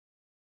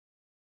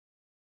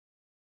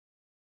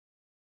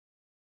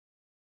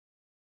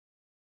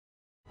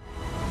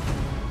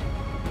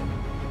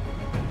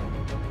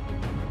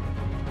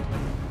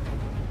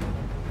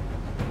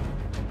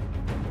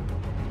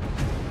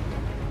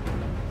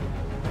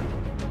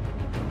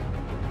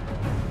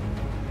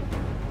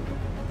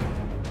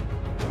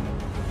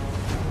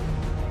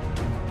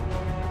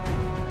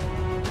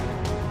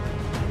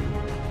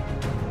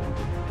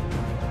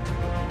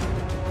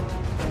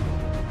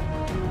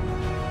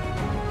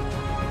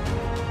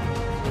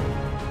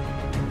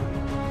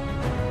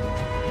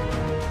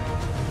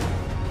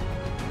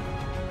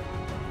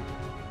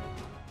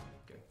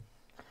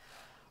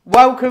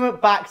Welcome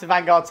back to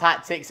Vanguard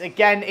Tactics.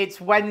 Again, it's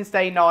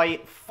Wednesday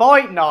night,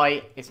 fight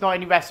night. It's not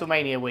only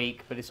WrestleMania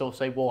week, but it's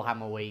also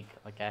Warhammer week,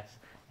 I guess,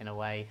 in a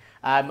way.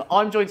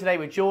 I'm joined today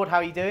with Jord. How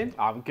are you doing?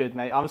 I'm good,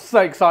 mate. I'm so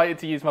excited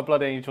to use my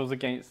Blood Angels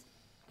against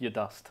your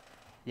dust.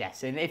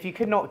 Yes, and if you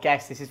could not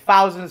guess, this is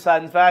Thousand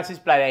Suns versus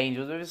Blood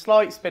Angels with a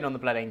slight spin on the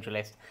Blood Angel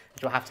list,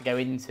 which we'll have to go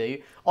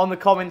into. On the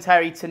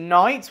commentary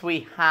tonight,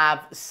 we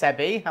have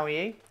Sebi. How are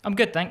you? I'm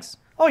good, thanks.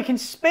 Oh, he can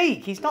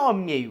speak. He's not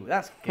on mute.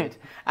 That's good.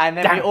 And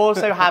then we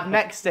also have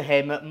next to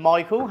him,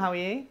 Michael. How are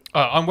you?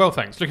 I'm well,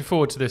 thanks. Looking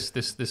forward to this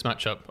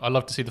matchup. I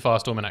love to see the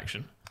Firestorm in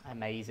action.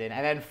 Amazing.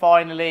 And then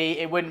finally,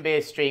 it wouldn't be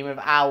a stream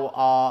without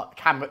our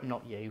camera,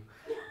 not you,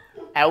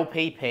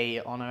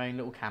 LPP on our own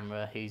little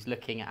camera, who's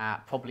looking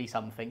at probably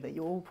something that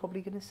you're all probably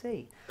going to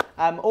see.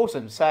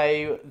 Awesome.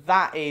 So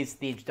that is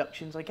the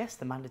introductions, I guess,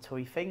 the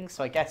mandatory things.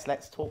 So I guess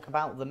let's talk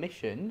about the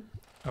mission.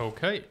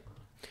 Okay.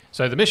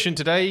 So the mission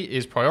today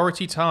is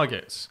priority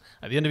targets.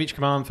 At the end of each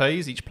command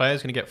phase, each player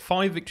is going to get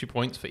 5 victory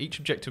points for each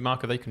objective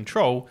marker they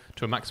control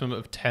to a maximum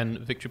of 10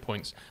 victory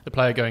points. The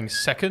player going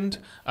second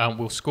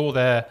will score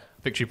their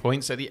victory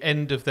points at the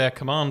end of their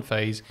command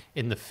phase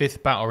in the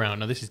 5th battle round.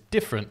 Now this is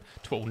different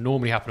to what will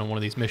normally happen on one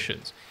of these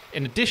missions.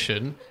 In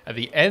addition, at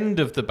the end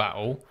of the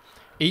battle,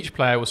 each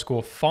player will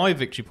score 5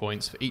 victory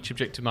points for each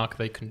objective marker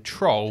they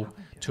control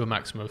to a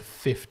maximum of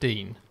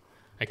 15.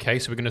 Okay,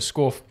 so we're going to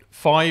score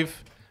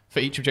 5 for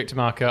each objective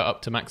marker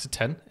up to max of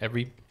 10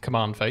 every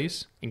command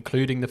phase,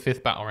 including the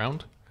 5th battle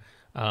round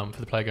for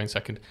the player going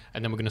second.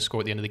 And then we're going to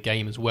score at the end of the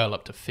game as well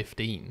up to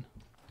 15.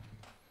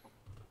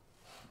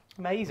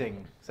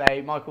 Amazing. So,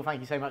 Michael,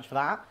 thank you so much for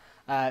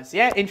that. So,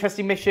 yeah,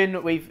 interesting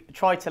mission. We've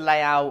tried to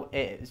lay out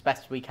it as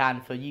best we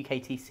can for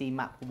UKTC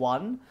Map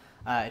 1.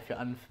 If you're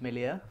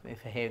unfamiliar,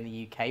 if you're here in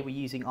the UK, we're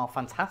using our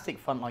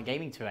fantastic Frontline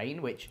Gaming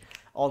terrain, which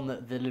on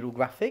the little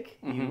graphic,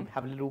 you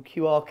have a little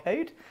QR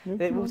code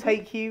that will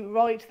take you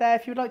right there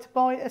if you would like to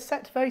buy a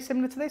set very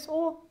similar to this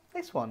or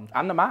this one.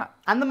 And the mat.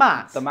 And the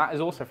mat. The mat is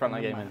also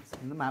Frontline Gaming.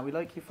 And the mat. We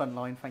like you,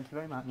 Frontline. Thank you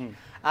very much.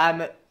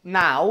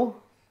 Now,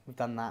 we've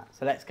done that.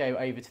 So let's go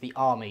over to the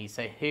armies.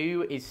 So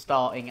who is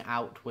starting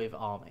out with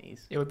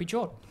armies? It would be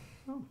Jord.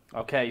 Oh.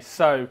 Okay,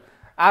 so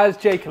as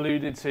Jake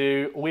alluded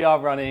to, we are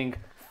running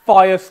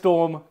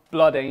Firestorm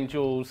Blood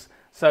Angels.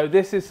 So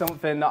this is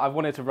something that I've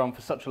wanted to run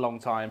for such a long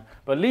time.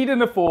 But leading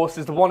the force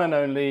is the one and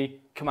only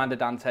Commander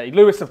Dante.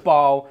 Lewis of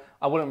Baal.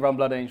 I wouldn't run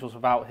Blood Angels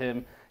without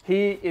him.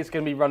 He is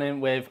going to be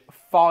running with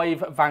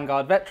 5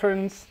 Vanguard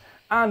veterans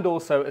and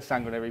also a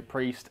Sanguinary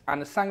Priest.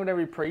 And the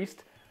Sanguinary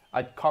Priest,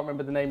 I can't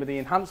remember the name of the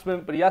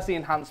enhancement, but he has the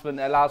enhancement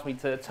that allows me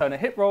to turn a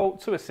hit roll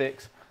to a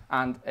 6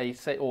 and a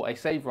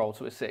save roll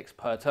to a 6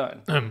 per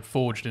turn.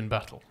 Forged in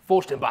battle.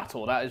 Forged in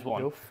battle, that is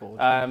one.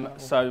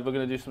 So we're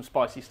going to do some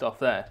spicy stuff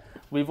there.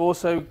 We've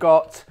also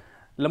got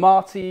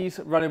Lamartis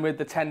running with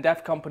the 10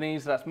 Death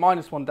Companies. That's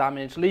 -1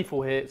 damage,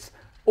 lethal hits,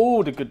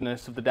 all the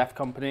goodness of the Death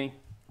Company.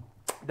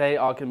 They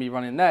are going to be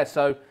running there.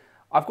 So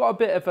I've got a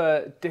bit of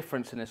a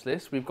difference in this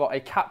list. We've got a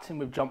captain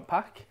with Jump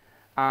Pack,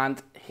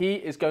 and he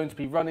is going to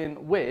be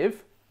running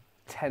with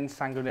 10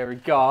 Sanguinary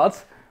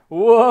Guards.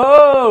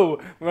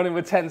 Whoa! Running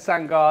with 10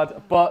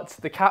 Sangard, but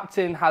the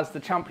captain has the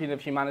Champion of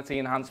Humanity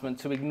enhancement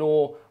to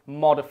ignore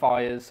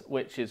modifiers,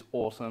 which is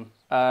awesome.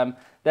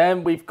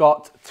 Then we've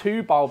got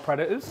 2 Bile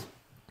Predators,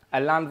 a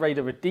Land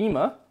Raider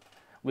Redeemer.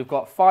 We've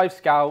got 5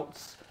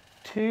 Scouts,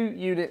 2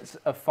 units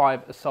of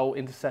 5 Assault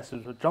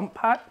Intercessors with Jump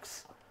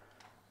Packs,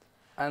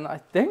 and I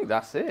think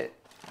that's it.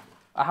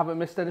 I haven't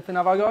missed anything,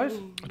 have I, guys?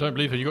 I don't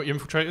believe it. You got your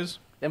infiltrators?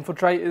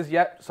 Infiltrators,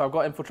 yep. So I've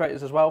got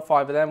infiltrators as well,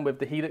 5 of them with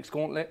the Helix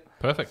Gauntlet.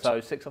 Perfect.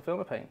 So 6 of Film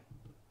of Pain.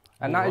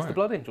 And that is the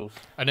Blood Angels.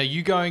 And are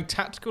you going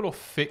tactical or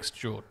fixed,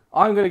 Jord?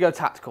 I'm going to go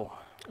tactical.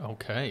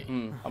 Okay.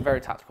 I'm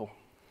very tactical.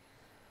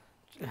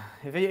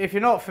 If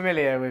you're not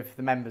familiar with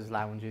the members'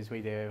 lounges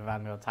we do with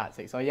Vanguard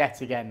Tactics, I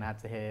yet again had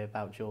to hear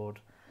about Jord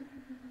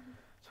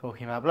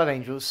talking about Blood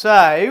Angels.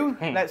 So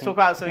let's talk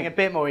about something a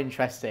bit more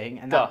interesting,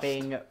 and that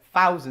being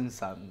Thousand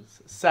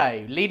Suns.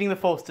 So leading the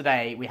force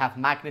today, we have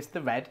Magnus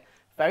the Red,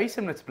 very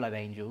similar to Blood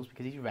Angels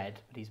because he's red,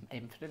 but he's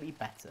infinitely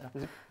better.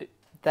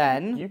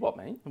 Then you what,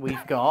 mate?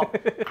 We've got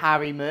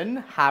Harriman,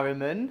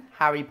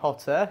 Harry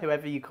Potter,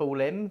 whoever you call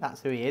him,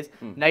 that's who he is.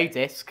 No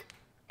disc,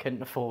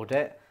 couldn't afford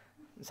it.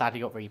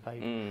 Sadly got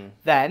repoed.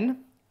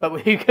 Then,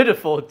 but who could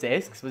afford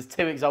discs was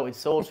 2 Exalted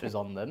Sorcerers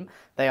on them.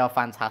 They are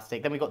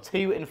fantastic. Then we've got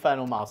 2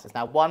 Infernal Masters.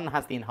 Now, one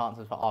has the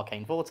enhancement for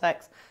Arcane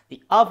Vortex.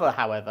 The other,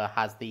 however,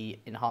 has the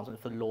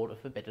enhancement for Lord of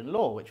Forbidden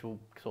Law, which we'll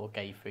sort of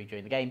go through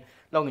during the game.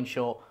 Long and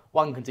short,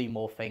 one can do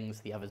more things,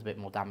 the other's a bit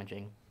more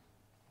damaging.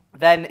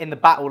 Then in the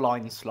battle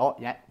line slot,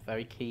 yeah,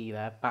 very key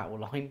there, battle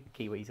line,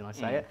 key reason I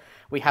say it,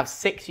 we have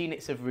 6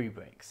 units of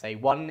rubrics. So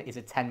one is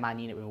a 10-man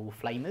unit with all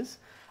flamers,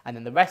 and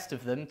then the rest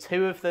of them,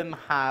 2 of them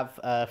have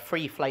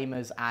 3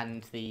 flamers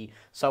and the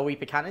Soul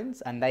Reaper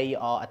cannons, and they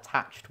are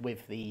attached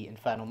with the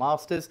Infernal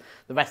Masters.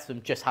 The rest of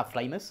them just have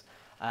flamers.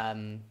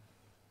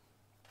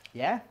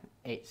 Yeah,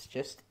 it's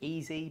just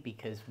easy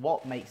because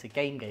what makes a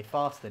game go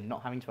faster than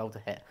not having to roll to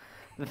hit?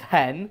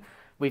 Then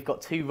we've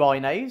got 2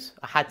 rhinos.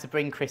 I had to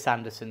bring Chris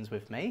Anderson's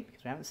with me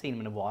because we haven't seen him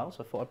in a while,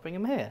 so I thought I'd bring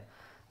him here.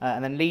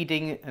 And then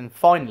leading, and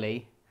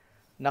finally,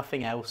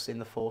 nothing else in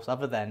the force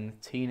other than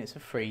 2 units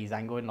of 3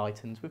 Tzaangor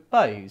Enlightened with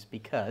bows,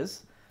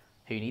 because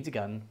who needs a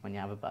gun when you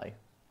have a bow?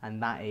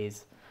 And that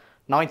is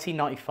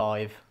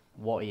 1995.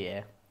 What a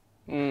year.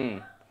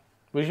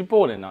 Was you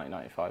born in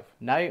 1995?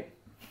 No.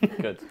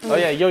 Good. Oh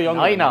yeah, you're young.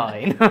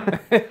 99.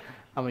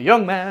 I'm a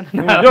young man.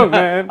 Young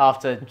man.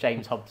 After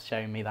James Hobbs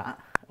showing me that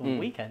all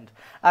weekend.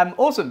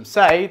 Awesome.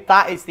 So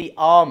that is the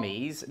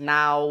armies.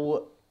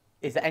 Now,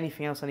 is there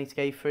anything else I need to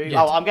go through?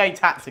 Yeah, I'm going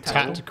tactical.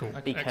 Tactical.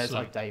 Because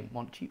Excellent. I don't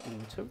want you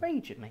all to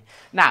rage at me.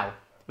 Now,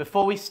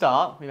 before we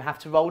start, we have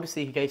to roll to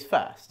see who goes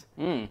first.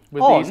 With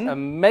these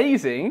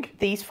amazing...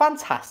 These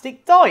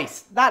fantastic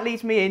dice. That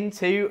leads me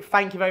into,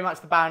 thank you very much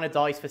to Baron of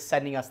Dice for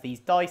sending us these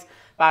dice.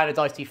 Baron of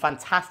Dice do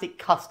fantastic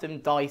custom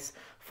dice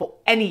for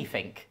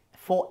anything.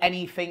 For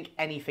anything.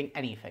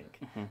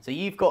 So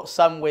you've got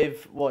some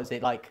with, what is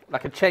it, like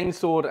a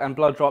chainsword and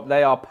blood drop.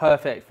 They are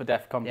perfect for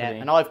Death Company.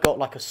 Yeah, and I've got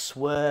like a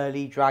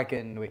swirly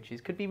dragon, which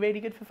could be really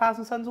good for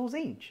Thousand Suns or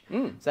Zinch.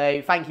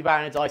 So thank you,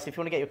 Baron of Dice. If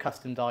you want to get your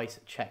custom dice,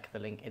 check the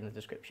link in the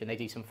description. They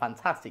do some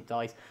fantastic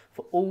dice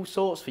for all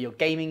sorts, for your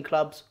gaming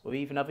clubs or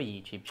even other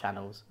YouTube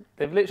channels.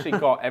 They've literally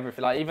got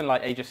everything, like even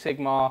like Age of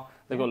Sigmar.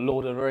 They've got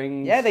Lord of the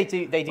Rings. Yeah, they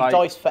do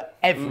dice for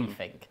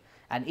everything.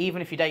 And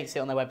even if you don't see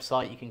it on their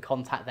website, you can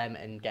contact them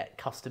and get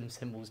custom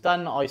symbols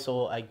done. I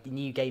saw a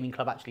new gaming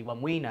club, actually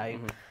one we know,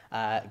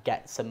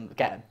 get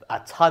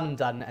a ton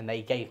done, and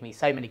they gave me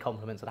so many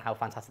compliments on how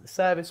fantastic the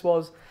service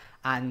was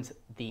and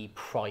the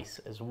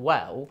price as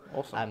well.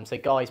 Awesome. So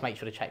guys, make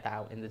sure to check that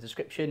out in the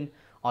description.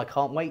 I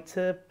can't wait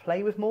to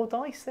play with more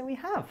dice than we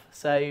have.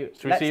 So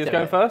should we see who's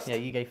going first? Yeah,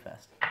 you go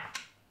first.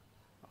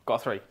 I've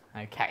got 3.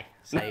 Okay,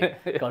 so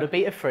got to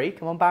beat a 3.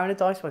 Come on, Baron of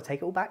Dice, we'll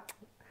take it all back.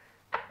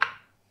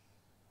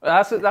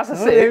 That's a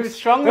 6.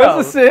 Strong roll.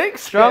 That's a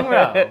 6. Strong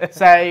roll.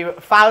 So,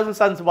 Thousand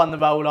Suns have won the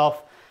roll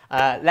off.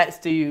 Let's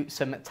do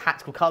some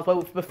tactical cards.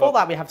 Well, before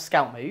that, we have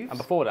scout moves. And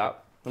before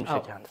that, let me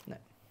shake your hand. No.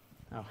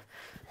 No,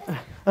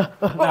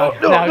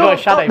 I've got a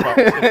shadow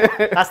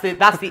box.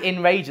 That's the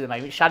in rage at the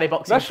moment. Shadow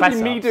boxing. That should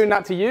be me doing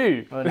that to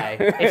you. Oh no!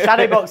 If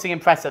shadow boxing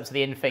and press ups are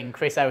the in thing,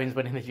 Chris Owens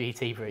winning the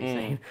GT pretty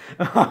soon.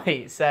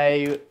 Right.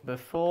 So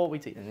before we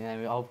do,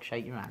 I'll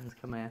shake your hands.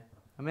 Come here.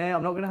 Come here.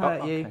 I'm not going to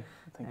hurt you. Okay.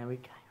 There we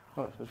go.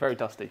 Oh, it's very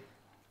dusty.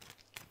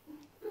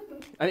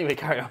 Anyway,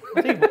 carry on.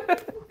 How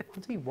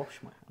do you wash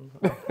my hands?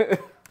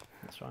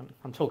 That's right.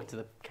 I'm talking to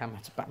the camera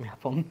to back me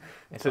up on.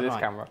 To this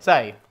camera.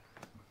 So,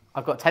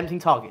 I've got tempting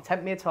target.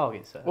 Tempt me a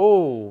target, sir.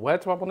 Oh, where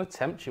do I want to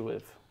tempt you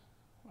with?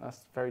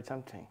 That's very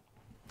tempting.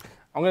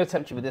 I'm going to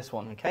tempt you with this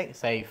one. Okay,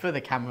 so for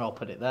the camera, I'll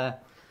put it there.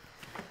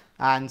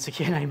 And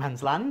secure no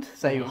man's land.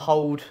 So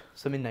hold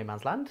some in no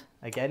man's land.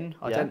 Again,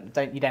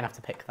 you don't have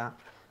to pick that.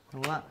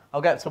 All that.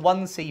 I'll go up to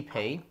 1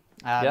 CP.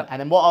 And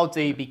then what I'll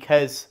do,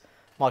 because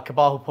my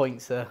Cabal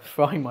points are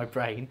frying my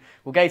brain,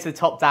 we'll go to the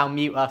top down,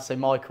 mute us so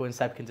Michael and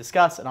Seb can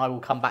discuss, and I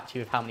will come back to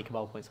you with how many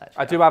Cabal points I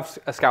actually I do have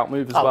a scout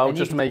move as well,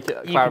 just to make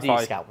it clarify. You can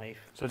do scout move.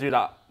 So do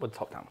that with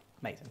top down.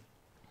 Amazing.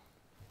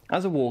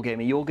 As a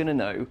wargamer, you're going to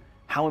know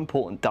how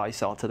important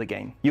dice are to the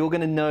game. You're going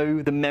to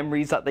know the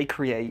memories that they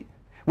create,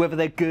 whether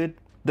they're good,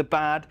 the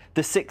bad,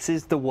 the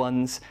 6s, the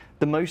 1s.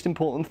 The most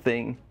important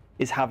thing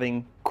is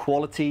having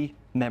quality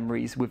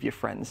memories with your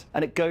friends.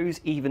 And it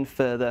goes even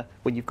further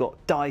when you've got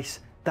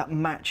dice that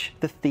match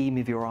the theme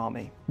of your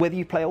army. Whether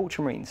you play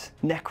Ultramarines,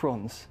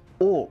 Necrons,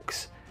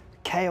 Orcs,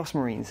 Chaos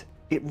Marines,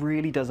 it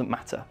really doesn't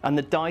matter. And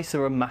the dice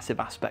are a massive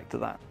aspect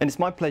of that. And it's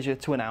my pleasure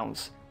to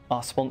announce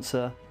our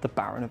sponsor, the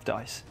Baron of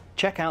Dice.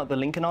 Check out the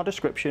link in our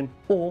description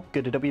or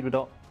go to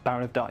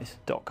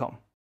www.baronofdice.com.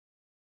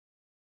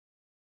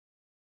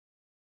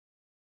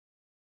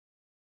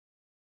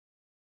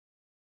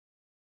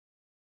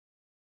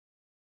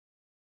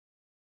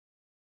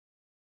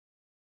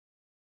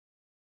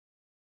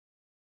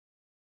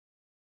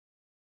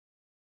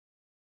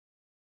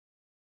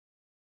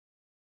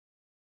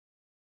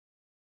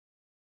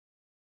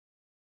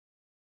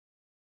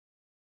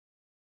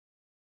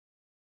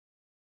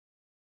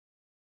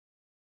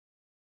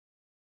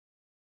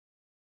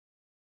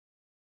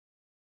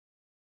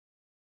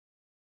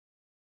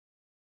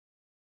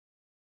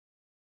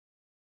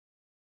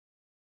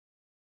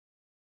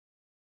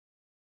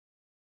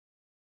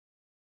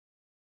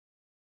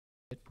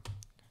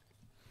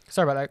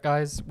 Sorry about that,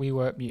 guys. We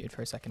were muted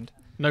for a second.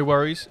 No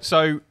worries.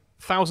 So,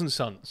 Thousand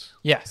Suns.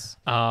 Yes.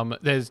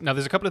 There's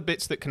a couple of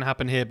bits that can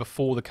happen here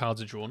before the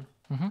cards are drawn.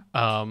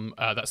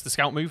 That's the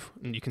scout move,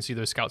 and you can see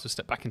those scouts have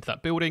stepped back into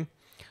that building.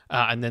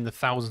 And then the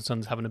Thousand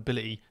Suns have an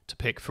ability to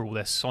pick for all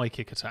their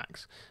psychic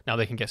attacks. Now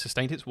they can get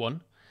sustained hits 1,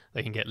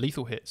 they can get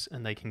lethal hits,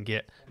 and they can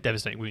get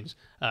devastating wounds.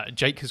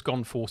 Jake has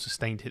gone for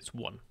sustained hits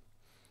 1.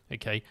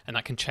 Okay, and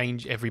that can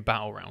change every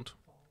battle round.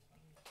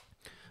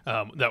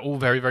 They're all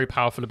very, very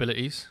powerful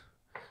abilities.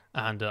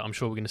 And I'm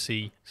sure we're going to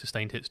see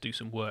sustained hits do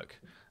some work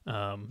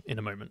in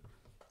a moment.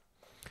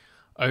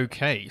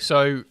 Okay,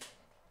 so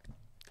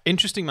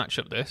interesting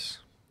matchup this.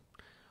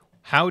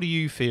 How do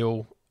you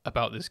feel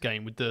about this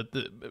game? With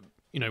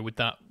with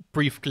that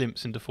brief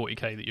glimpse into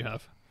 40k that you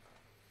have?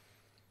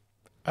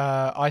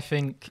 I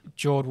think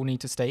Jord will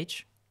need to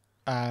stage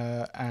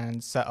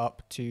and set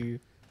up to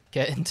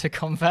get into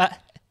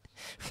combat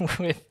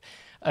with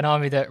an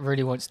army that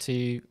really wants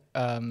to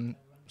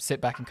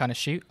sit back and kind of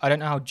shoot. I don't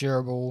know how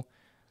durable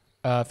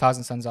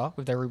Thousand Suns are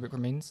with their Rubric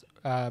Remains,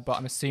 but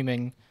I'm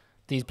assuming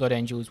these Blood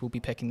Angels will be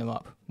picking them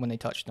up when they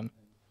touch them.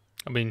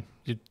 I mean,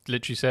 you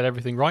literally said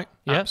everything right.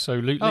 Yeah.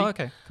 Absolutely. Oh,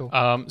 okay, cool.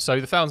 So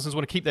the Thousands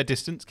want to keep their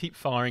distance, keep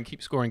firing,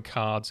 keep scoring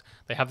cards.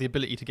 They have the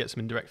ability to get some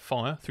indirect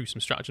fire through some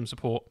stratagem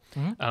support.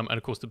 And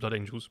of course, the Blood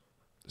Angels,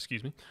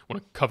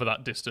 want to cover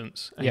that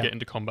distance and get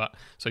into combat.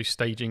 So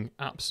staging,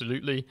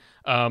 absolutely.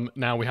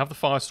 Now we have the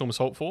Firestorm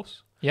Assault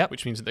Force,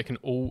 which means that they can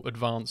all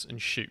advance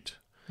and shoot.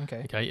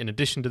 Okay. In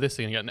addition to this,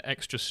 they're going to get an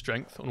extra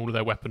strength on all of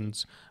their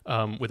weapons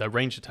with their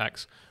ranged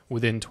attacks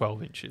within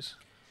 12 inches.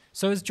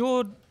 So is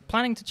Jord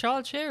planning to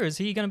charge here, or is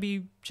he going to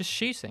be just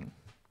shooting?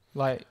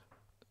 Like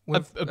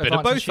with a bit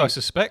of both, I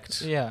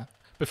suspect. Yeah.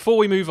 Before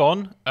we move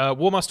on,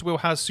 Warmaster Will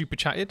has super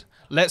chatted.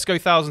 Let's go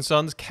Thousand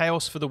Suns,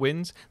 chaos for the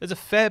wins. There's a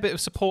fair bit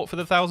of support for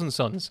the Thousand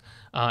Suns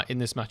in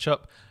this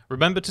matchup.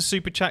 Remember to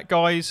super chat,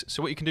 guys.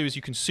 So what you can do is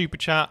you can super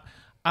chat,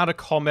 add a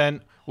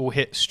comment. We'll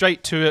hit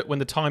straight to it when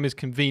the time is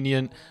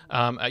convenient.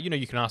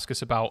 You can ask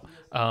us about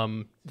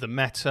the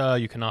meta.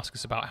 You can ask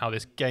us about how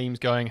this game's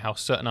going, how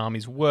certain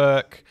armies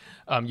work.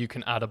 You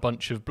can add a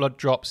bunch of blood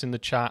drops in the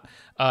chat.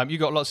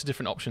 You've got lots of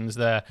different options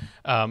there.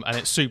 And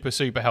it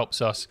super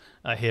helps us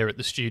here at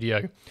the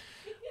studio.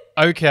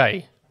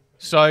 Okay,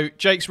 so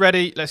Jake's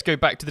ready. Let's go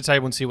back to the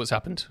table and see what's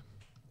happened.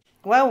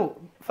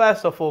 Well,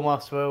 first off,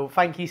 Warmaster Will,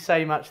 thank you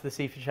so much for the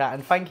super chat,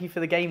 and thank you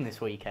for the game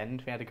this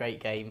weekend. We had a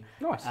great game.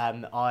 Nice.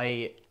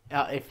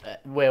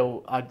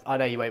 Will, I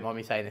know you won't mind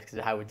me saying this because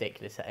of how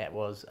ridiculous it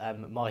was.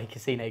 My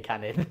casino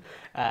cannon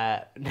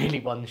nearly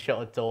one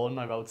shot at dawn.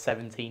 I rolled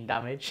 17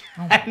 damage.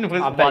 And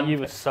was I bet you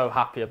were so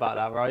happy about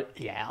that, right?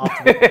 Yeah.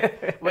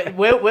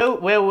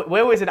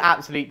 Will is an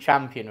absolute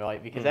champion,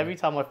 right? Because every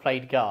time I've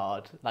played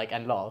guard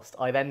and lost,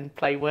 I then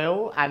play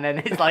Will, and then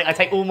it's like I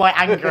take all my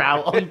anger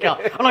out on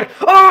guard. I'm like,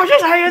 oh, I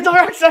just hate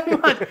Direct so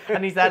much,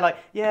 and he's there like,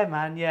 yeah,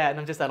 man, yeah, and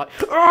I'm just there like,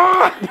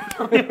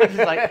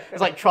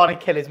 it's like trying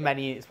to kill as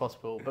many units as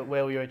possible. But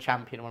Will, you're a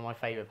champion, one of my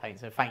favourite paints,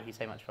 so thank you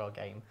so much for our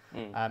game.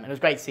 And it was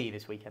great to see you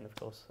this weekend, of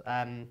course.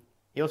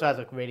 He also has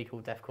a really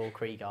cool Deathclaw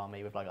Krieg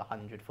army with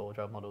 100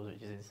 4-drop models,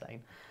 which is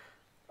insane.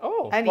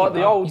 Oh, anyway, like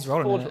the old he's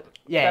rolling it.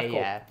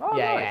 Yeah.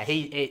 Nice.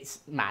 It's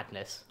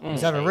madness.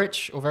 He's either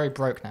rich or very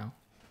broke now.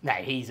 No,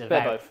 he's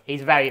a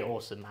very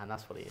awesome man.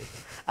 That's what he is.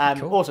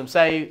 Cool. Awesome.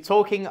 So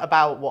talking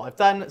about what I've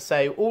done,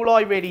 so all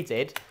I really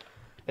did,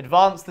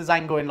 advance the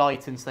Zangor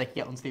Enlightened so they can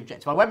get onto the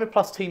objective. I went with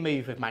 +2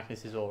 move with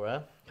Magnus's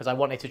Aura because I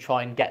wanted to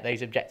try and get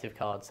those objective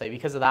cards. So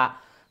because of that,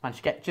 I managed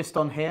to get just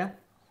on here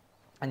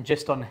and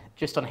just on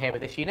here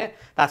with this unit.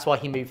 That's why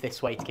he moved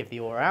this way to give the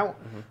Aura out.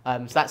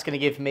 So that's going to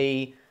give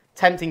me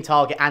Tempting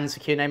Target and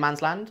Secure No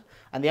Man's Land.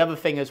 And the other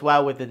thing as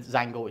well with the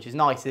Zangor, which is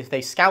nice, is if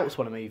those scouts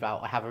want to move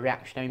out, I have a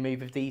reactionary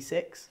move of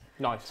D6.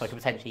 Nice. So I can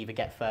potentially either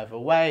get further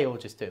away or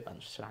just do a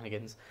bunch of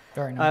shenanigans.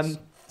 Very nice.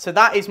 So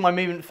that is my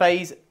movement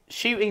phase.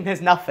 Shooting,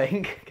 there's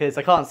nothing, because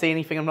I can't see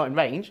anything, I'm not in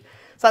range.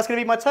 So that's going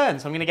to be my turn.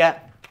 So I'm going to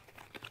get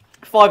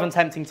 5 on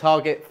Tempting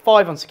Target,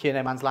 5 on Secure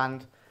No Man's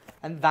Land,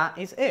 and that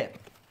is it.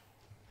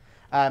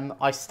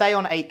 I stay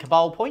on 8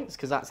 Cabal points,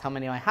 because that's how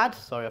many I had.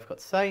 Sorry, I forgot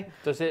to say.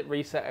 Does it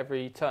reset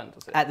every turn,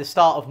 does it? At the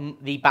start of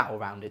the battle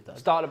round, it does.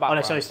 Start of the battle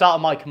round? Sorry, start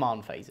of my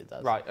command phase, it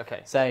does. Right,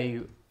 okay.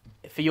 So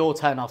for your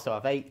turn, I'll still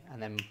have 8,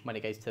 and then when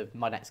it goes to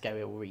my next go,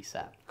 it will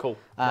reset. Cool.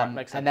 Right,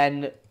 makes sense. And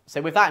then,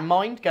 so with that in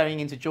mind, going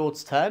into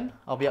George's turn,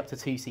 I'll be up to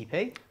 2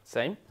 CP.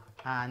 Same.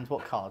 And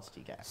what cards do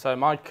you get? So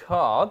my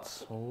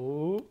cards...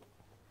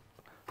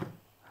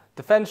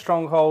 Defend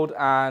Stronghold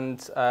and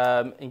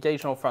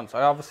Engage on all fronts.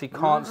 I obviously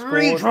can't score...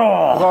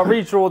 Redraw! I've got to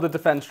redraw the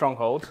Defend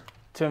Stronghold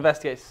to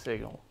investigate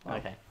Signal.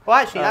 Okay. Well,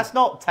 actually, that's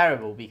not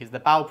terrible, because the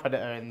Bow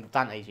Predator and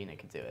Dante's unit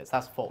can do it. So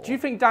that's 4. Do you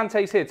think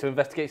Dante's here to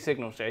investigate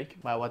signals, Jake?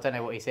 Well, I don't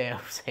know what he's here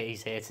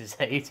to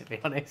say, to be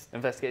honest.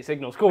 Investigate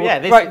signals. Cool. Yeah,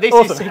 this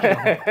awesome. is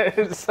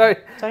Signal. So,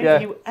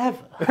 don't you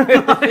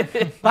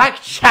ever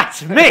back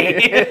chat me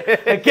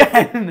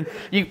again.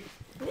 You...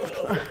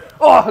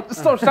 Oh,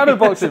 stop shadow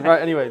boxing.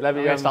 Right, anyway, let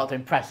me... I'm going to start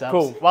doing press-ups.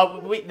 Cool.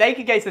 Well, they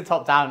could go to the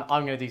top down.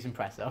 I'm going to do some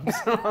press-ups.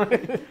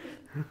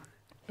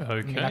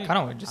 Okay. I kind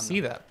of want to just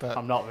see that, but...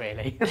 I'm not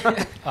really.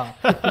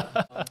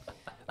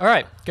 All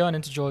right, going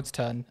into George's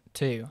turn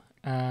 2.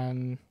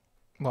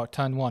 Well,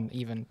 turn 1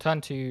 even. Turn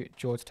 2,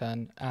 George's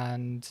turn.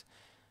 And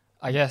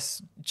I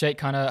guess Jake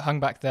kind of hung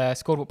back there,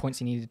 scored what points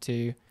he needed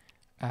to.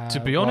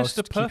 To be honest,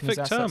 a keeping his perfect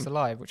assets turn.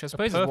 alive, which I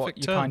suppose is what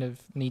you kind of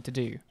need to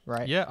do,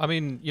 right? Yeah, I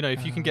mean,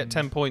 if you can get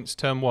 10 points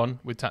turn 1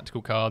 with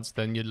tactical cards,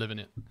 then you're living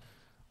it.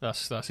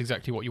 That's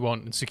exactly what you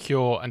want. And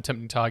Secure and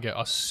Tempting Target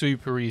are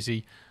super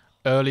easy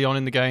early on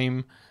in the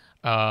game.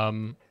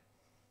 Good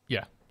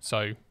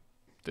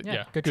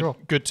draw.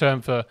 Good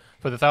turn for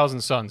the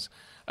Thousand Suns.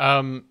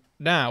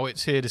 Now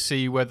it's here to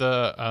see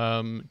whether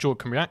Jord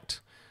can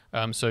react.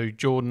 So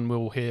Jordan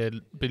will here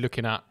be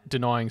looking at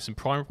denying some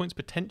primary points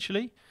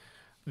potentially.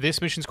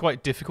 This mission's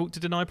quite difficult to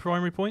deny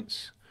primary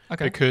points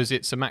because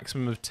it's a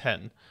maximum of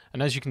 10.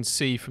 And as you can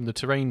see from the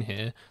terrain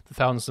here, the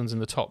Thousand Suns in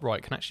the top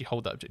right can actually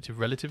hold that objective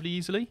relatively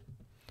easily.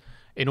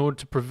 In order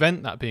to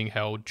prevent that being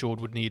held,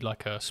 Jord would need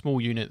like a small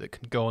unit that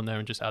can go on there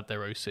and just add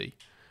their OC,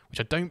 which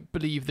I don't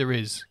believe there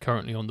is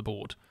currently on the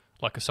board,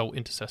 like Assault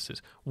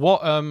Intercessors.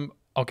 What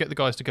I'll get the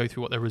guys to go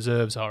through what their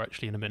reserves are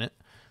actually in a minute,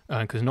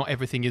 because not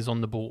everything is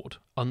on the board,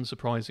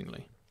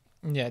 unsurprisingly.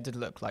 Yeah, it did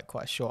look like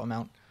quite a short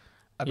amount.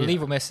 I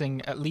believe we're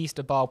missing at least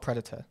a Baal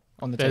Predator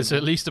on the table. There's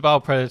at least a Baal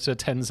Predator,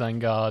 10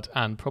 Vanguard,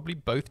 and probably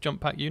both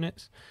jump pack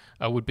units,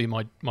 would be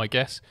my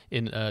guess,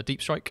 in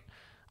Deep Strike.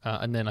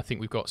 And then I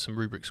think we've got some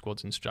Rubric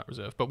squads in Strat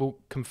Reserve, but we'll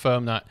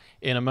confirm that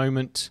in a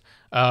moment.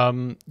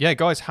 Yeah,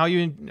 guys, how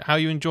you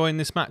enjoying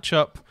this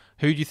matchup?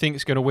 Who do you think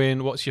is going to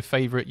win? What's your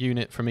favourite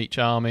unit from each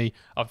army?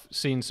 I've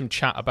seen some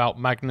chat about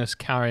Magnus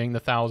carrying the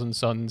Thousand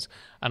Suns,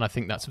 and I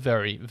think that's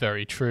very,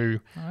 very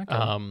true.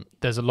 Okay.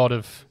 There's a lot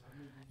of...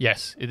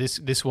 Yes,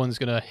 this one's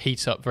going to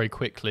heat up very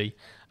quickly,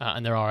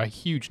 and there are a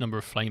huge number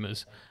of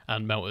flamers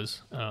and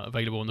melters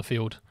available on the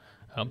field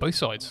on both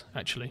sides,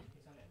 actually.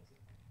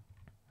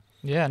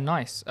 Yeah,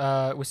 nice.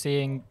 We're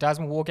seeing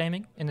Dasma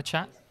Wargaming in the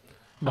chat.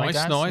 Nice.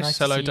 Nice.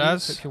 Hello,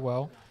 Daz. Hope you're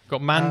well.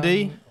 Got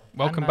Mandy.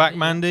 Welcome back,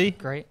 Mandy.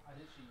 Great.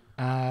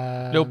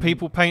 Little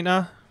People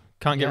Painter.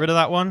 Can't get rid of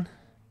that one.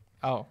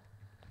 Oh,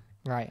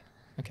 right.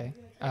 Okay.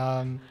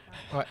 No,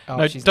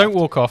 don't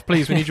walk off,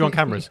 please. We need you on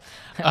cameras.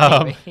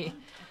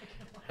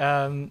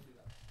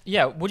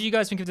 Yeah, what do you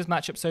guys think of this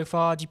matchup so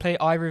far? Do you play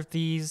either of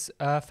these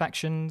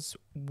factions?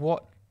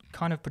 What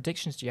kind of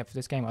predictions do you have for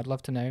this game? I'd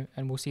love to know,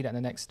 and we'll see that in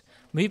the next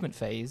movement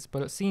phase.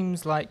 But it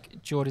seems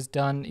like Jord is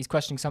done. He's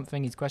questioning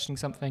something.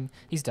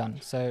 He's done.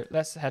 So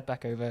let's head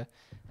back over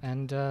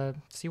and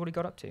see what he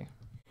got up to.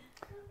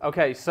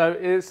 Okay, so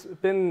it's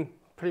been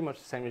pretty much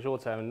the same as your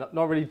turn.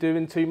 Not really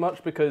doing too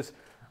much because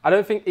I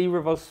don't think either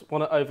of us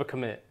want to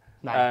overcommit.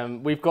 No.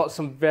 We've got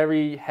some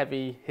very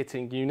heavy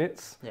hitting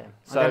units. Yeah,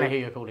 so I don't know who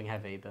you're calling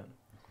heavy, but...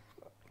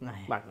 No.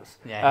 Magnus.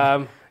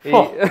 Yeah.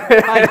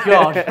 Thank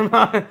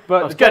God.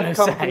 But the Dev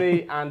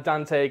Company and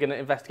Dante are going to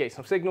investigate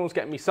some signals,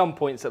 get me some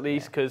points at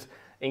least, because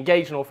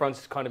engaging all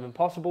fronts is kind of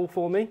impossible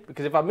for me.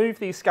 Because if I move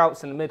these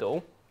scouts in the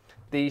middle,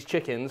 these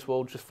chickens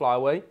will just fly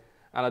away,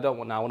 and I don't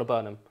want that. I want to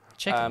burn them.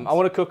 Chickens? I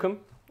want to cook them.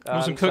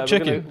 Some cooked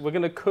chicken? We're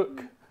going to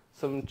cook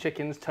some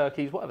chickens,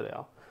 turkeys, whatever they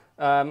are.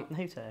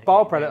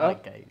 Baal Predator,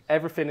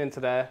 everything into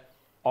there.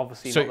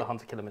 Obviously not the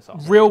Hunter Killer Missile.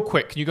 Real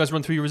quick, can you guys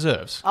run through your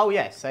reserves? Oh,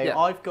 yes. So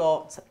I've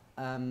got...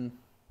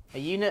 a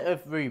unit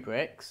of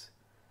rubrics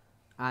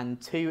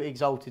and 2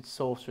 exalted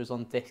sorcerers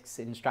on discs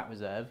in Strat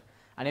Reserve,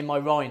 and in my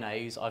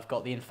rhinos I've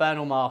got the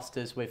Infernal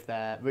Masters with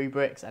their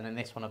rubrics, and in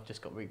this one I've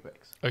just got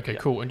rubrics. Okay,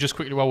 cool. And just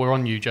quickly while we're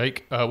on you,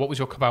 Jake, what was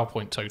your Cabal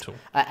point total?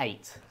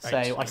 8. So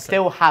I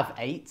still have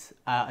 8.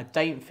 I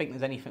don't think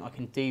there's anything I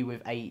can do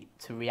with 8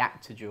 to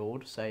react to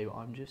Jord, so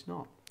I'm just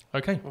not.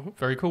 Okay,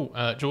 very cool.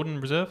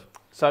 Jordan, reserve?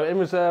 So in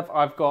reserve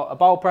I've got a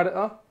Baal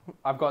Predator,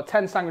 I've got a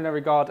 10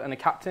 Sanguinary Guard and a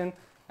Captain,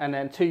 and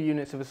then 2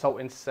 units of Assault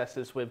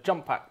Intercessors with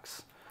jump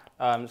packs.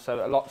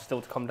 So a lot still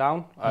to come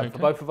down for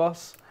both of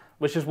us,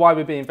 which is why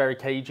we're being very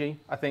cagey,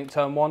 I think,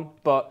 turn 1.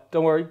 But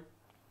don't worry,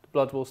 the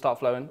blood will start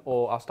flowing,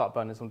 or I'll start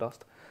burning some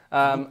dust.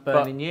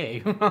 Burning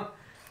you.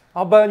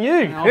 I'll burn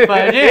you. I'll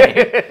burn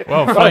you.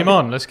 Well, flame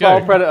on, let's go.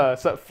 Baal Predator,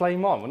 so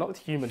flame on. We're not the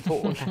Human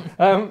Torch.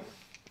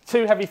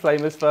 2 heavy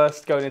flamers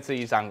first, going into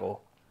the Zangor.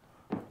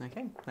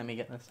 Okay, let me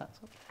get the stats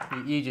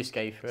up. You just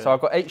go through it. So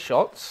I've got 8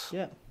 shots.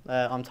 Yeah,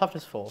 I'm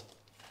toughness 4.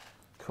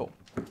 Cool.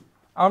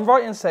 I'm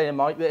right in saying,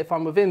 Mike, that if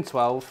I'm within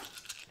 12...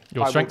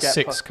 Your strength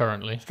 6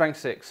 currently. Strength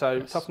 6, so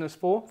toughness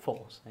 4?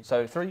 4.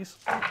 So 3s.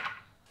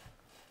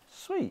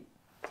 Sweet.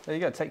 There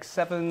you go. Take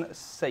 7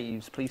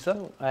 saves, please,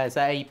 sir. Is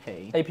that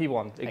AP?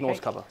 AP1,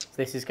 ignores cover. So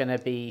this is going to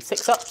be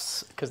 6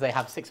 ups, because they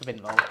have 6 of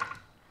invul.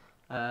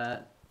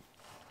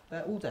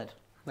 They're all dead.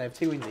 They have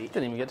 2 wounds each.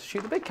 Didn't even get to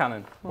shoot the big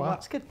cannon. Well,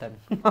 that's good then.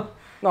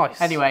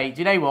 Nice. Anyway,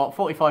 do you know what?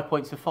 45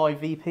 points for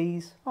 5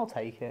 VPs. I'll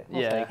take it.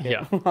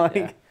 I'll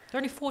take it. They're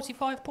only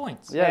 45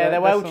 points. Yeah,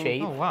 they're well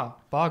cheap. Oh, wow.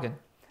 Bargain.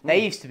 They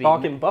used to be...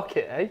 Bargain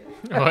bucket, eh?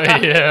 Oh,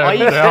 yeah,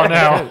 they are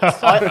now.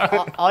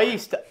 I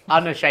used to,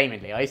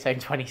 unashamedly, I used to own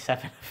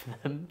 27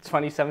 of them.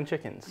 27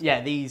 chickens? Yeah,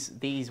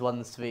 these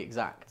ones to be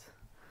exact.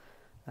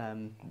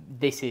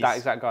 This is that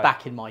exact guy.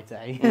 Back in my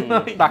day.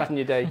 Back in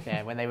your day.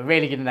 Yeah, when they were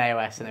really good in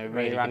AOS and they were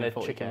really good in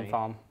 40k. Chicken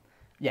farm.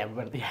 Yeah,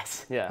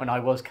 yes. Yeah. When I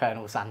was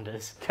Colonel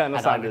Sanders.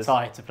 Sanders. I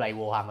retired to play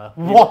Warhammer.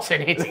 What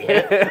an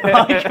idiot!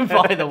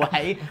 By the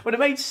way, would have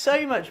made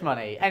so much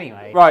money.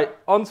 Anyway. Right,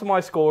 on to my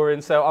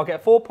scoring. So I'll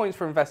get 4 points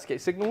for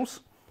investigate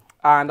signals,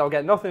 and I'll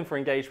get nothing for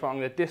engagement. I'm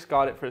going to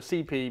discard it for a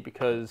CP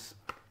because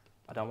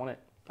I don't want it.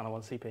 I don't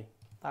want CP.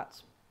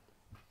 That's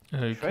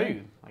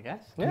true, I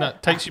guess. Yeah. And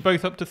that takes you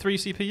both up to 3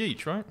 CP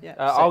each, right? Yeah.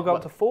 I'll go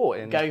up to 4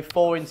 in. Go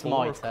 4 into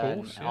my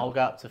turn. Course, yeah. I'll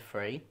go up to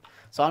 3.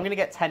 So I'm going to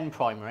get 10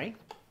 primary.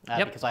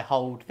 Because I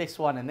hold this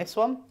one and this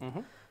one.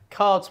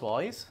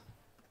 Cards-wise,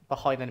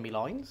 behind enemy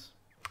lines.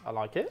 I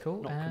like it.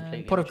 Cool. Not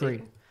completely Pot of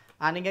Greed.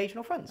 and engage on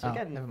all fronts. Oh,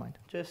 Again, never mind.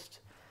 Just...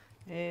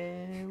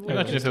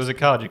 Imagine if there was a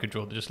card you could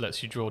draw that just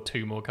lets you draw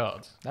 2 more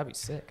cards. That'd be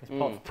sick.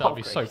 That would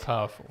be so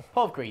powerful.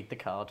 Pot of Greed, the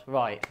card.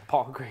 Right.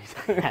 Pot of Greed.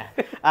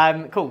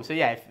 Yeah. Cool. So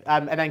yeah,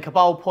 and then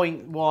Cabal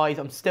point wise,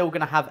 I'm still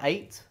going to have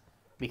 8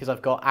 because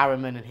I've got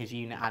Araman and his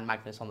unit and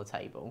Magnus on the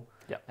table.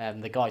 Yeah.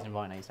 The guys and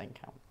Rhinos don't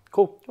count.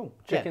 Cool. Yeah.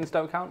 Chickens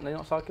don't count. They're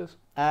not psychers.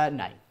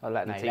 No. I'll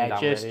let the No, team they're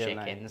down. just really,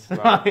 chickens.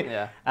 Right.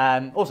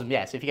 Yeah. Awesome.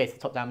 Yeah. So if you go to the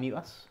top down, mute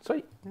us.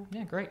 Sweet.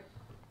 Yeah, great.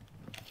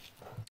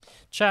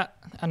 Chat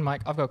and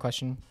Mike, I've got a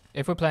question.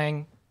 If we're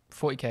playing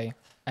 40k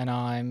and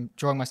I'm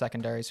drawing my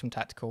secondaries from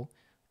Tactical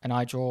and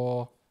I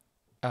draw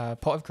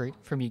Pot of Greed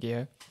from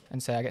Yu-Gi-Oh!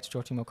 And say I get to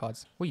draw 2 more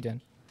cards, what are you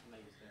doing?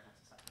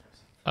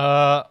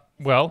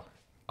 Well,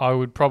 I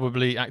would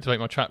probably activate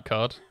my trap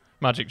card,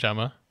 Magic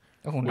Jammer,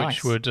 Oh, nice.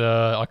 which would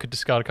I could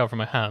discard a card from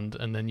my hand,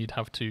 and then you'd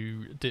have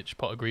to ditch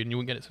Pot of Greed, and you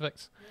wouldn't get its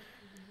effects.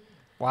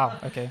 Wow,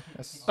 okay.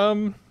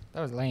 That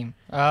was lame.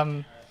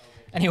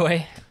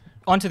 Anyway,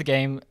 onto the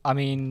game. I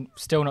mean,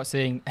 still not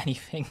seeing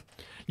anything.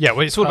 Yeah,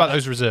 well, it's all about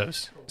those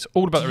reserves. It's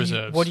all about the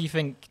reserves. What do you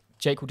think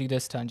Jake will do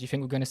this turn? Do you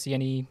think we're going to see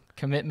any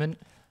commitment?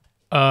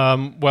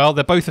 Well,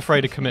 they're both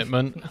afraid of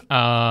commitment,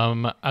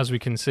 as we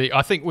can see.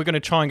 I think we're going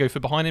to try and go for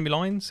behind enemy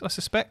lines, I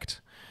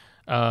suspect,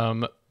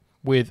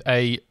 with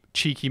a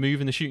cheeky move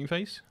in the shooting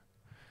phase,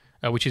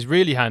 which is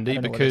really handy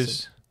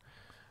because...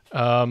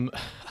 so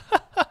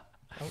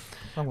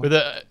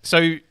the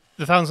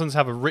Thousand Suns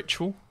have a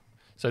ritual.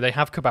 So they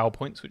have Cabal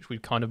points, which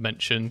we've kind of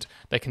mentioned.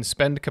 They can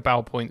spend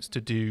Cabal points to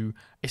do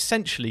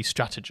essentially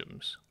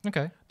stratagems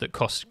that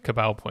cost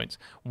Cabal points.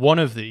 One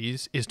of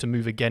these is to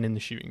move again in the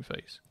shooting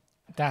phase.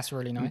 That's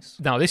really nice.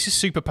 Now, this is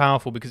super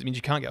powerful because it means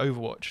you can't get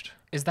overwatched.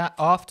 Is that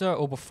after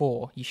or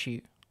before you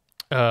shoot?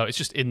 It's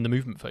just in the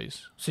movement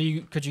phase. So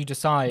could you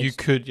decide? You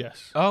could,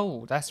 yes.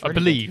 Oh, that's really I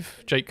believe.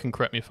 Good. Jake can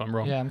correct me if I'm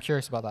wrong. Yeah, I'm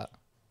curious about that.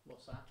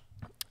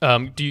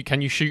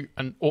 Can you shoot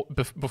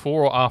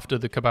before or after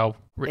the Cabal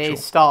ritual?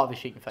 It's start of the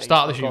shooting phase.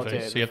 Start of the shooting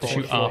phase, so you have to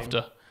shoot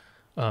after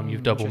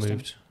you've double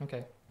moved.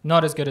 Okay.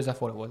 Not as good as I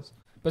thought it was,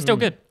 but still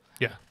good.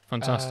 Yeah,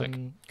 fantastic.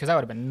 Because that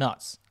would have been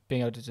nuts,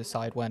 being able to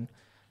decide when.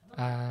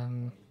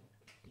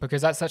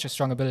 Because that's such a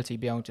strong ability,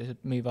 being able to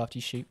move after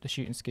you shoot, the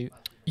shoot and scoot.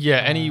 Yeah,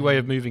 any way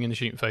of moving in the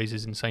shooting phase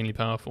is insanely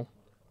powerful.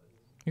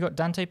 You got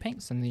Dante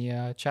Paints in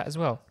the chat as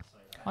well.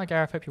 Hi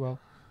Gareth, hope you're well.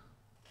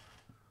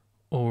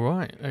 All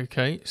right,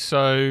 okay,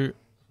 so...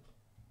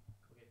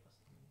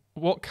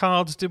 What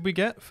cards did we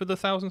get for the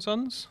Thousand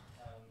Suns?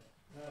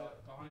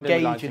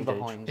 Engage and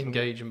behind.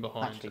 Engage and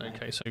behind.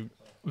 Okay, so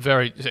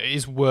it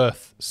is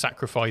worth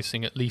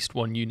sacrificing at least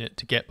 1 unit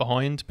to get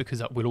behind because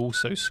that will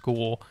also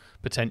score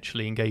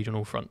potentially engage on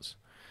all fronts.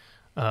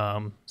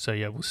 So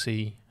yeah, we'll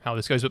see how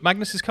this goes. But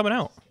Magnus is coming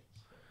out.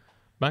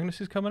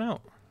 Magnus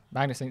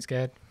ain't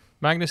scared.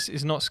 Magnus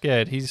is not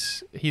scared.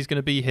 He's going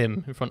to be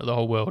him in front of the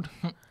whole world.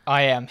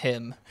 I am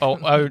him. Oh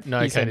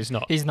no, okay, he's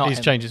not. He's not. He's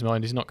changed his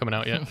mind. He's not coming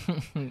out yet.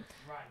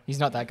 He's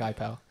not that guy,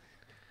 pal.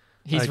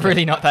 He's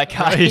really not that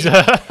guy.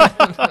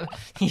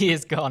 He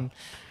is gone.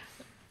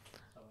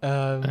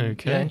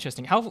 Okay. Yeah,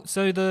 interesting.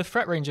 So the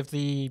threat range of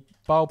the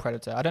Bile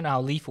Predator, I don't know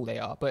how lethal they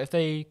are, but if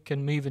they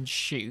can move and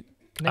shoot...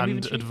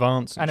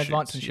 advance and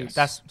shoot. Yes.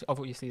 That's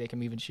obviously they can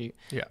move and shoot.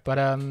 Yeah. But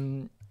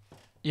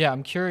yeah,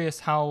 I'm curious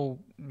how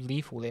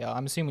lethal they are.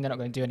 I'm assuming they're not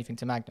going to do anything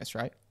to Magnus,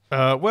 right?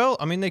 Well,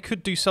 I mean, they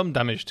could do some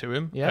damage to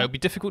him. Yeah. It'll be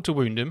difficult to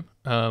wound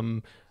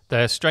him.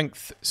 They're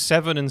strength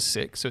 7 and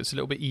 6, so it's a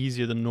little bit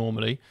easier than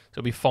normally. So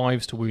it'll be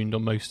 5s to wound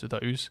on most of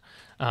those.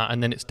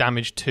 And then it's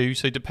damage 2.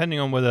 So depending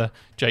on whether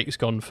Jake's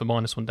gone for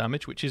 -1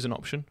 damage, which is an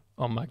option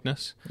on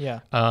Magnus. Yeah.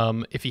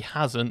 If he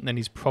hasn't, then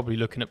he's probably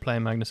looking at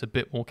playing Magnus a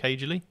bit more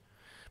cagily.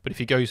 But if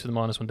he goes for the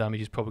 -1 damage,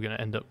 he's probably going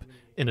to end up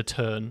in a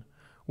turn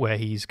where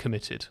he's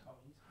committed.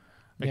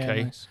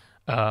 Okay.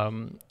 Yeah,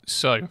 nice.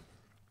 So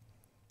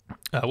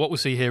what we'll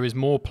see here is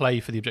more play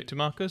for the objective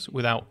markers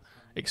without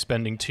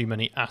expending too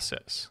many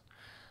assets.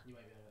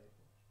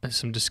 There's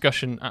some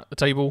discussion at the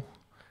table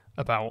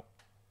about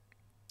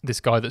this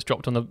guy that's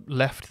dropped on the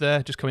left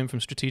there, just coming from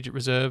strategic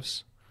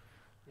reserves.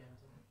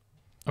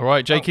 All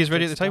right, Jake is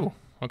ready at the table.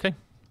 Okay.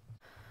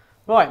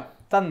 Right,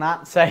 done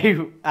that.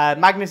 So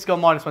Magnus has gone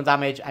 -1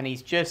 damage, and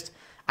he's just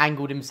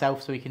angled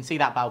himself so we can see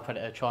that Bile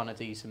Predator trying to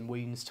do some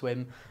wounds to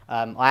him.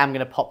 I am going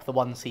to pop the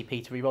 1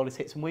 CP to reroll his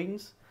hits and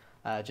wounds.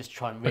 Just to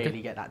try and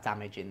really get that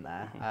damage in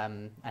there.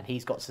 And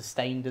he's got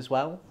sustained as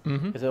well,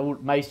 because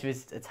most of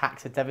his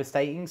attacks are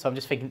devastating. So I'm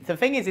just thinking, the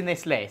thing is in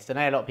this list, I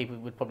know a lot of people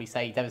would probably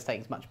say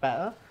devastating is much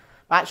better.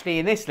 But actually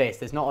in this list,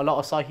 there's not a lot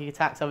of psychic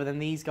attacks other than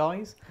these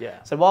guys.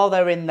 Yeah. So while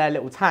they're in their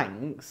little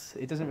tanks,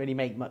 it doesn't really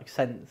make much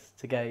sense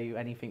to go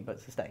anything but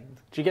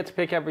sustained. Do you get to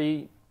pick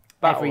every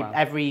battle round?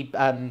 Every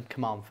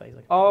command phase.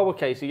 Oh,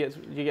 okay, so you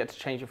get to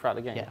change it throughout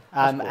the game. Yeah.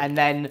 Cool. And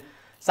then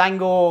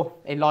Zangor,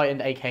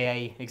 Enlightened,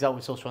 aka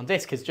Exalted Sorcerer on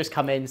Disc, has just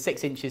come in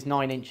 6 inches,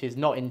 9 inches,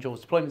 not in Jaws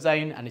deployment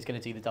zone, and is going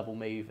to do the double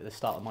move at the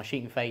start of my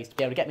shooting phase to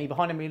be able to get me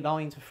behind enemy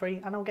lines for free,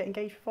 and I'll get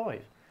engaged for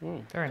 5.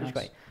 Very nice.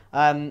 Great.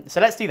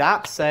 So let's do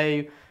that.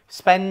 So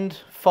spend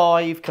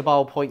 5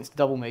 Cabal points to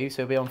double move,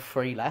 so we'll be on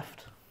 3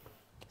 left.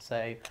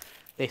 So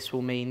this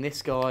will mean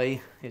this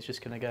guy is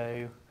just going to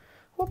go,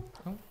 whoop,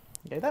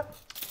 go there.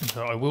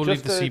 So I will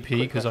leave the CP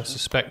because I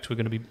suspect we're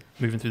going to be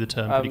moving through the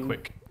turn pretty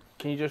quick.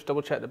 Can you just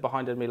double check that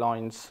behind enemy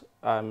lines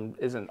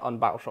isn't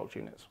unbattle shocked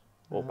units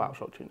or battle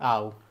shocked units?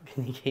 Oh,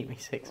 can you keep me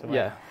 6 away?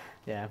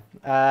 Yeah.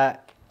 Yeah.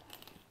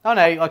 Oh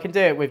no, I can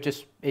do it with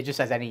it just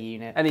says any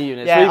unit. Any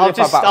units. Yeah,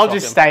 So I'll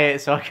just stay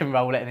it so I can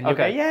roll it and then you'll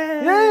go,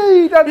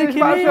 Yay, that is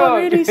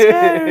really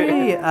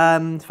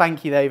scary.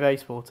 Thank you though, very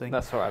sporting.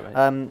 That's all right,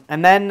 mate.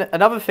 And then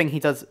another thing he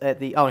does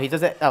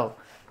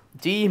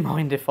do you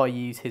mind if I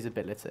use his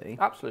ability?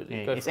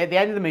 Absolutely. Yeah, it's at the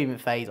end of the movement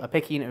phase. I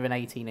pick a unit within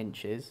 18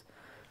 inches.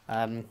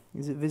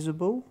 Is it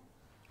visible?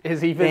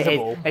 Is he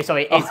visible?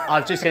 Sorry, I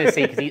was just going to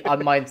see because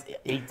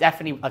he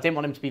definitely. I didn't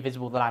want him to be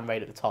visible to the land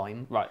raid at the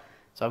time. Right.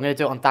 So I'm going to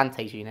do it on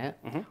Dante's unit.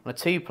 On a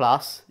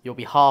 2+, you'll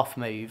be half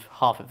move,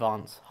 half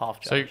advance, half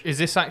charge. So is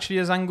this actually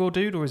a Zangor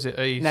dude or is it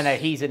a... No,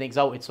 he's an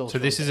exalted sorcerer.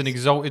 So this is an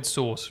exalted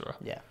sorcerer.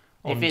 Yeah.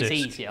 If it's disc.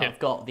 easier, I've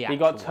got the actual He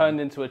got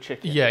turned into a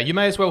chicken. Yeah, you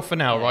may as well for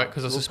now, right?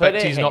 Because I We'll suspect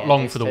put it he's not here,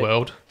 long just for the so-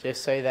 world.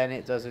 Just so then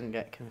it doesn't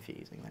get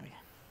confusing. There we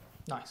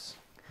go. Nice.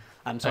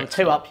 So on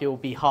 2 up, you'll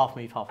be half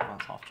move, half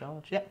advance, half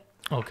charge. Yep.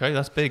 Okay,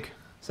 that's big.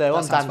 So That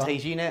on sounds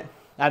Dante's unit.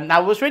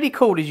 Now what's really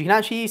cool is you can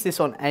actually use this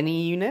on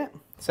any unit.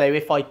 So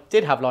if I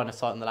did have line of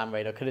sight on the Land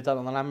Raider, I could have done it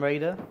on the Land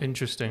Raider.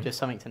 Interesting. Just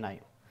something to note.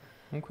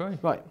 Okay.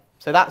 Right.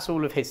 So that's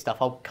all of his stuff.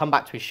 I'll come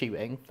back to his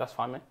shooting. That's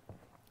fine, mate.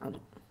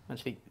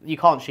 Actually, you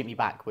can't shoot me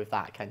back with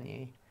that, can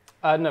you?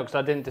 No, because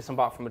I didn't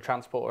disembark from a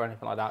transport or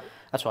anything like that.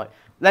 That's right.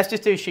 Let's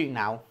just do shooting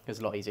now. It's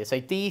a lot easier. So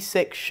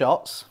D6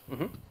 shots.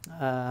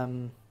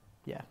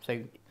 Yeah. So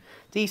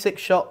D6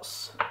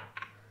 shots.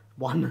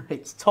 1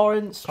 hits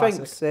torrent, strength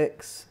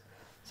Classic. 6.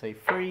 So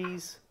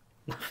freeze.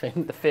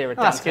 Nothing. The fear of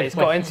That's Dante's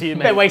good. got into you,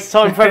 Bit of mate. waste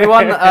of time for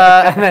everyone.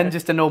 And then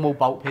just a normal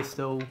bolt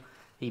pistol.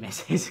 He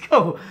misses.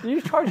 Cool.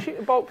 You try to shoot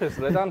a bolt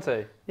pistol at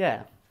Dante?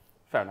 Yeah.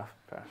 Fair enough.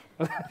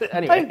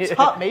 Anyway. Don't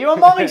tut me. You're on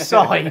my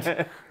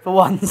side for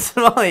once.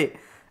 Right.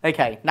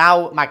 Okay.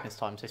 Now Magnus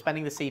time. So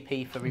spending the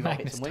CP for reroll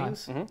hits and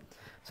Magnus wings.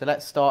 So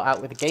let's start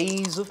out with the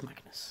gaze of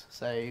Magnus.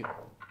 So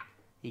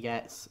he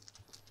gets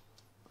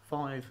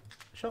 5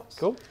 shots.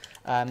 Cool.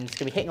 He's going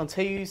to be hitting on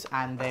 2s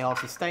and they are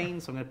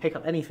sustained. So I'm going to pick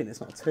up anything that's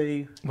not a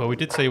 2. Well, we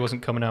did say he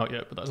wasn't coming out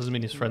yet, but that doesn't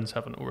mean his friends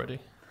haven't already.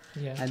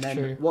 Yeah, And then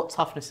true. what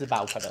toughness is a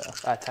battle predator?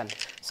 10.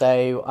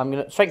 So I'm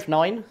going to strength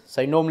 9.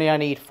 So normally I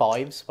need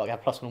 5s, but I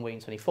have +1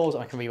 wounds, 24s,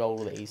 and I can reroll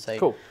all of these. So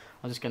Cool.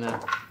 I'm just going to.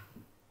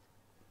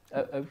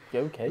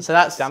 Okay. So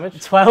that's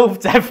damage. 12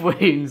 death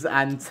wounds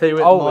and 2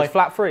 at Oh, my. it's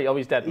flat free. Oh,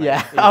 he's dead, mate.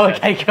 Yeah. He's Oh, dead.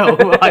 okay, cool.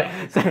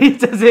 Right. So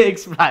does it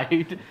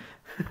explode?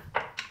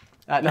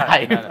 No.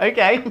 no.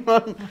 Okay.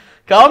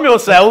 Calm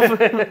yourself,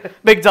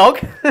 big dog.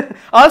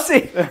 I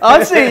see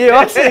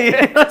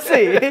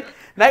you.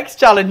 Next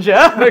challenger.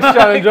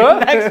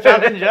 Next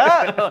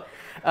challenger.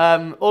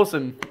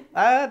 Awesome.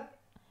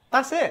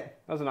 That's it.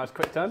 That was a nice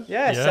quick turn.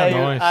 Yeah. Yeah, So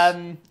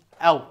nice.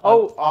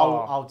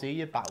 I'll do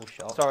your battle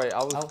shot. Sorry,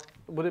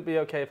 would it be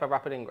okay if I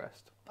rapid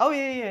ingressed? Oh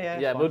yeah.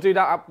 Yeah, we'll do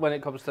that up when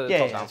it comes to the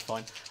top down. That's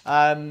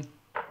fine.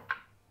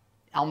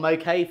 I'm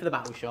okay for the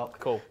battle shock.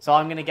 Cool. So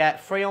I'm going to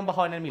get 3 on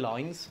behind enemy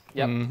lines.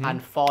 Yep.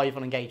 And 5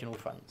 on engaging all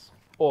fronts.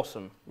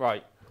 Awesome.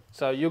 Right.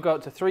 So you'll go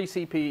up to 3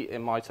 CP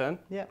in my turn.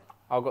 Yeah.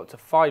 I'll go up to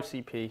 5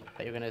 CP.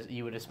 But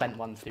you would have spent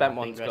 1 to do Spent rapid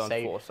 1 to ingress, go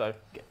on 4, so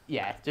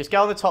yeah, just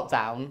go on the top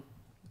down.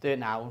 Do it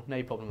now.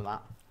 No problem with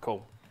that.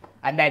 cool.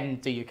 And then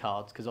do your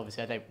cards because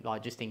obviously I don't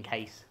like just in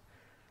case.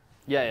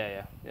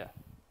 Yeah.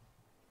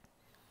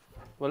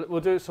 Well,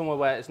 we'll do it somewhere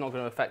where it's not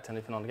going to affect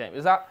anything on the game.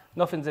 Is that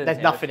nothing's in? There's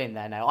here? nothing in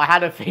there now. I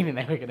had a feeling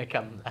they were going to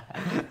come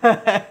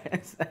there.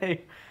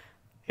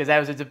 Because there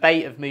was a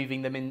debate of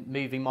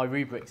moving my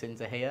rubrics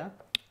into here.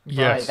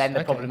 Yes. Right, then the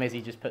Okay. problem is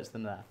he just puts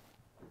them there.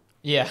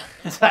 Yeah.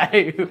 So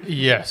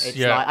Yes. it's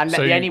Yeah. like, and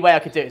so, the only way I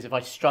could do it is if I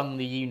strung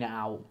the unit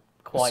out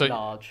quite So-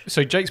 large.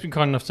 so Jake's been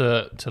kind enough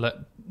to let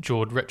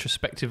Jord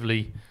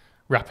retrospectively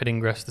rapid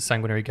ingress the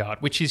Sanguinary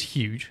Guard, which is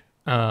huge.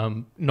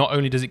 Not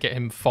only does it get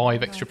him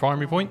 5 extra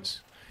primary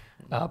points,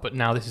 but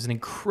now this is an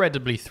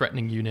incredibly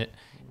threatening unit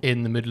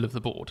in the middle of the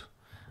board.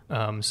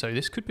 So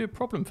this could be a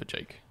problem for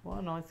Jake. What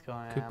a nice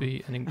guy I Could am.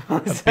 be a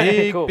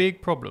big, Cool.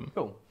 big problem.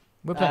 Cool.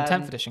 We're playing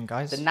 10th Um, edition,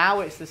 guys. So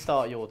now it's the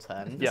start of your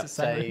turn. Yeah. This is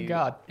Sanguinary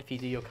Guard. If you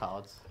do your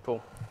cards. Cool.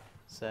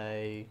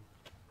 So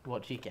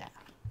what do you get?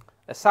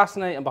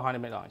 Assassinate and behind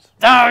enemy lines.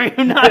 No, I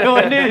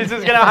knew this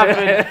was going to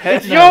happen.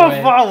 It's No your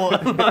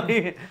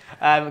way.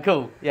 fault.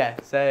 Cool. Yeah.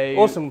 So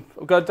Awesome.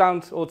 We'll go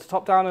down or to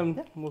top down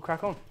and we'll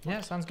crack on. Yeah,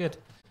 sounds good.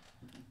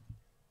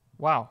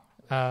 Wow.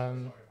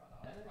 That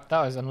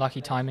was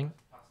unlucky timing.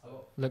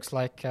 Looks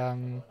like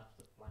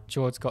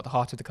George's got the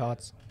heart of the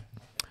cards.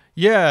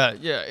 Yeah.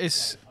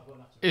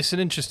 It's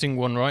an interesting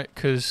one, right?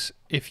 Because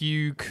if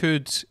you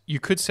could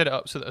set it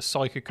up so that a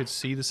Psyker could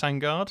see the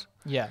Sangard,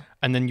 Yeah.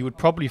 and then you would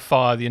probably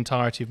fire the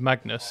entirety of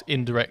Magnus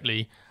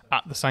indirectly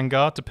at the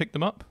Sangard to pick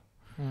them up.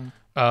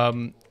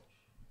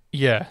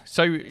 Yeah.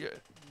 So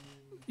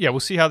yeah, we'll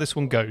see how this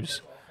one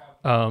goes.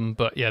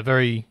 But yeah,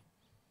 very,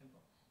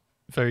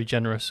 very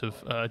generous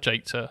of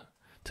Jake to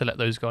let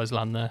those guys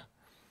land there.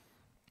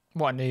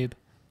 What a noob.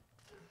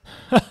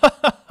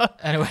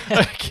 Anyway.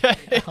 Okay.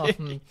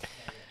 It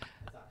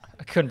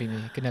couldn't be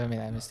me. I could never make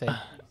that mistake.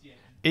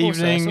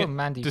 Evening, Also,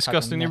 Mandy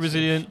disgustingly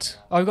resilient.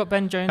 Oh, we've got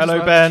Ben Jones. Hello, as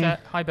well Ben. in the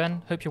chat. Hi,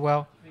 Ben. Hope you're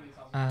well.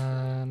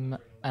 And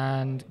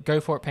Go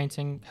For It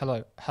Painting.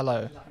 Hello.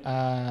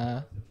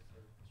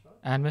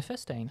 And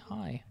Mephistane.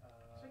 Hi.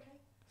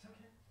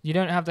 You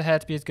don't have the hair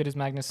to be as good as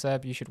Magnus, sir,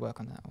 but you should work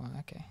on that. Well,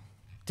 okay.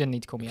 Didn't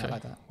need to call me out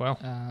like that. Well.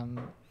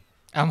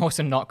 I'm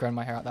also not growing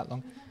my hair out that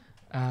long.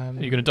 Are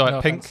you going to dye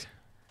it pink?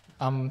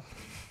 No.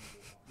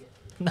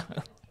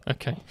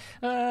 Okay.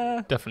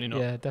 Definitely not.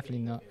 Yeah,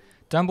 definitely not.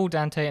 Dumble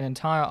Dante, an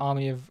entire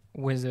army of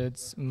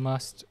wizards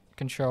must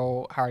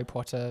control Harry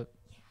Potter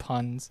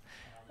puns.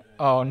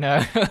 Oh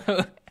no.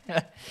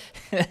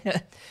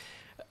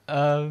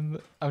 I'm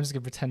just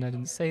gonna pretend I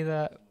didn't say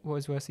that. What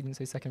was worse, he didn't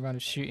say second round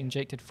of shooting.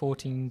 Jake did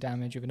 14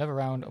 damage with another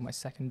round on my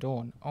second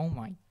dawn. Oh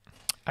my.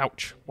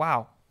 Ouch.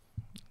 Wow.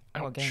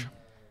 Ouch. What a game.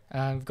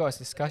 We've got this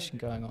discussion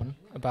going on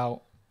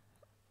about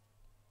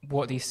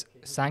what these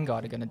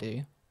Vanguard are gonna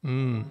do.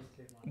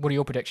 What are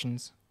your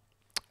predictions?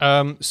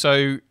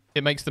 So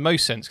it makes the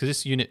most sense because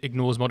this unit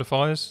ignores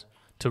modifiers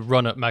to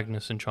run at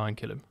Magnus and try and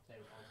kill him.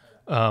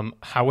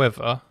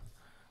 However,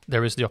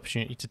 there is the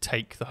opportunity to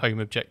take the home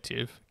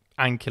objective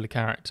and kill a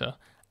character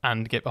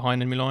and get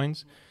behind enemy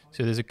lines.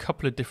 So there's a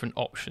couple of different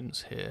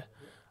options here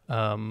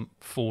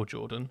for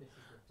Jordan.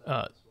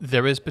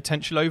 There is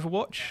potential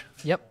Overwatch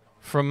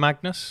from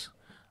Magnus.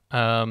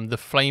 The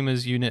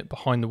Flamers unit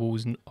behind the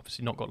walls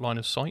obviously not got line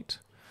of sight.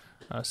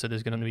 So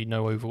there's going to be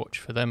no Overwatch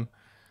for them.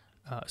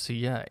 So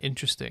yeah,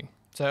 interesting.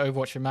 So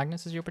Overwatch for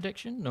Magnus is your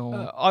prediction?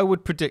 Or I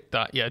would predict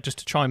that, yeah, just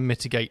to try and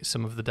mitigate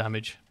some of the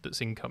damage that's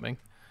incoming.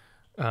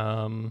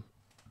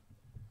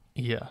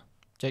 Yeah.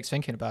 Jake's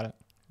thinking about it.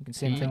 You can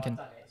see him thinking.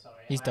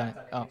 He's done it.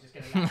 Oh.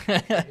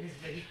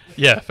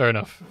 Yeah, fair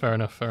enough.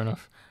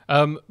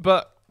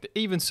 But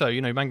even so,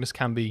 Magnus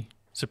can be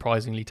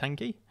surprisingly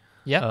tanky.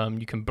 Yeah.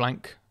 You can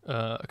blank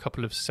a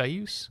couple of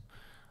saves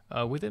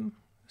with him.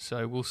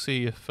 So we'll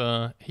see if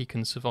he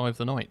can survive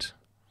the night.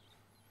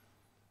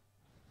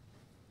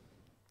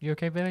 You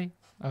okay, Billy?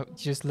 Oh, you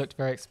just looked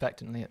very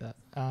expectantly at that.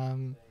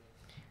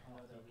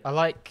 I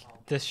like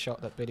this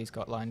shot that Billy's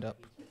got lined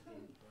up.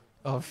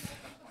 Of.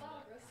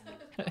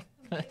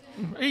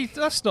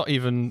 That's not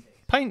even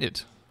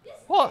painted.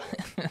 What?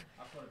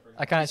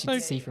 I can't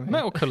actually see from here.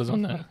 Metal colours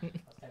on there.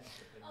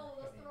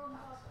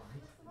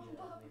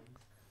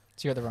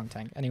 So you're at the wrong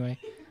tank. Anyway.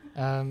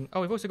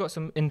 We've also got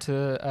some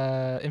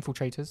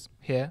infiltrators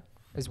here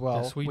as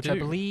well. Yes, we which do. I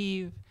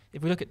believe,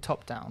 if we look at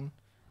top down,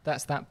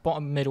 that's that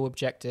bottom middle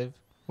objective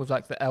with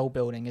like the L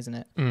building, isn't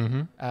it?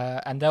 Mm-hmm.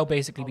 And they'll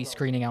basically be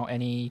screening out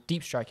any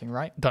deep striking,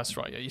 right? That's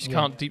right, yeah. You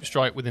can't deep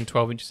strike within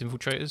 12 inches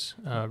infiltrators.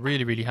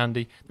 Really, really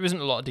handy. There isn't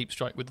a lot of deep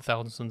strike with the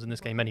Thousand Suns in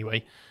this game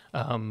anyway,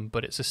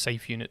 but it's a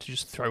safe unit to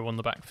just throw on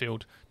the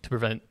backfield to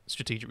prevent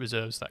strategic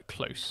reserves that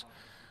close.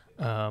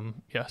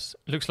 Yes,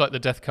 it looks like the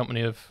Death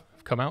Company have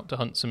come out to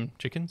hunt some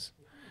chickens.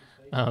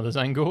 The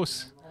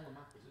Zangors.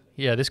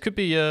 Yeah, this could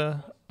be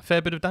a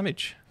fair bit of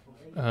damage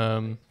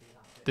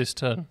this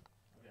turn.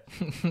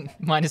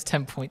 Minus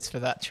 10 points for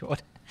that,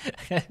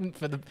 Jordan.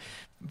 For the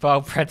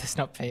wild bread that's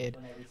not paid.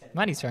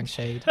 Manny's throwing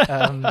shade.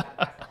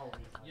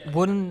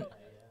 Wouldn't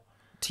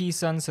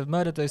T-Suns have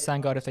murdered those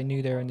Vanguard if they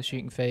knew they were in the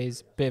shooting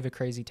phase? Bit of a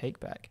crazy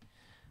take-back.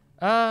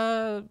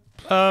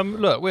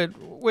 Look,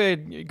 we're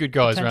good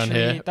guys around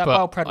here. That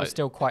wild bread was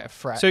still quite a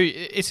threat. So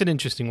it's an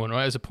interesting one,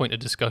 right? As a point of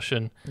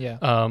discussion.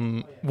 Yeah.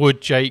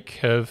 Would Jake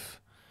have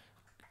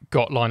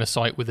got line of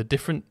sight with a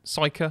different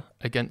Psyker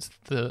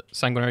against the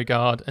Sanguinary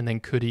Guard, and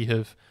then could he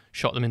have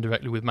shot them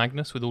indirectly with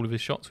Magnus with all of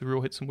his shots with real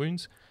hits and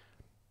wounds?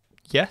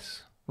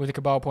 Yes. With the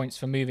Cabal points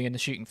for moving in the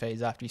shooting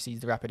phase after he sees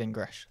the rapid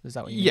ingress. Is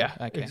that what you mean? Yeah,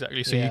 Okay.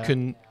 exactly. So you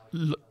can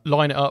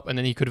line it up, and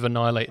then he could have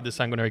annihilated the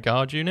Sanguinary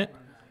Guard unit.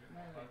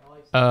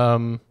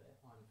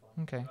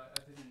 Okay.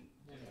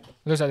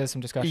 Looks like there's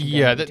some discussion.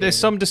 Yeah, there's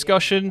some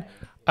discussion.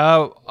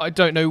 I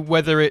don't know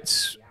whether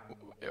it's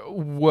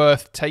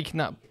worth taking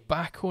that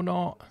back or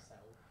not.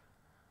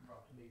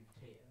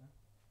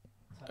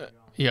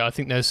 Yeah, I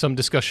think there's some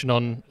discussion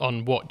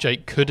on what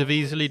Jake could have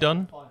easily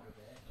done.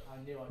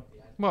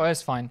 Well,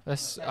 that's fine.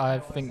 I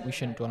think we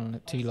shouldn't dwell on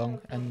it too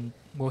long, and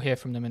we'll hear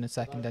from them in a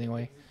second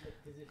anyway.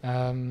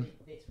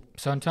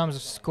 So in terms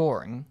of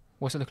scoring,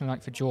 what's it looking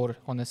like for Jord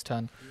on this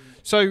turn?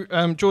 So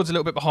Jord's a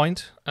little bit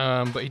behind,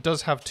 but he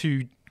does have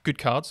two good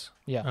cards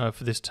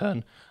for this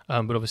turn,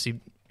 but obviously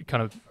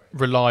kind of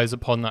relies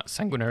upon that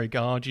Sanguinary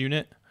Guard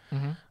unit.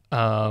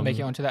 Mm-hmm. Make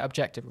it onto that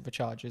objective with a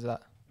charge, is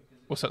that?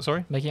 What's that,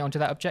 sorry? Making it onto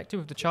that objective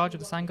with the charge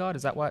of the Vanguard,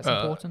 is that why it's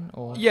important?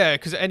 Or yeah,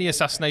 because any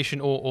assassination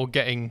or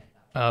getting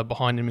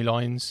behind enemy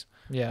lines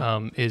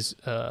is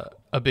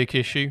a big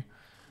issue.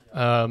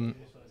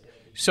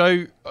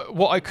 So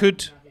what I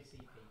could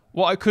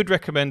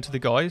recommend to the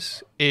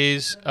guys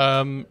is,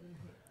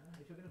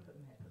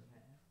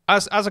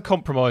 as a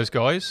compromise,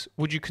 guys,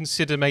 would you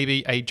consider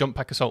maybe a jump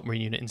pack assault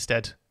marine unit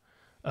instead?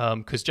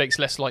 Because Jake's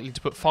less likely to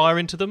put fire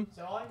into them.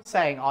 So I'm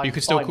saying you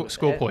can still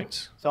score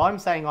points. So I'm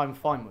saying I'm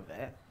fine with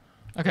it.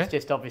 Okay. It's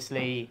just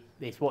obviously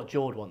it's what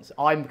Jord wants.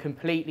 I'm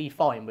completely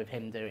fine with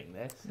him doing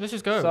this. Let's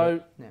just go.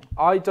 So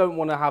I don't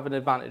want to have an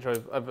advantage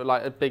over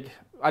like a big.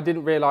 I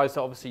didn't realise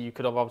that obviously you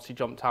could have obviously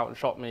jumped out and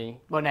shot me.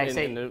 Well, no,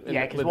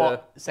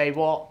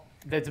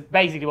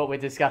 basically what we're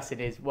discussing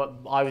is what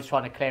I was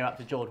trying to clear up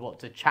to Jord what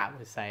the chat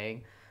was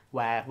saying,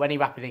 where when he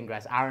rapid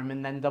ingress,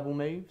 Ahriman then double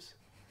moves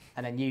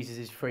and then uses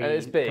his free. And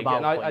it's big,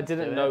 and I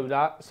didn't know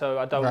that, so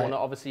I don't want to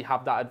obviously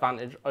have that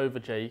advantage over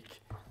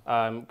Jake.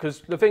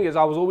 Because the thing is,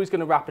 I was always going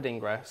to rapid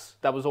ingress.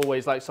 That was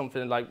always like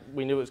something like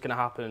we knew it was going to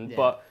happen,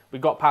 but we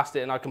got past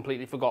it, and I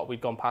completely forgot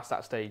we'd gone past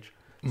that stage.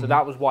 So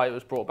that was why it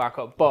was brought back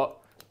up. But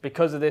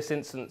because of this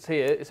instance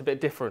here, it's a bit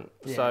different.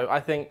 Yeah. So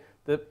I think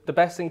the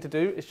best thing to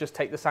do is just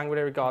take the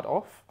Sanguinary Guard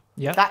off.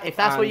 Yeah. If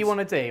that's what you want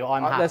to do,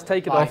 I'm happy. Let's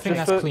take it off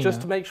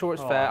just to make sure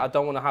it's fair. I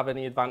don't want to have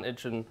any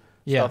advantage and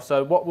stuff.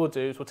 So what we'll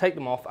do is we'll take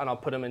them off, and I'll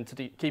put them into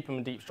keep them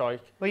in deep strike.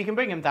 Well, you can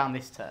bring them down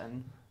this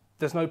turn.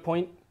 There's no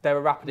point. They're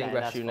a rapid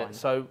ingress unit.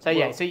 So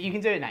you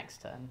can do it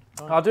next turn.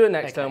 I'll do it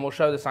next turn. We'll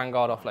show the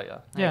Vanguard off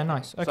later. Yeah,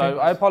 nice. Okay. So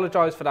I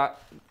apologise for that,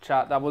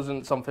 chat. That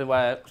wasn't something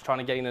where I was trying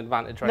to gain an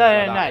advantage. No.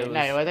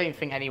 I don't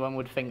think anyone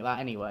would think that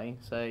anyway.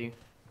 So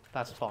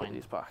that's fine. Put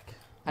these back.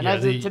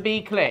 And to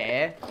be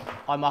clear,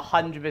 I'm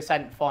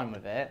 100% fine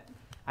with it.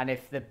 And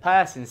if the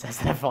person says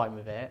they're fine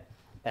with it,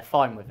 they're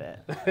fine with it.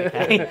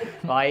 Okay,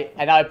 right?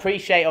 And I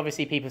appreciate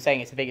obviously people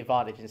saying it's a big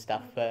advantage and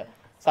stuff, but.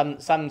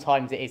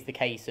 Sometimes it is the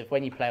case of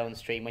when you play on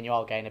stream, when you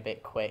are going a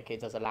bit quick,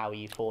 it does allow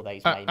you for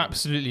those moments.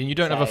 Absolutely, and you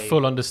don't have a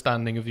full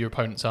understanding of your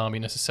opponent's army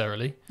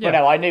necessarily. Yeah.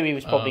 Well, no, I knew he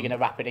was probably going to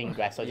rapid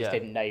ingress, I just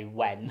didn't know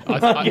when.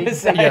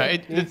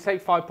 It'd take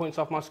 5 points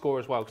off my score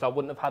as well, because I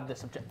wouldn't have had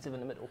this objective in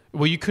the middle.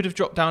 Well, you could have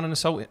dropped down and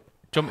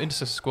jump into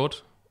the squad.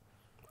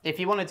 If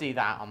you want to do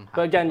that, I'm happy.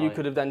 But again, you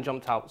could have then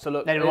jumped out. So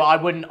look, no, I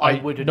wouldn't. I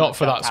wouldn't not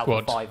for that jump squad.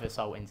 Out for 5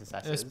 assault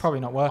intercessors. It's probably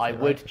not worth it. I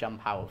would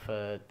jump out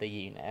for the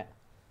unit.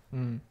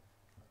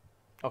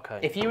 Okay.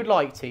 If you would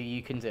like to,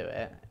 you can do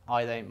it.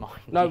 I don't mind.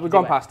 No, we've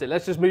gone past it.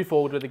 Let's just move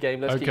forward with the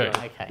game. Let's keep going.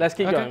 Okay. Let's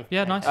keep going.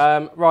 Yeah, nice.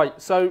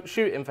 Right, so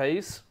shooting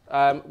phase.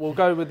 We'll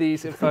go with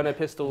these Inferno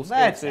pistols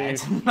They're into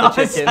dead. the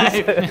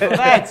chickens. They're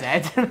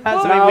dead.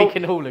 That's something we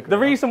can all agree. The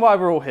reason why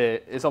we're all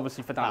here is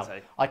obviously for Dante.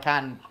 No, I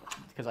can,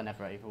 because I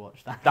never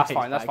overwatched that. That's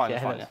fine. That's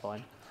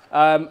fine.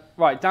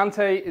 Right,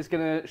 Dante is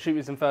going to shoot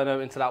his Inferno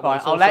into that one.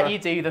 I'll let you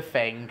do the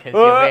thing, because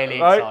you're really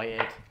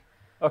excited.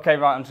 Okay,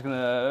 right, I'm just going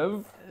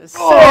to... The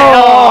skill,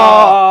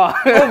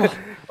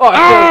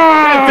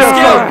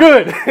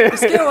 good. The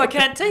skill, I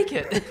can't take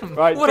it.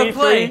 Right, what a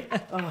play.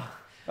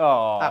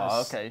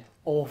 Okay.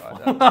 Awful.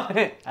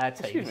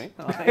 Excuse me.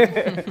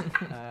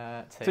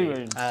 2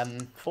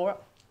 wounds. 4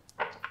 up.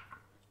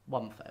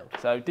 1 failed.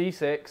 So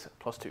D6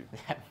 plus 2.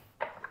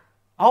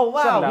 Oh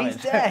wow, he's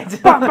dead.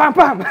 Bam, bam,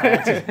 bam.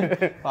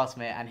 Pass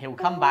me, and he'll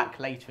come back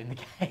later in the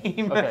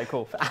game. Okay,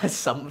 cool.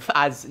 As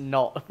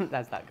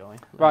that guy.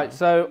 Right,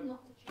 so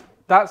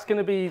that's going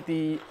to be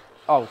the.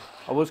 Oh,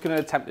 I was going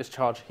to attempt this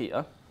charge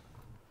here.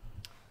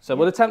 So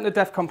we'll attempt the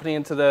Death Company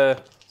into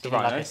the Rhino.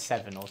 Like a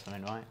 7 or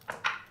something, right?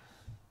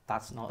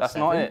 That's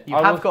not it. You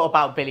have got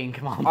about 1 billion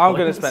command points. I'm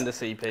going to spend a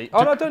CP.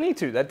 Oh, no, I don't need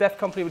to. They're Death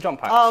Company with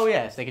jump packs. Oh,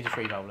 yes, they can just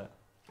re-roll it.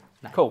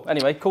 No. Cool.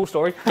 Anyway, cool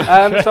story.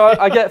 So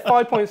I get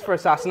 5 points for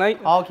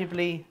Assassinate.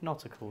 Arguably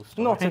not a cool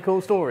story. Not a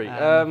cool story.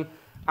 And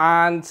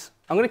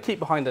I'm going to keep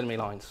behind enemy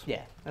lines.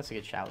 Yeah, that's a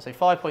good shout. So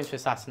 5 points for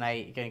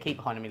Assassinate. You're going to keep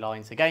behind enemy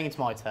lines. So going into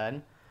my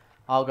turn,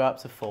 I'll go up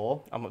to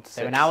 4. I'm up to 6.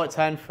 So we're now at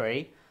turn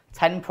 3.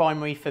 10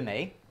 primary for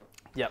me.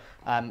 Yep.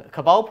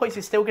 Cabal points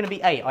is still going to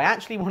be 8. I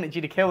actually wanted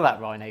you to kill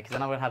that Rhino because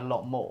then I would have had a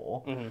lot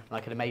more. And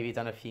I could have maybe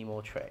done a few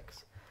more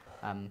tricks.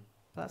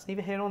 That's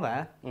neither here nor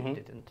there. You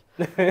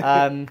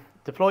didn't.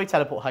 Deploy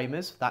teleport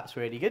homers. That's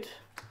really good.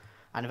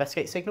 And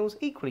investigate signals.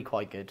 Equally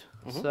quite good.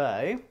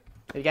 So,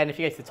 again, if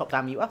you go to the top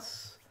down, mute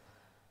us.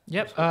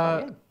 Yep.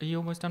 Are you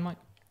almost done, Mike?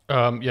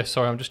 Yes,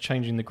 sorry, I'm just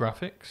changing the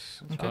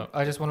graphics. Okay.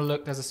 I just want to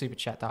look. There's a super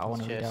chat that I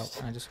want to read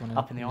out. I just want to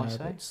up in the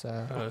ISO.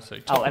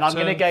 And I'm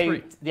going to go.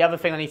 3. The other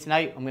thing I need to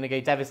note, I'm going to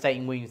go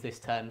devastating wounds this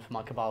turn for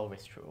my Cabal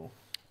wrist rule.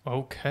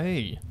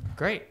 Okay.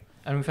 Great.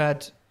 And we've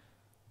had,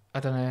 I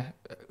don't know,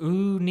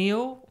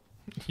 Neil.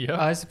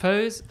 Yeah. I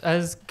suppose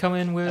has come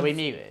in with. Are we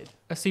muted?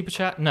 A super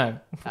chat? No.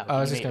 I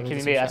was just going to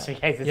mute us in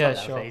case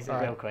it's sure.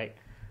 Real quick.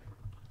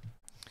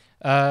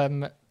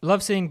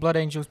 Love seeing Blood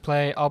Angels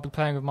play. I'll be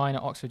playing with mine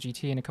at Oxford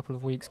GT in a couple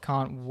of weeks.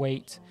 Can't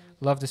wait.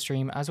 Love the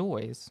stream as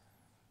always.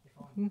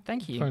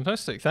 Thank you.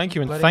 Fantastic. Thank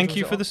you, and Blood thank Angels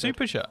you for the Oxford.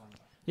 super chat.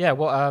 Yeah.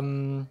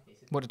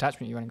 What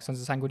detachment are you running? Sons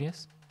of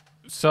Sanguinius?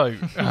 So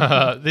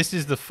this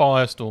is the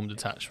Firestorm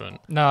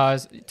detachment. No, I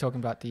was talking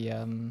about the.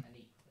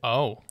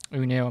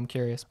 Neil, I'm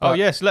curious. But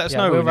yes, let us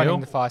know. We're Neil. running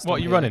the Firestorm. What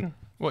are you running?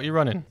 What are you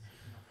running?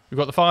 We've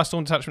got the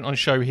Firestorm detachment on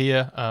show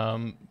here,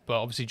 but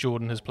obviously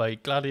Jordan has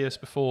played Gladius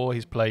before.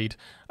 He's played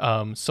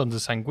Sons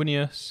of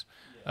Sanguinius.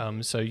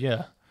 So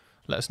yeah,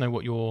 let us know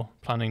what you're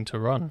planning to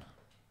run.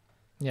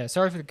 Yeah,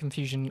 sorry for the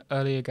confusion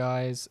earlier,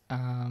 guys.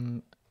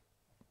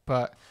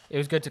 But it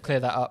was good to clear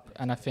that up,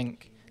 and I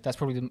think that's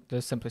probably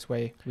the simplest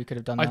way we could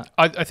have done that.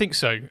 I think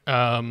so.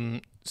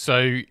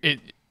 So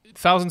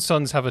Thousand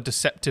Suns have a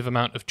deceptive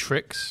amount of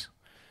tricks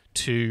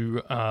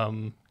to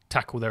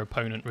tackle their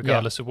opponent,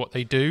 regardless of what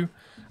they do,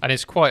 and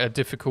it's quite a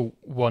difficult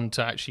one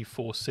to actually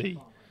foresee.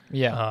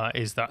 Yeah,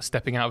 is that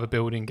stepping out of a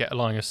building, get a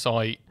line of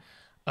sight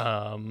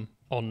on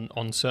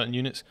certain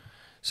units.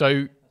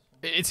 So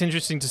it's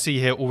interesting to see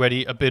here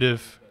already a bit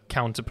of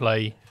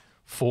counterplay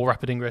for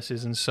rapid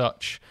ingresses and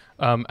such,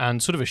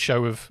 and sort of a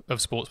show of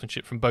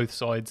sportsmanship from both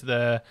sides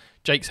there.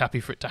 Jake's happy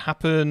for it to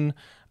happen,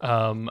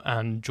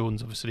 and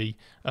Jordan's obviously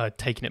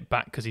taking it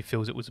back because he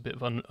feels it was a bit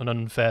of an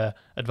unfair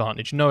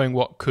advantage, knowing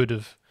what could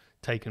have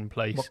taken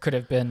place. What could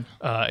have been.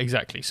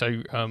 Exactly.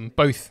 So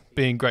both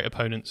being great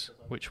opponents,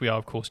 which we are,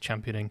 of course,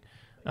 championing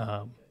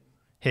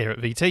here at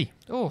VT.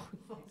 Oh,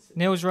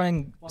 Neil's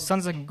running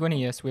Sons of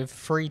Gwinius with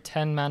 3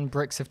 10-man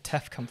bricks of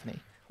Tef Company.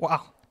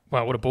 Wow.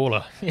 Wow, what a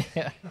baller.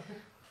 Yeah.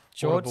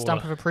 George,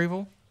 stamp of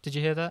approval. Did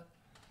you hear that?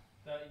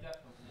 30 Tef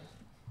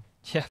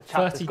companies. Yeah,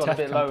 Chat 30 has got Tef a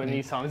bit company. low in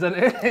these times, isn't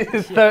it?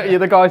 It's 30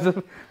 of the guys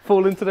have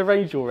fallen to the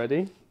range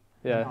already.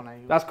 Yeah,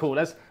 that's cool.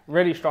 That's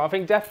really strong. I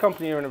think Def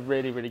Company are in a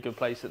really, really good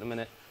place at the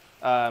minute.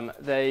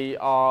 They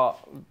are,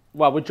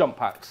 well, with jump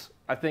packs.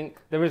 I think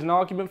there is an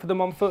argument for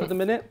them on foot at the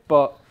minute,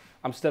 but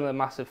I'm still a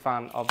massive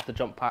fan of the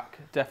jump pack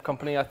Def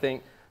Company. I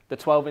think the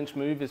 12-inch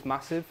move is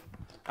massive,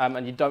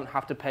 and you don't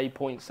have to pay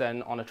points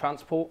then on a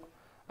transport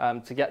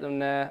to get them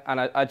there.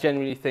 And I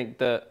genuinely think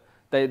that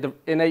the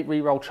innate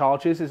reroll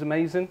charges is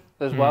amazing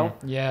as well.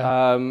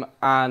 Yeah.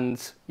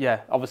 And yeah,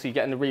 obviously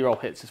getting the reroll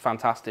hits is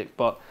fantastic.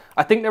 But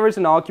I think there is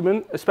an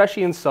argument,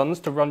 especially in Suns,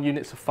 to run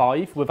units of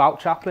 5 without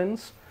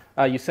chaplains.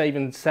 You're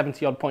saving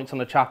 70 odd points on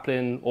the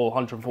chaplain, or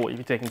 140 if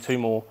you're taking 2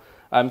 more.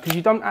 Because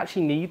you don't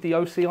actually need the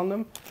OC on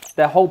them.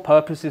 Their whole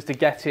purpose is to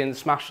get in,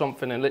 smash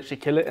something and literally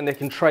kill it, and they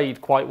can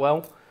trade quite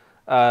well.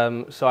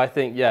 So I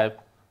think, yeah,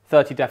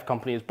 30 Def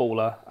Company is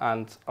baller,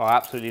 and I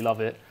absolutely love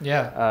it.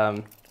 Yeah.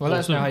 Well, let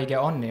us know how you get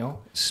on,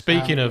 Neil.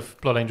 Speaking of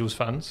Blood Angels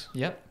fans,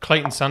 yep.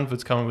 Clayton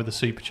Sandford's coming with a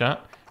super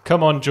chat.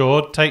 Come on,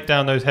 Jord, take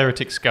down those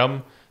heretic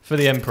scum for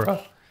the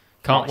Emperor.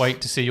 Can't wait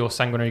to see your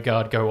sanguinary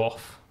guard go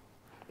off.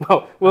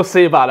 Well, we'll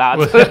see about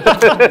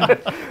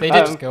that. They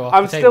did just go off.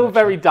 I'm still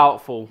very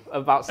doubtful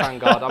about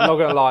Sangard. I'm not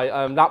going to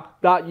lie.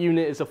 That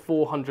unit is a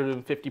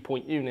 450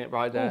 point unit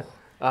right there.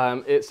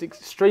 It's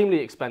extremely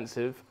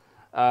expensive.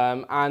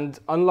 And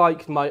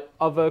unlike my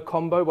other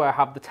combo where I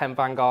have the 10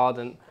 Vanguard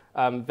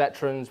and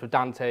Veterans with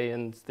Dante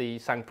and the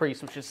Sang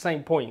Priest, which is the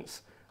same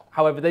points.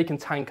 However, they can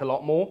tank a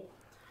lot more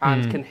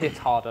and can hit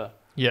harder.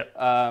 Yeah.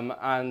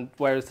 And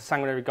whereas the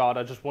Sanguinary Guard,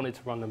 I just wanted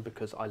to run them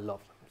because I love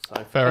them.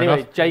 So fair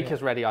anyway, enough. Jake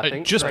is ready, I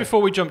think. Just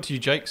before we jump to you,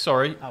 Jake,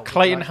 sorry.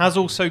 Clayton has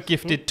also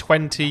gifted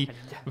 20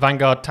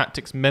 Vanguard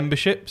Tactics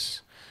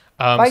memberships.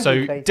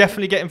 So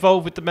definitely get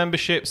involved with the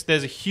memberships.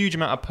 There's a huge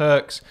amount of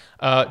perks.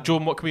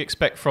 Jordan, what can we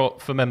expect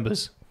for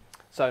members?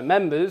 So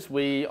members,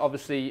 we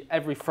obviously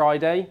every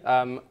Friday,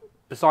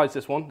 besides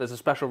this one, there's a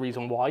special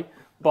reason why,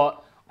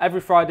 but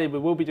every Friday we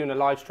will be doing a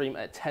live stream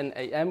at 10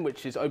 AM,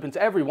 which is open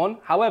to everyone.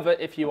 However,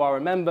 if you are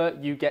a member,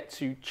 you get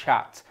to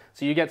chat.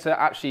 So you get to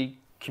actually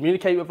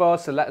communicate with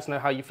us and let us know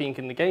how you think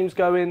the game's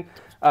going.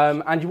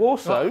 And you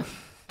also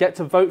get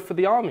to vote for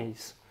the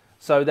armies.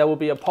 So there will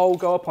be a poll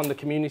go up on the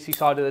community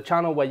side of the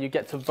channel where you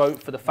get to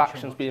vote for the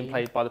factions being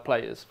played by the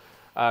players.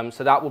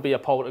 So that will be a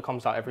poll that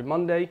comes out every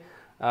Monday.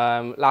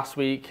 Last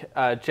week,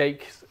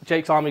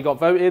 Jake's army got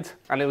voted,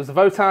 and it was the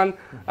Votan.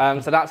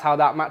 So that's how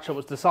that matchup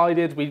was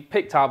decided. We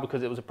picked out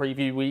because it was a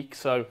preview week,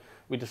 so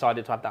we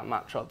decided to have that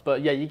matchup.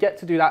 But yeah, you get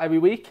to do that every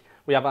week.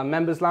 We have our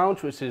members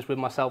lounge, which is with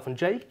myself and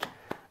Jake,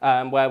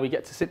 where we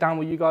get to sit down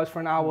with you guys for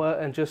an hour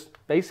and just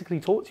basically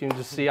talk to you and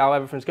just see how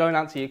everything's going,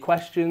 answer your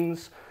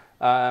questions.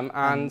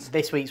 And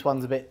this week's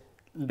one's a bit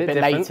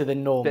later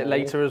than normal. A bit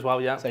later as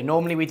well, yeah. So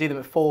normally we do them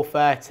at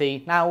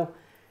 4:30. Now,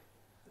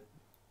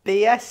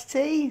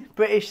 BST,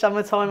 British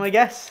summertime, I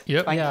guess.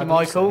 Yep. Thank you,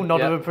 Michael.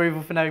 Nod of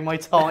approval for knowing my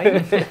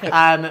time.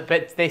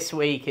 But this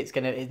week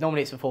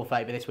normally it's at 4:30,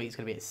 but this week it's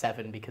gonna be at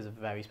 7 because of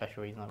a very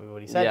special reason, like we've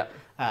already said.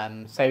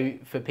 Yeah. So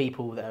for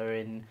people that are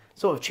in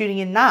sort of tuning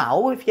in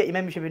now, if you get your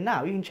membership in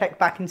now, you can check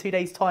back in 2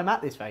 days' time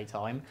at this very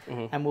time,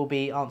 and we'll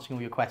be answering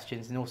all your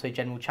questions and also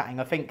general chatting.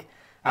 I think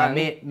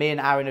me and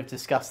Aaron have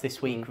discussed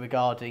this week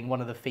regarding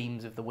one of the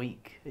themes of the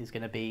week is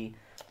going to be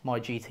my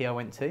GT I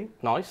went to.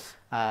 Nice.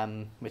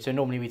 Which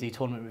normally we do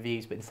tournament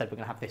reviews, but instead we're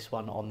going to have this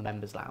one on the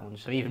members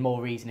lounge. So even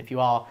more reason, if you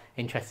are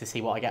interested to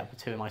see what I get up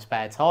to in my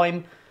spare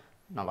time,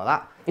 not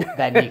like that,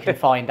 then you can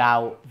find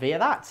out via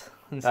that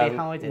and see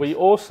how I did. We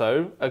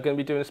also are going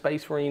to be doing a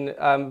Space Marine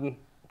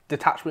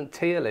detachment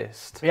tier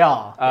list. We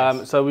are.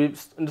 Yes. So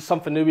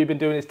something new we've been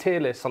doing is tier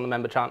lists on the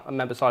member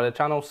side of the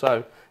channel.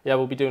 So yeah,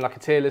 we'll be doing like a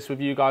tier list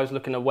with you guys,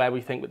 looking at where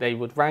we think they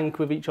would rank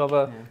with each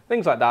other,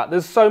 things like that.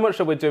 There's so much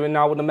that we're doing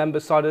now with the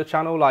members side of the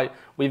channel. Like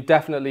we've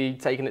definitely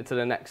taken it to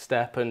the next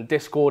step, and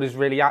Discord is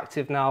really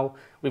active now.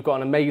 We've got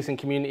an amazing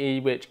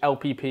community which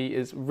LPP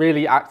is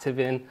really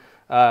active in.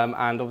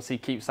 and obviously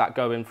keeps that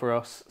going for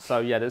us. So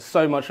yeah, there's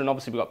so much, and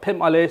obviously we've got Pimp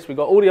My List, we've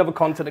got all the other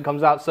content that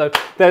comes out, so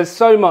there's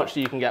so much that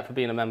you can get for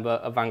being a member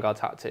of Vanguard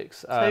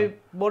Tactics. So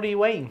what are you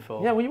waiting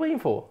for? Yeah, what are you waiting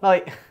for?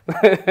 Like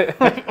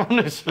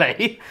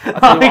honestly,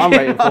 I'll tell you what I'm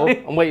waiting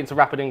for. I'm waiting to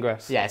rapid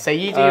ingress. Yeah, so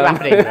you do your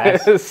rapid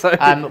ingress. So-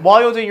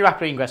 While you're doing your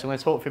rapid ingress, I'm going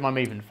to talk through my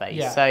movement phase.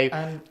 Yeah. So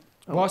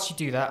And whilst you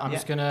do that, I'm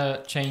just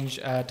gonna change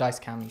dice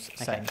cams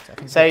settings. I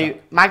think So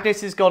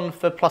Magnus has gone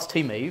for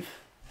 +2 move.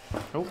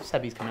 Oh,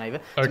 Sebby's coming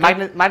over. Okay.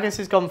 So Magnus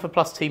has gone for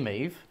 +2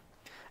 move.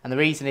 And the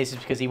reason is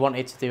because he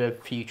wanted to do a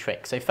few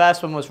tricks. So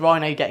first one was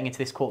Rhino getting into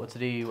this quarter to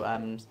do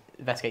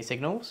investigate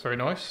signals. Very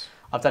nice.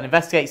 I've done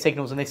investigate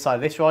signals on this side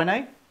of this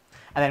Rhino.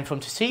 And then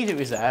from strategic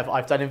reserve,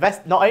 I've done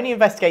not only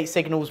investigate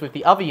signals with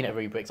the other unit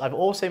rubrics, I've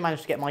also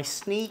managed to get my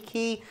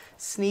sneaky,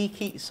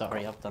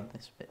 sorry, I've done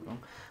this a bit wrong.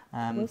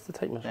 Where's the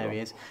tape measure? There he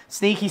is.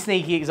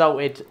 Sneaky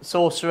exalted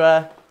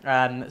sorcerer.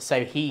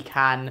 So he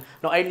can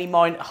not only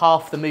mine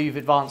half the move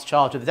advanced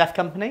charge of the Death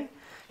Company,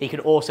 he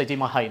can also do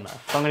my Homer.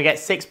 So I'm going to get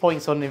 6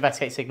 points on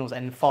investigate signals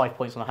and 5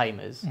 points on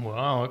Homers.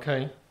 Wow,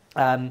 okay.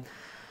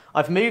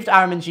 I've moved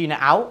Araman's unit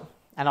out,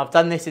 and I've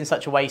done this in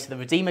such a way so the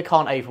Redeemer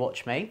can't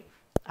overwatch me.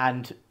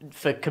 And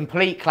for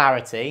complete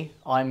clarity,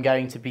 I'm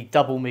going to be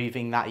double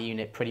moving that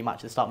unit pretty much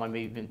at the start of my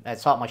movement,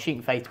 start of my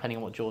shooting phase, depending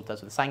on what Jord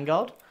does with the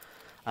Vanguard.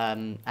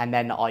 And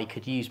then I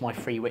could use my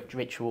free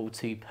ritual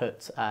to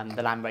put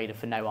the Land Raider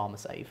for no armor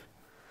save.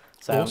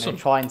 So I'm going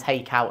to try and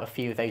take out a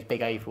few of those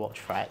big Overwatch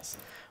threats.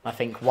 And I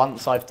think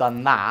once I've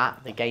done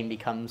that, the game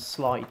becomes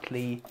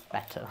slightly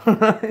better.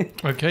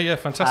 Okay, yeah,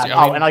 fantastic.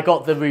 And I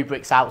got the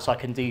rubrics out so I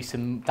can do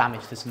some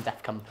damage to some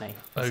Death Company.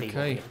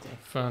 Okay,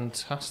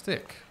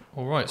 fantastic.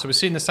 All right, so we're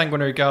seeing the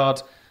Sanguinary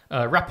Guard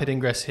rapid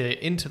ingress here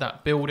into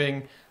that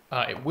building.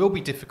 It will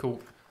be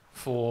difficult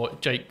for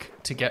Jake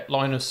to get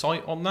line of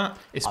sight on that,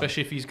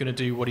 especially if he's going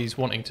to do what he's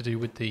wanting to do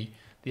with the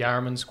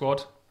Araman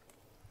squad.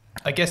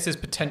 I guess there's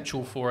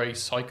potential for a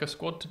Psyker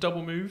squad to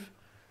double move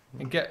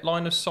and get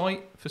line of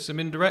sight for some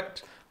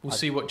indirect. We'll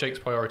see what Jake's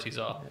priorities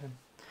are.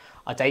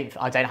 I don't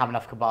have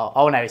enough Cabal.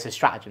 Oh no, it's a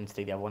stratagem to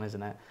do the other one,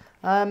 isn't it?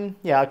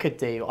 Yeah, I could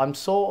do. I'm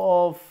sort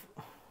of.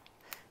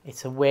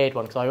 It's a weird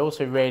one because I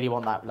also really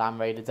want that Land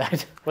Raider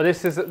dead. Well,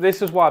 this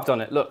is why I've done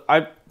it. Look,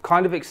 I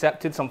kind of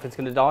accepted something's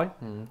going to die,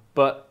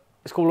 but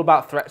it's all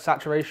about threat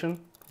saturation.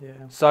 Yeah.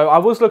 So I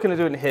was looking to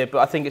do it here, but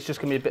I think it's just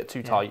going to be a bit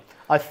too tight.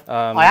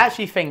 I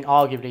actually think,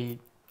 arguably,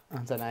 I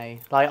don't know.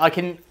 Like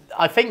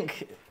I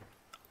think,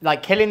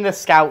 like killing the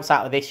scouts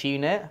out of this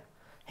unit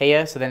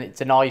here, so then it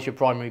denies your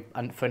primary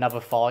and for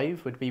another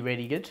 5 would be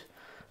really good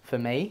for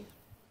me.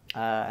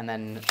 And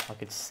then I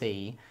could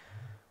see.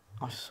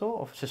 I sort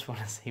of just want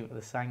to see what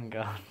the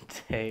Vanguard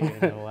do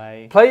in a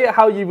way. Play it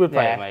how you would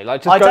play it, mate.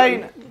 Like just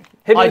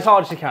hit me as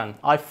hard as you can.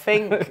 I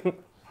think.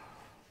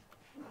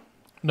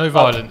 No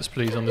violence,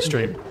 please, on the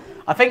stream.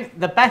 I think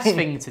the best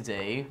thing to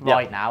do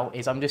right now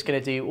is I'm just going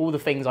to do all the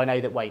things I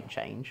know that won't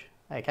change.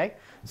 Okay.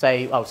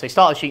 So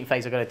start the shooting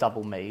phase. I've got a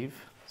double move.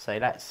 So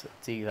let's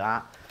do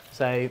that.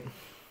 So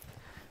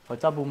if I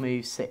double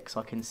move 6,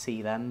 I can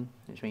see them,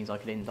 which means I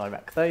can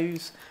indirect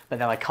those. But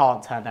then I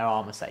can't turn their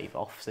armor save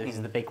off. So this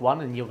is the big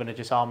one, and you're going to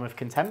just armor of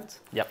contempt.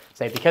 Yep.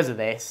 So because of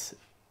this,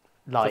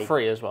 like for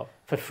free as well.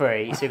 For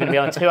free. So you're going to be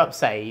on a 2-up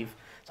save.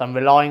 So I'm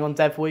relying on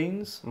dev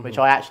wounds, which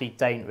I actually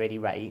don't really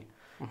rate.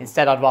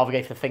 Instead, I'd rather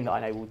go for the thing that I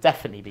know will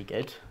definitely be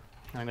good.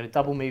 I'm going to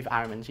double move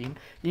Araman's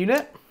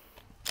unit.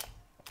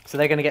 So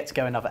they're going to get to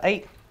go another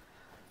 8.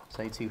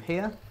 So 2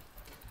 here.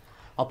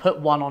 I'll put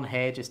 1 on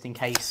here just in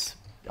case,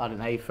 I don't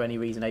know, for any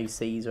reason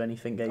OCs or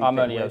anything goes. I'm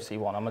only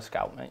OC1, I'm a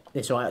scout, mate.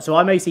 It's all right. So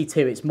I'm OC2.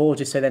 It's more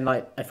just so then,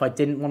 like, if I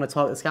didn't want to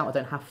target the scout, I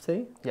don't have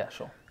to. Yeah,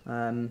 sure.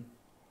 And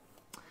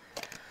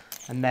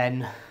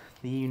then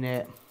the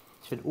unit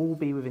should all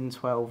be within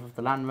 12 of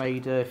the Land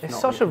Raider. It's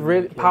such a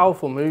really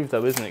powerful move,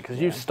 though, isn't it? Because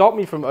you stopped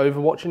me from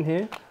overwatching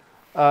here.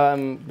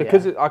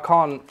 Because I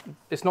can't.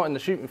 It's not in the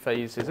shooting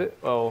phase, is it?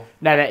 Well,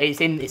 no, it's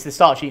the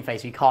start shooting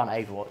phase. So you can't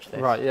overwatch this.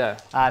 Right. Yeah.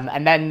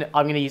 And then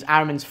I'm going to use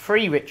Araman's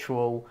free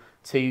ritual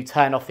to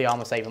turn off the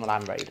armor save on the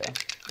Land Raider.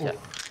 Yeah.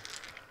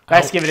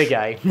 Let's give it a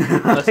go.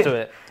 Let's do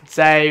it.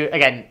 So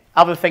again,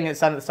 other thing that's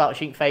done at the start of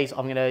shooting phase,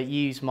 I'm going to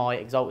use my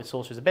Exalted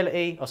Sorcerer's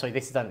ability. Oh, sorry,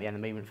 this is done at the end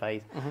of the movement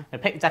phase. I'm going to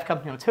pick the Death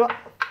Company on a 2-up.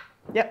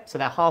 Yep. So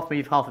they're half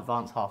move, half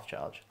advance, half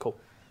charge. Cool.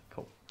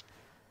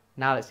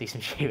 Now let's do some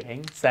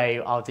shooting. So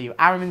I'll do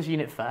Araman's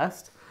unit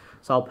first.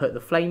 So I'll put the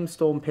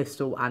Flamestorm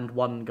pistol and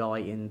 1 guy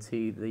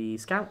into the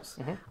scouts,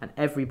 and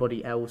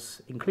everybody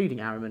else, including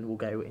Araman, will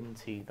go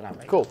into the Land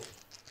Raider. Cool.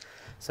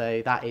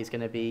 So that is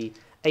going to be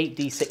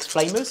 8d6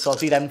 flamers. So I'll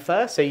do them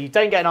first. So you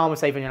don't get an armor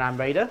save on your Land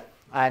Raider,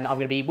 and I'm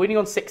going to be winning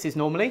on 6s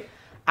normally.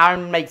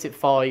 Araman makes it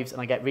 5s,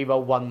 and I get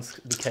reroll 1s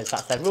because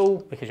that's their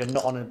rule, because you're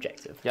not on an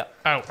objective. Yeah.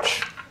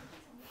 Ouch.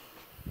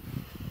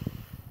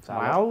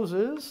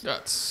 Wowzers.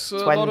 That's a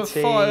lot of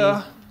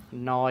fire.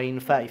 9,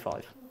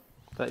 35.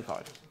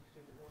 35.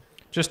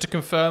 Just to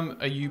confirm,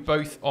 are you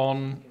both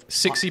on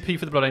 6 CP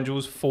for the Blood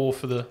Angels, 4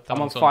 for the I'm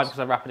on 5 because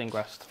I rapid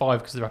ingressed. 5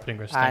 because of the rapid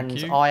ingress, thank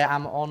you. And I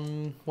am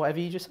on whatever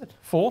you just said.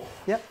 4?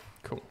 Yep.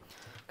 Cool.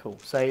 Cool.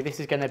 So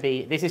this is going to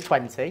be, this is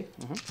 20.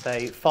 So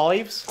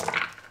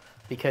 5s,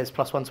 because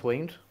 +1 to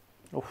wound.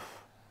 Oof.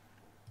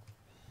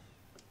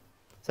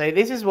 So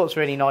this is what's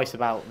really nice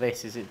about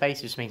this, is it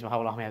basically just means my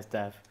whole army has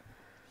dev,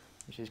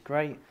 which is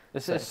great.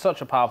 This is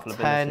such a powerful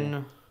ability.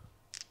 10.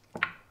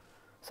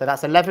 So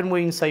that's 11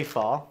 wounds so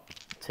far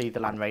to the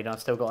Land Raider. I've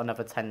still got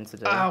another 10 to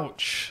do.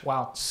 Ouch.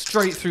 Wow.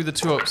 Straight through the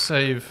 2-up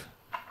save.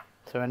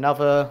 So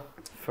another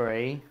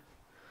 3.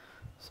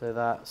 So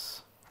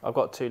that's... I've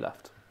got 2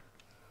 left.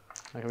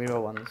 I can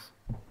reroll ones.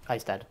 Oh,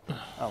 he's dead.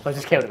 Oh, I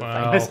just killed him.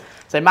 Wow. Famous.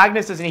 So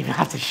Magnus doesn't even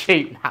have to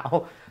shoot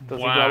now. Does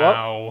he blow up?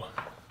 Wow.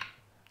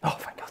 Oh,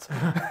 thank God.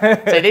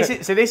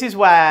 So this is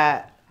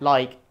where,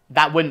 like,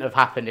 that wouldn't have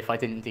happened if I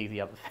didn't do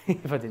the other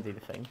thing. If I didn't do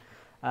the thing.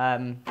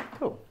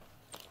 Cool.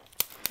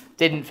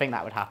 Didn't think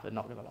that would happen,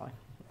 not gonna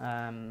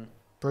lie.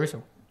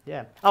 Brutal.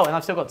 Yeah. Oh, and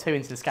I've still got 2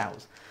 into the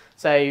scouts.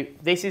 So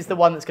this is the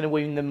one that's going to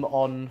wound them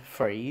on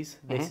freeze.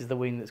 This is the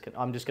wound that's going.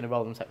 I'm just going to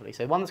roll them separately.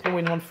 So one that's going to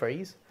wound them on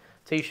freeze.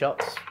 2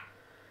 shots.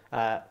 2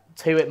 at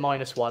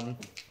 -1.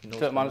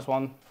 2 at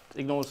 -1.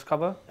 Ignores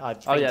cover. I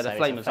Oh yeah, think the so,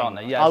 flamers, it's a aren't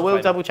they? flamer. Yeah. I it's a will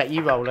flamer. double check.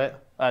 You roll it.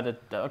 I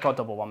got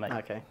double 1, mate.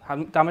 Okay.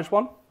 Damage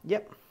 1.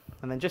 Yep.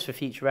 And then just for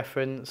future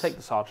reference. Take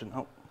the sergeant.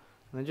 Oh.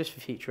 And then just for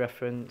future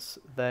reference,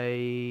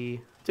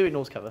 they do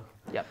ignores cover.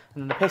 Yep.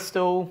 And then the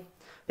pistol.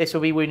 This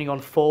will be wounding on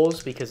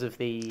 4s because of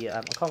the.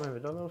 I can't remember.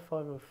 Do I roll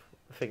 5 or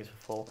figures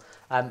for 4?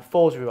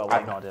 4s reroll. I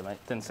have no idea, mate.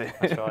 Didn't see.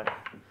 That's right.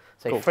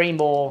 So Cool. 3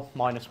 more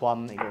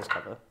 -1 ignores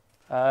cover.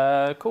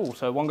 Cool.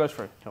 So 1 goes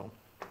through. Cool.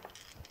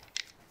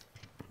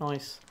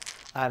 Nice.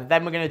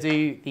 Then we're going to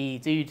do the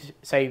dude.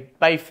 So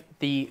both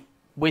the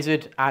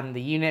wizard and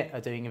the unit are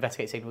doing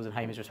investigate signals and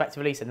homers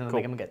respectively. So none of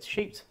them get to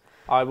shoot.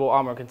 I will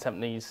armor contempt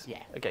these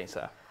Yeah. against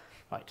her.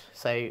 Right.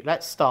 So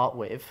let's start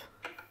with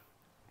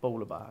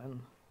Bowlerburn.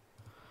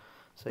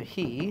 So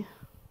he.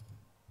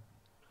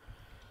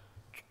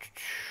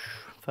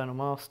 Infernal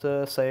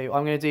Master. So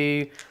I'm going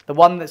to do the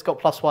one that's got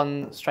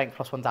 +1 strength,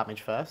 +1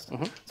 damage first.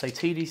 So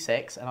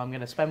 2d6, and I'm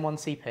going to spend 1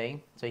 CP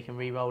so you can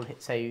re-roll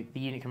hit. So the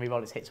unit can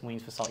re-roll its hits and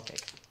wounds for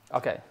psychic.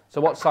 Okay. So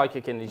what's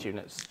psychic in these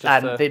units?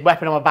 Just The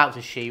weapon I'm about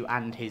to shoot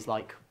and his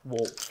like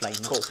warp flame.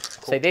 Cool.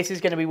 So this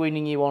is going to be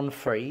wounding you on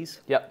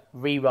freeze. Yep.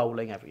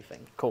 Re-rolling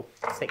everything. Cool.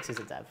 6 is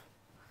a dev.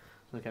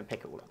 I'm going to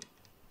pick it all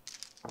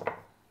up.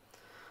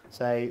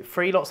 So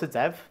 3 lots of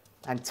dev.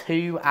 And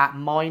 2 at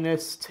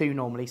 -2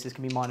 normally, so this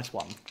can be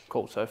 -1.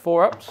 Cool. So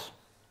 4 ups.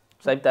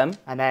 Save them.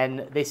 And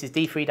then this is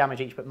D3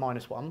 damage each, but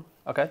 -1.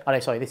 Okay. Oh no,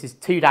 sorry, this is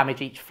 2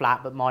 damage each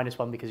flat, but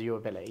 -1 because of your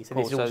ability. So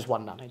Cool, this is all so just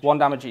 1 damage. 1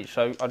 damage each.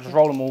 So I just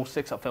roll them all.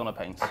 6 up, feel no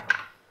pains.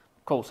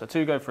 Cool. So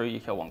 2 go through. You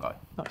kill 1 guy.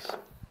 Nice.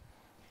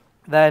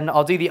 Then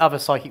I'll do the other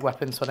psychic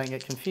weapon so I don't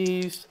get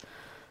confused.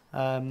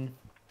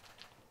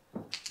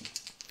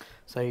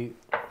 So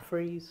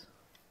freeze,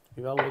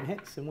 rerolling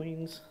hits and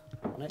wounds.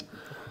 On it.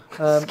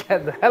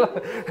 Get the hell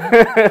out.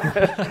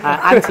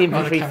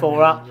 Anti-infantry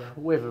 4 up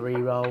with a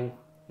reroll.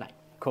 No.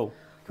 Cool.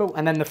 Cool.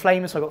 And then the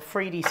flamers, so I've got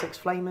 3d6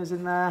 flamers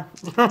in there.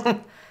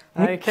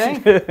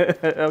 Okay.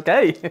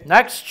 Okay.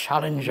 Next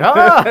challenger.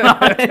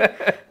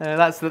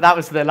 That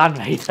was the Land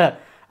Raider.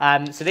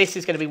 So this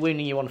is going to be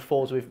wounding you on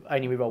 4s with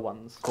only reroll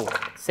 1s. Cool.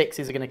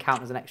 6s are going to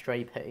count as an extra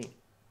AP.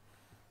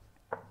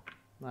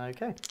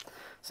 Okay.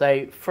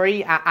 So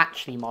 3 at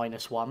actually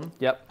 -1.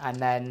 Yep. And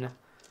then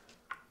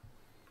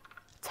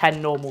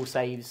 10 normal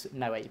saves,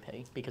 no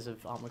AP because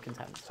of armor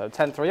contempt. So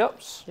 10 3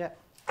 ups. Yeah.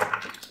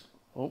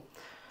 Oh,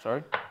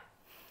 sorry.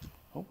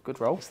 Oh, good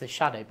roll. It's the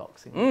shadow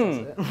boxing.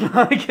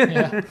 That does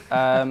it.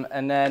 Yeah.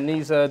 And then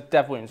these are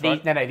dev wounds,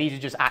 right? No, these are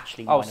just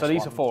actually. Oh, so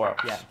these -1. are 4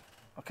 ups. Yeah.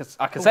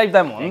 I can save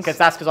them ones. Because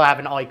that's because I have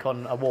an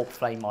icon, a warp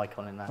flame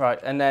icon in there. Right,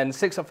 and then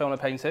 6 up, feel no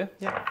pains here.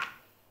 Yeah.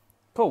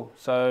 Cool.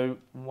 So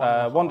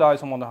 1.5. 1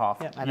 dies and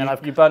 1.5. Yeah, and then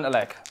you burnt a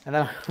leg. And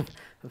then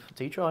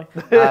do try.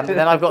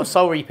 Then I've got a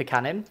Soul Reaper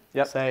cannon.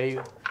 Yep.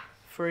 So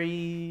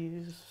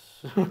freeze.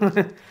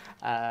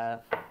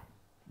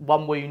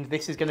 1 wound.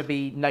 This is going to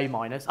be no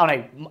minus. Oh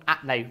no,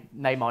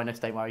 no minus.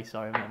 Don't worry.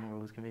 Sorry, I'm getting the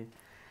rules confused.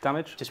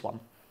 Damage. Just 1.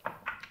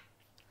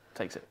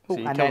 Takes it. Cool.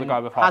 So you And kill the then guy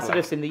with half a leg.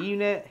 Hazardous in the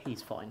unit.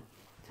 He's fine.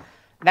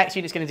 Next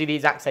unit's going to do the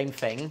exact same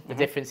thing. The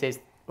difference is,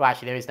 well,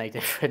 actually there is no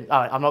difference. Oh,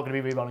 I'm not going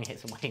to be rerolling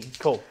hits and wings.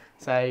 Cool.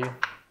 So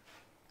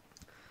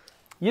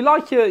You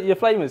like your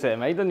flamers here,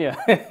 mate, don't you?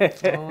 I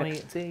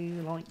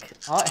do like.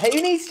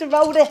 Who needs to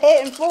roll to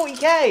hit in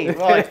 40k?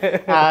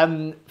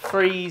 Right.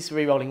 Freeze,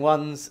 re-rolling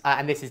 1s,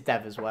 and this is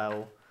dev as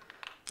well.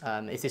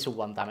 Is this all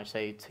 1 damage?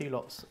 So 2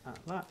 lots at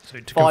that. So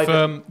to 5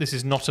 confirm, this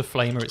is not a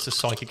flamer, it's a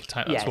psychic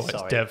attack. That's Yeah, why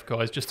sorry. it's dev,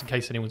 guys, just in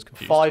case anyone's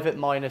confused. 5 at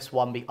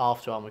 -1 be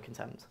after armor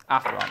contempt.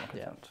 After armor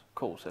contempt.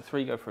 Cool. So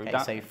 3 go through.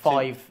 Okay, so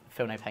 5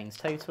 feel no pains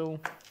total.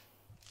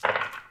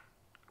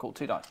 Cool.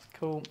 2 die.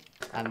 Cool.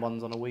 And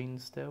 1's on a wound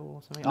still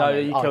or something. No, Oh,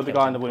 you I killed the killed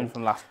guy him, in the wound cool.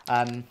 from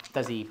last.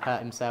 Does he hurt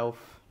himself?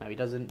 No, he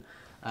doesn't.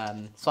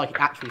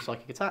 Actual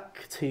psychic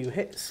attack, 2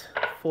 hits,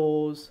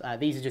 4s.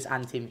 These are just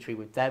anti-infantry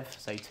with dev,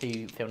 so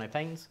 2 feel no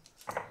pains.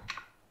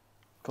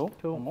 Cool.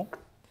 Cool. 1 more.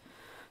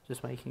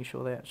 Just making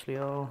sure they actually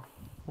are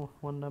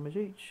 1 damage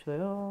each. They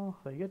are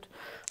very good.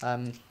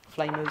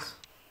 Flamers.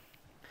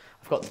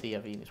 I've got the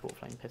other unit's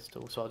Warflame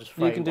pistol, so I'll just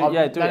throw... You can do,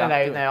 yeah, do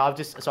it. No, I'll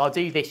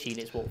do this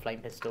unit's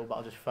Warflame pistol, but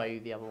I'll just throw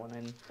the other one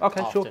in.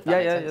 Okay, after, sure.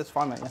 Yeah, that's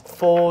fine, mate. Yeah.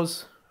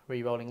 4s,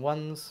 re-rolling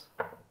 1s.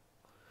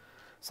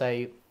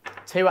 So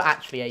 2 are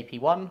actually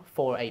AP1,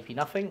 4 are AP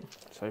nothing.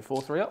 So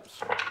 4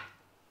 3-ups.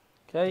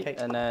 Okay,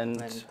 and then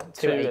 2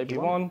 AP1.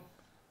 AP1.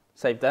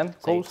 Save them.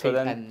 Cool. So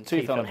then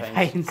 2 Filling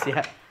Pains.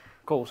 Yeah.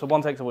 Cool. So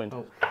 1 takes a wound.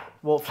 Oh.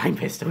 Warflame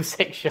pistol,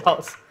 6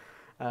 shots.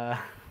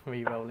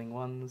 Re-rolling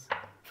 1s.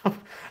 3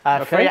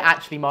 are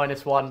actually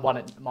 -1, 1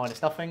 at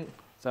minus nothing.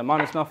 So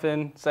minus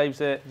nothing,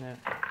 saves it.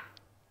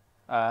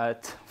 Yeah.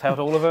 Failed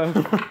all of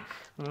them.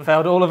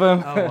 Failed all of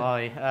them. Oh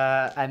my.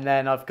 And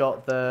then I've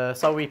got the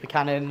Soul Reaper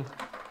Cannon.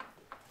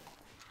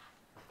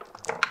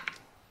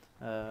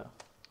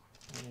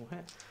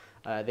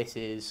 This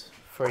is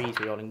 3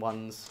 re-rolling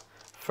 1s,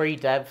 3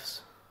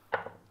 devs,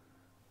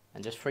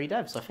 and just 3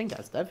 devs. I think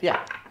that's dev,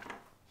 yeah.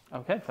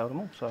 Okay, failed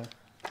them all, so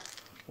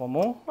 1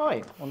 more.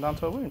 Right. 1 down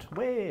to a wound.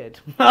 Weird.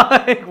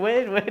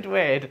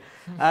 Weird.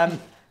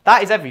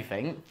 That is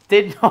everything.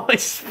 Did not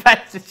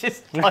expect to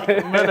just like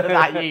murder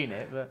that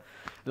unit, but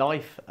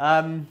life.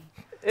 The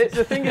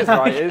thing is,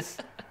 right, is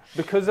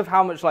because of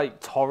how much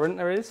like torrent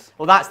there is.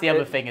 Well, that's the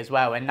other thing as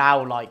well, and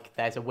now like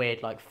there's a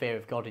weird like fear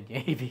of God in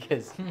you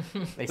because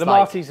the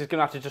Marty's is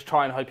gonna have to just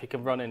try and hope he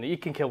can run in. He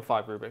can kill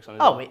 5 rubrics on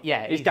his own.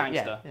 Yeah, he's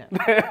gangster.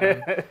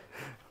 Yeah.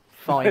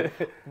 Fine,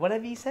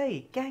 whatever you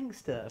say,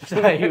 gangster. So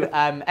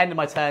end of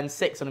my turn,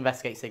 6 on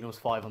investigate signals,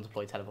 5 on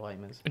deploy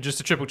teleporters. And just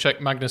to triple check,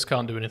 Magnus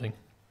can't do anything.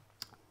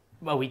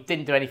 Well, we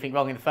didn't do anything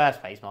wrong in the first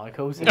place,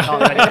 Michael, so we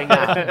can't do anything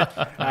now.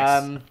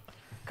 Nice.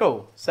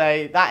 Cool.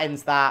 So that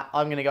ends that.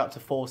 I'm going to go up to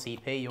 4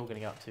 CP. You're going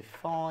to go up to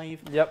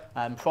 5.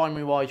 Yep.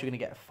 Primary wise, you're going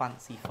to get a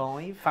fancy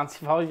 5.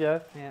 Fancy 5, yeah.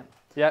 Yeah.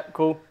 Yeah,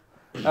 cool.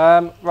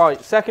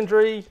 Right,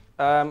 secondary.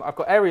 I've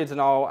got area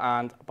denial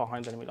and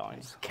behind enemy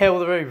lines. Kill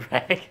the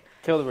rubric.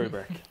 Kill the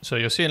rubric. So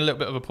you're seeing a little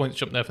bit of a points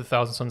jump there for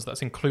 1,000 Suns.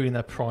 That's including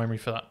their primary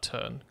for that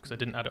turn because I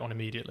didn't add it on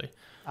immediately.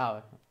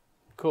 Oh.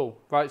 Cool.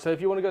 Right, so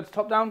if you want to go to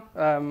top down,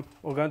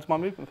 we'll go into my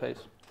movement phase.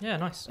 Yeah,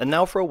 nice. And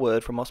now for a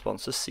word from our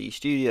sponsor, C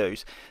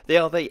Studios. They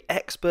are the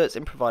experts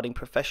in providing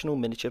professional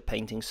miniature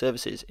painting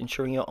services,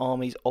 ensuring your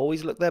armies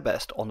always look their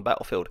best on the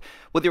battlefield.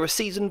 Whether you're a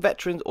seasoned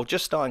veteran or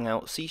just starting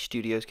out, C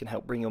Studios can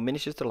help bring your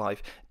miniatures to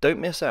life. Don't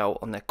miss out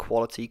on their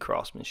quality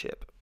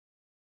craftsmanship.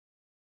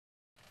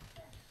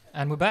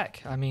 And we're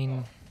back. I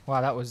mean, wow,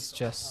 that was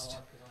just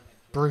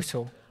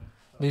brutal.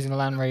 Losing a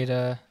Land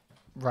Raider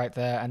right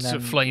there, and then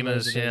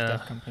Flamers, yeah,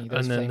 Death Company.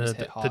 and then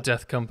the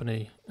Death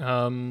Company.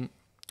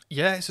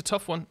 Yeah, it's a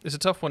tough one.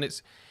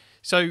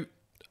 So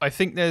I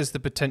think there's the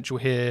potential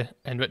here.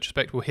 In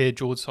retrospect, we'll hear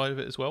George's side of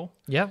it as well.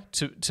 Yeah.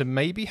 To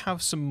maybe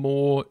have some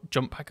more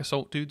jump pack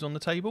assault dudes on the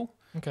table,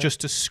 just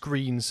to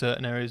screen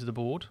certain areas of the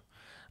board.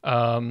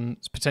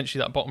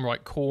 Potentially that bottom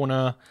right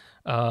corner.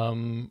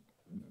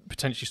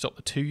 Potentially stop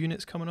the 2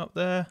 units coming up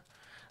there.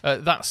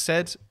 That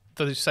said,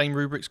 those same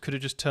rubrics could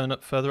have just turned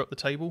up further up the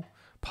table,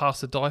 past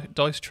the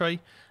dice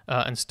tray,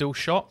 and still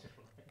shot.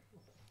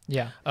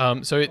 Yeah.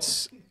 So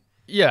it's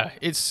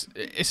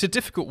a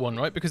difficult one,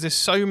 right? Because there's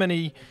so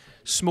many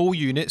small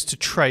units to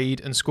trade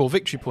and score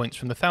victory points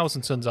from the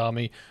Thousand Suns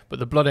army, but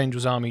the Blood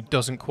Angels army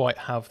doesn't quite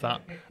have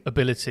that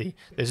ability.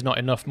 There's not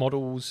enough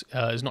models.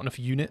 There's not enough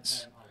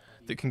units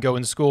that can go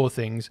and score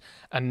things.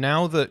 And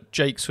now that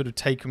Jake's sort of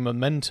taken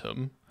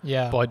momentum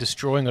by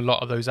destroying a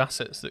lot of those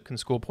assets that can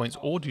score points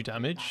or do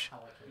damage,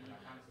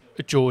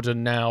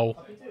 Jordan now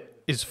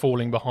is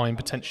falling behind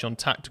potentially on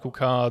tactical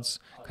cards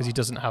because he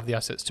doesn't have the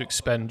assets to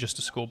expend just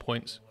to score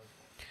points.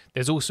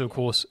 There's also, of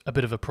course, a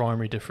bit of a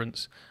primary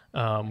difference.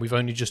 We've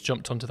only just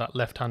jumped onto that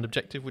left-hand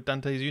objective with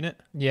Dante's unit.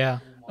 Yeah.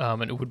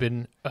 And it would have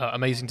been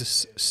amazing to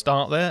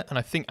start there. And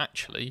I think,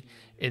 actually,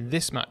 in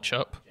this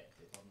matchup,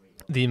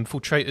 the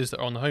infiltrators that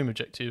are on the home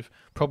objective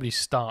probably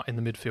start in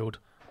the midfield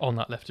on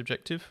that left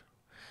objective.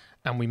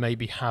 And we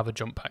maybe have a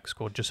jump pack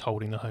squad just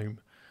holding the home,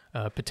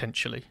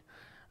 potentially.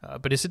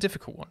 But it's a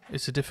difficult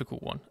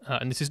one.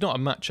 And this is not a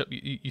matchup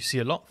you see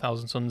a lot.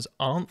 Thousand Suns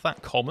aren't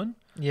that common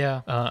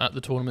at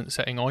the tournament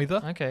setting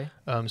either. Okay.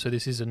 So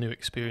this is a new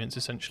experience,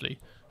 essentially,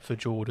 for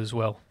Jord as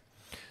well.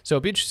 So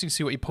it'll be interesting to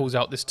see what he pulls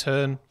out this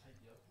turn.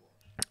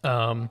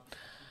 The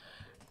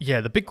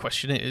big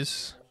question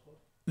is,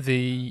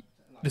 the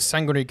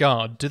Sanguinary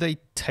Guard, do they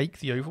take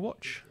the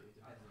Overwatch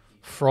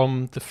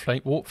from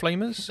the Warp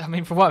Flamers? I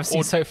mean, from what I've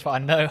seen so far,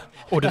 no.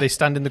 Or do they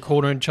stand in the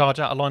corner and charge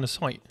out a line of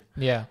sight?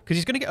 Yeah. Because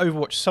he's going to get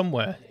Overwatch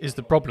somewhere is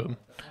the problem.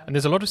 And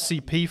there's a lot of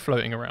CP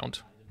floating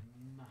around.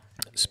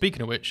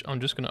 Speaking of which, I'm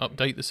just going to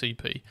update the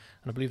CP.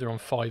 And I believe they're on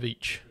 5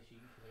 each.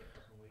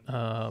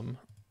 And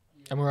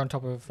we're on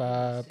top of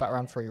Battle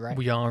Round 3, right?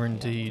 We are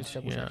indeed,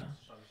 yeah.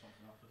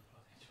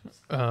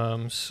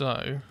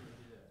 So,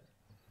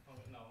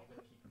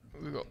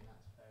 we've got,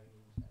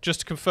 just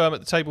to confirm at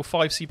the table,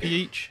 5 CP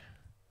each?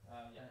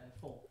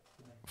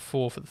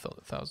 4 for the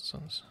Thousand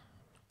Suns.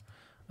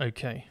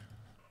 Okay.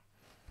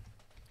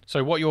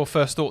 So what are your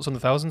first thoughts on the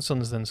Thousand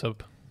Suns then,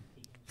 Sub?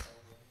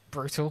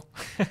 Brutal.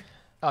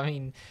 I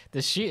mean,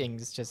 the shooting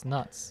is just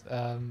nuts.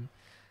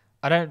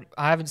 I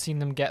haven't seen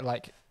them get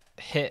like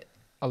hit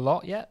a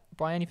lot yet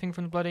by anything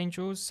from the Blood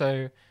Angels.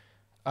 So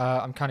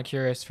I'm kind of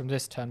curious from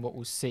this turn what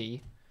we'll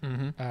see.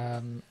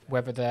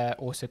 Whether they're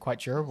also quite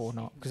durable or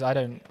not, because I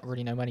don't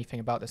really know anything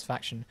about this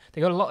faction.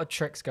 They got a lot of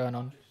tricks going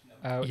on,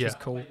 which is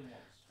cool.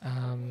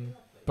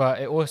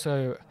 But it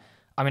also,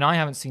 I mean, I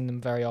haven't seen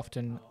them very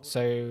often,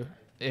 so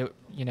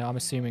I'm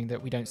assuming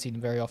that we don't see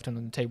them very often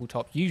on the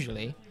tabletop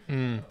usually.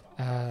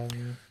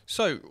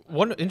 So,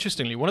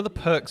 interestingly, one of the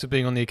perks of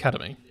being on the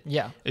Academy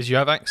is you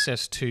have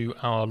access to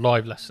our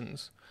live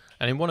lessons.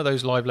 And in one of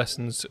those live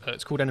lessons,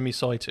 it's called Enemy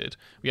Sighted,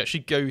 we actually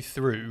go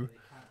through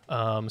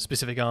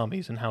specific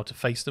armies and how to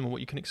face them and what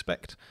you can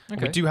expect.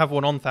 Okay. We do have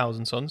one on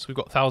Thousand Sons. We've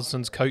got Thousand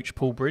Sons coach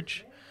Paul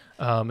Bridge,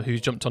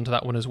 who's jumped onto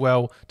that one as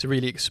well to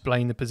really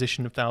explain the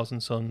position of Thousand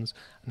Sons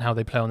and how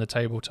they play on the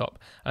tabletop.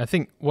 And I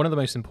think one of the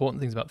most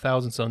important things about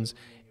Thousand Sons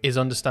is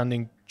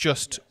understanding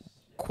just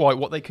quite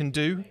what they can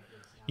do.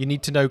 You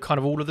need to know kind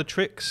of all of the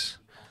tricks.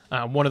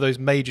 One of those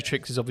major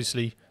tricks is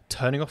obviously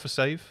turning off a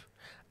save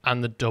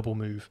and the double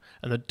move.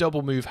 And the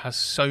double move has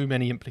so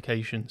many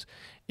implications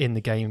in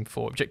the game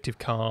for objective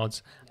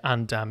cards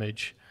and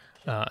damage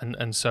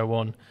and so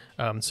on.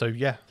 So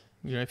yeah,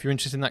 if you're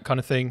interested in that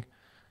kind of thing,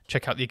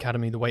 check out the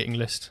Academy, the waiting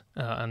list,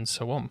 and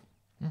so on.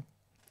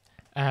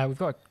 We've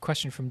got a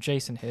question from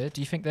Jason here.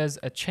 Do you think there's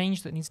a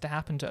change that needs to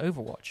happen to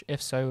Overwatch?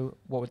 If so,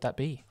 what would that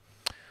be?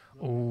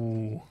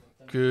 Oh,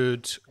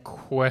 good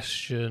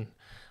question.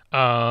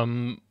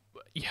 Yeah,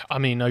 I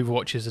mean,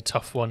 Overwatch is a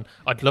tough one.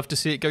 I'd love to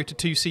see it go to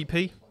 2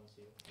 CP.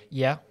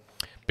 Yeah.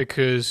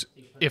 Because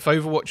if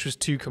Overwatch was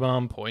 2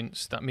 command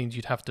points, that means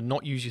you'd have to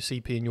not use your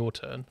CP in your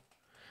turn,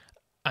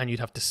 and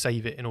you'd have to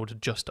save it in order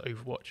just to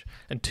Overwatch.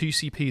 And 2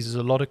 CPs is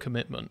a lot of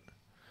commitment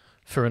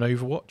for an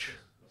Overwatch.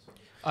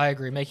 I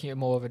agree. Making it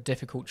more of a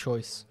difficult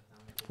choice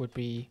would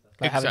be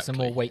like having some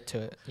more weight to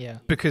it. Yeah.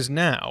 Because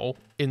now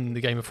in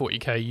the game of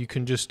 40k, you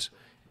can just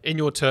in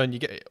your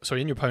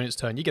opponent's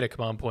turn, you get a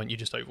command point, you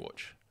just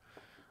Overwatch.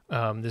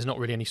 There's not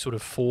really any sort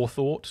of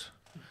forethought,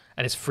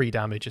 and it's free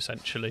damage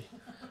essentially.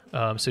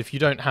 So if you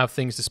don't have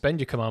things to spend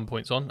your command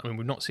points on, I mean,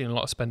 we've not seen a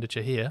lot of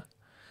expenditure here,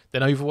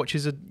 then Overwatch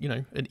is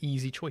an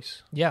easy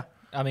choice. Yeah,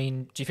 I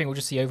mean, do you think we'll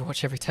just see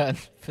Overwatch every turn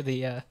for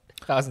the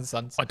Thousand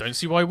Sons? I don't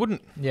see why I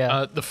wouldn't.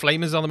 Yeah. The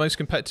Flamers are the most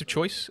competitive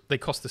choice. They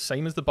cost the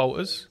same as the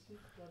Bolters,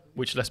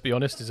 which, let's be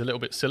honest, is a little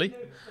bit silly.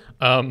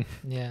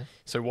 Yeah.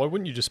 So why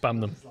wouldn't you just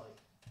spam them?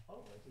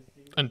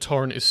 And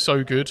Torrent is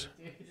so good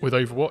with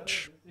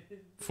Overwatch.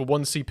 For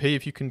 1 CP,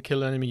 if you can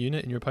kill an enemy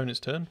unit in your opponent's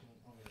turn,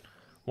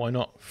 why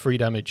not? Free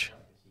damage.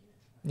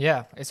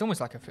 Yeah, it's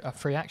almost like a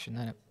free action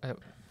then at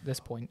this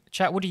point.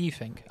 Chat, what do you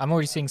think? I'm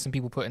already seeing some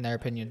people put in their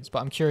opinions, but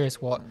I'm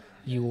curious what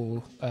you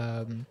all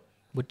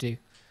would do.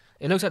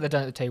 It looks like they're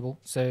done at the table,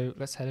 so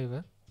let's head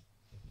over.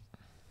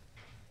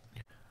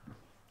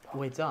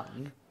 We're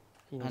done.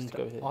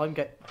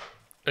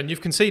 And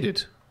you've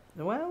conceded?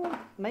 Well,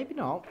 maybe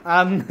not.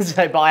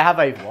 But I have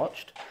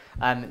Overwatched.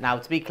 Now,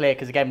 to be clear,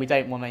 because again, we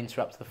don't want to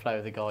interrupt the flow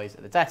of the guys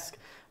at the desk,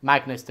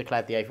 Magnus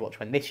declared the Overwatch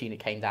when this unit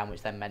came down,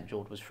 which then meant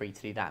Jord was free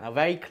to do that. Now, a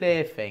very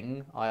clear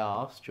thing I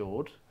asked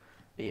Jord,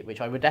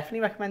 which I would definitely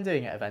recommend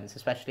doing at events,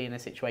 especially in a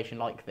situation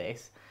like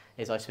this,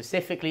 is I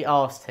specifically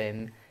asked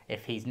him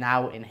if he's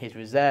now in his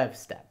reserve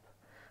step.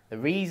 The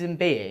reason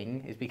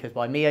being is because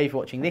by me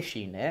overwatching this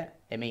unit,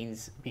 it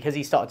means because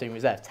he started doing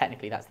reserve,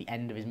 technically that's the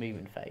end of his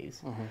movement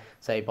phase.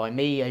 So by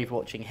me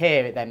overwatching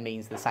here, it then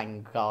means the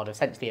Vanguard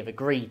essentially have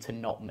agreed to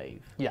not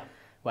move. Yeah.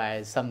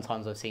 Whereas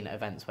sometimes I've seen at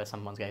events where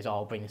someone goes, oh,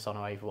 I'll bring this on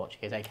or Overwatch.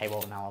 He goes, okay,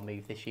 well, now I'll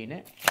move this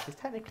unit. It's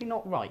technically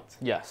not right.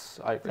 Yes,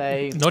 I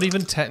agree. So, Not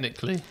even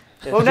technically.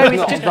 well, no,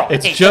 it's just right.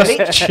 It's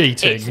just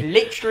cheating. It's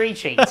literally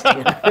cheating.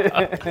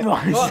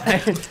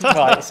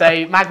 Right,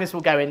 so Magnus will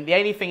go in. The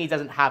only thing he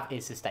doesn't have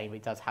is sustain, but he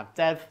does have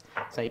Dev.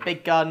 So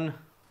big gun,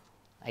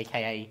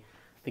 a.k.a.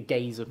 the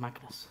gaze of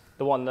Magnus.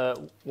 The one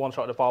that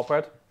one-shot the bile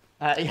bread?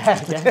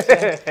 Yes.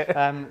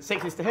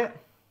 6 is to hit.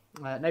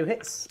 No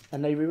hits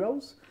and no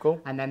rerolls. Cool.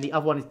 And then the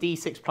other one is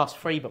D6 plus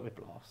 3, but with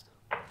blast.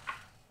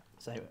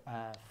 So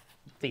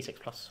D6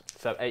 plus.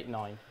 So 8,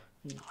 9.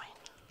 9.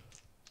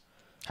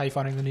 How are you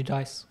finding the new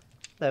dice?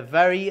 They're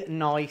very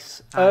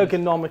nice.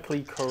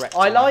 Ergonomically correct.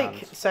 I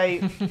like, so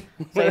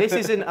this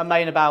isn't a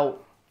main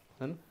about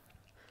them.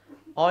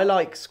 I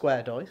like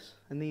square dice,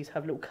 and these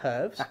have little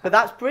curves. But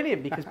that's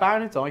brilliant, because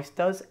Baron of Dice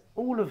does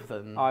all of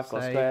them. I've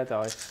got square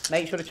dice.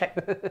 Make sure to check.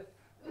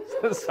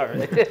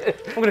 Sorry. I'm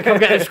going to come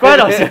get the square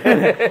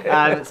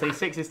dice. So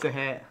 6 is to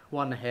hit,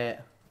 1 to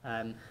hit.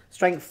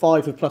 Strength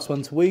 5 with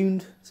 +1 to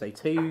wound, so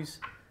 2s.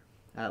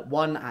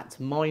 1 at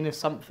minus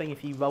something.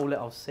 If you roll it,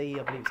 I'll see.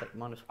 I believe it's like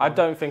 -1. I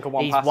don't think a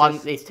 1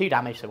 passes. It's 2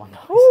 damage, so 1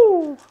 dice.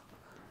 Ooh.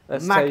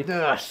 Let's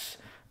Magnus.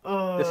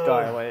 take this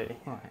guy away.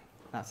 Right,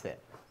 that's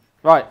it.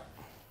 Right.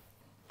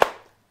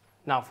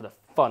 Now for the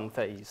fun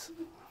phase.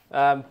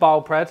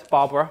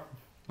 Barbara.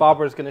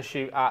 Barbara's going to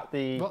shoot at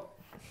the... What?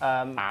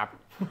 Bab.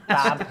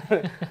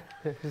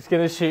 He's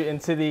going to shoot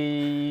into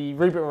the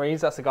Rupert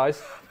Marines, that's the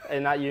guys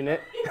in that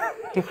unit.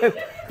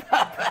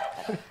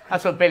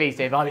 That's what Billy's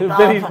doing.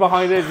 Billy's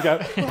behind us. You go,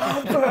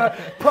 Barbara,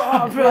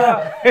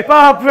 Barbara,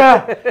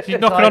 Barbara. She's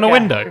knocking on a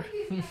window.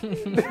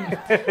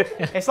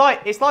 It's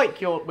like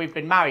we've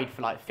been married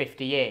for like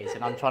 50 years,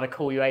 and I'm trying to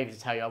call you over to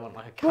tell you I want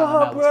like a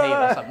caramel tea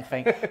or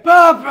something.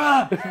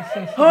 Barbara,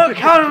 oh,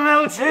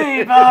 caramel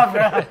tea,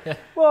 Barbara.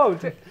 Whoa,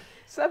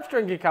 Seb's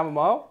drinking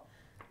chamomile.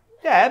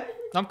 Yeah,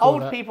 I'm cool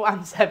old with people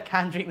and Seb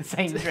can drink the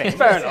same drink.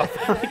 Fair enough.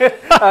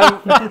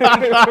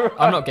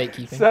 I'm not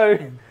gatekeeping. So,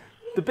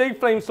 the big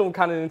flamestorm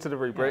cannon into the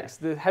rubrics,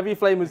 the heavy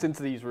flamers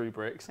into these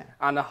rubrics,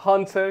 and a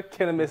hunter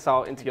killer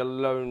missile into your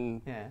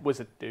lone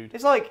wizard dude.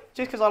 It's like,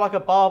 just because I like a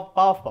bath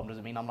bomb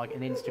doesn't mean I'm like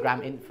an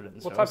Instagram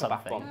influencer What or type of something.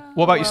 bath bomb?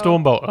 What about your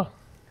Stormbolter?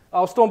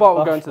 Oh, Stormbolt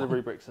will go into the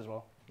rubrics as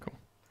well. Cool.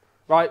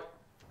 Right,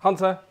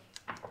 hunter.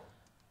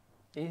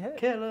 He hit.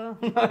 Killer.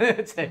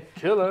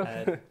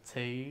 Killer.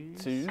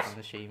 Twos, Twos. I'm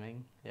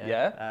assuming.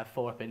 Yeah.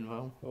 4 up in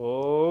roll.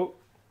 Oh.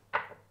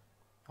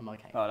 I'm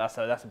okay. Oh, that's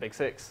a big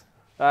 6.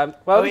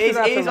 Well, it is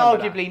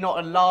arguably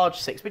not a large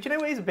 6, but you know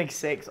what is a big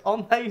 6?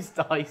 On those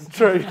dice.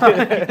 True.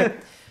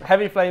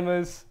 Heavy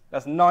flamers,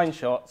 that's 9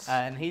 shots.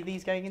 And who are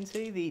these going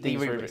into? The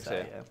rubrics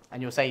here. yeah.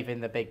 And you're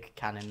saving the big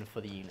cannon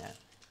for the unit.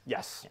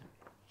 Yes.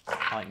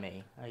 Like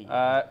me.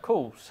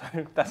 Cool, so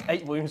that's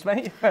 8 wounds,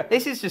 mate.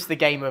 This is just the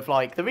game of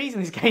like, the reason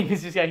this game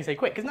is just going so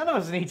quick, because none of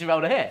us need to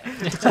roll to hit.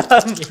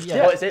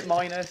 Yeah. What is it?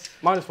 Minus?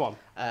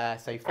 -1.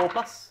 So 4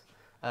 plus.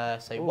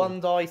 So Ooh. 1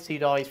 dice, 2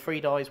 dice, 3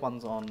 dice,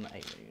 1's on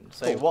 8 wounds.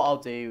 So what I'll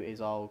do is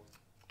I'll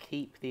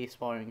keep the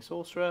Aspiring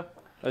Sorcerer.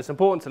 It's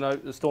important to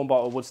note the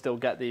Stormbolter would still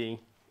get the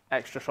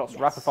extra shots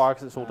of rapid fire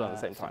because it's all done at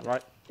the same time,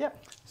 right?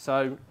 Yep.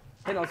 So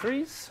hit on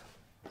 3s.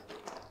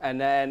 And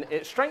then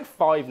it's strength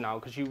 5 now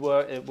because you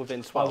were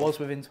within 12. I was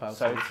within 12.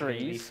 So it's gonna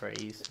be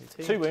 3s.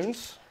 3s. 2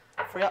 wounds.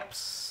 3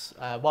 ups.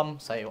 1.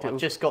 So I've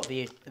just got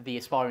the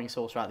Aspiring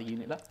Sorcerer out of the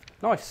unit left.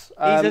 Nice.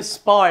 He's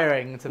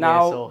aspiring to be a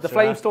now sorcerer. the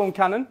Flamestorm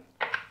Cannon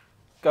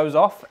goes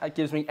off. It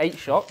gives me 8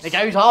 shots. It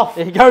goes off.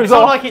 It goes it's off.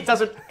 Not like it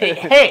doesn't. It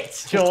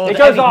hits, George. It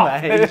goes anyway.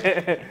 off.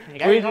 It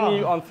goes Breathing off.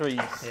 you on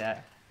 3s.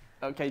 Yeah.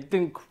 Okay,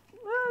 didn't.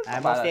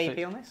 What's the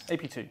AP on this?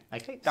 AP 2.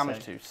 Okay.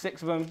 Damage 2.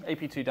 6 of them.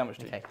 AP 2. Damage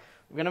 2. Okay.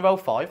 We're gonna roll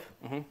 5.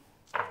 Mhm.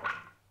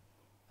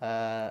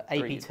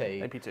 AP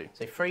 2. AP 2.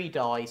 So 3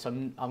 die. So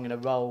I'm gonna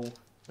roll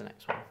the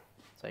next one.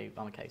 So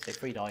okay. So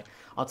 3 die.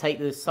 I'll take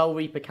the Soul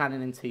Reaper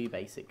Cannon and 2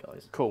 basic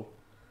guys. Cool.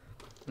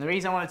 And the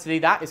reason I wanted to do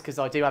that is because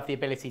I do have the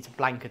ability to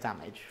blank a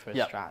damage for a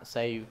strat. So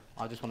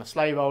I just want to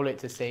slow roll it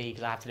to see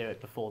because I have to do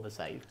it before the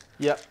save.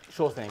 Yep,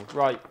 sure thing.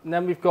 Right, and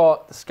then we've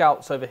got the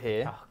scouts over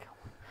here.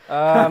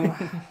 Oh,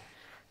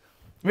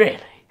 really?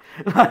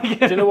 Do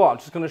you know what? I'm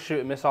just going to shoot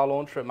a missile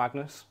launcher at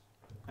Magnus.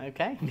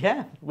 Okay,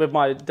 yeah. With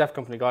my Death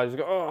Company guys.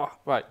 Go, oh,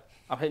 right,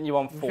 I'm hitting you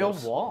on If you're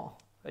force. what?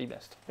 You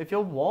missed. If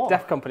you're what?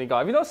 Death Company guy.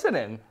 Have you not seen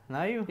him?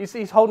 No.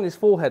 He's holding his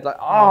forehead like,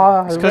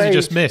 ah. It's because he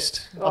just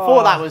missed. I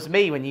thought that was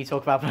me when you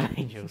talk about Blood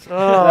Angels.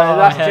 No,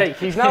 that's Jake.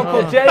 He's now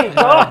called Jake.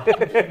 Oh.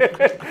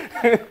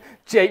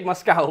 Jake, my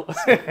scout.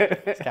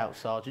 Scout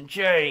Sergeant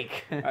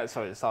Jake.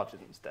 Sorry, the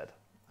sergeant's dead.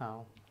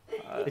 Oh.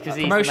 Because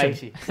he's promotion.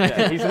 the most...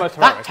 Yeah, he's the most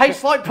That heroic.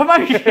 tastes like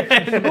promotion!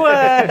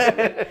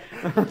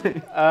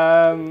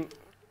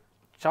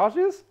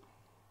 Charges?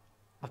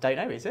 I don't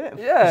know, is it?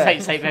 Yeah.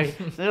 Say maybe.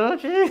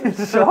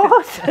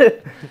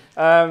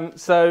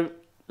 So,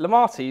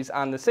 Lamarty's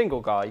and the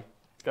single guy.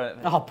 Go at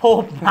me. Oh,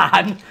 poor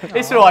man.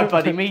 It's alright,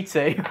 buddy. Me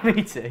too.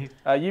 Me too.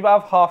 You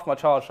have half my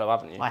charge, though,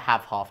 haven't you? I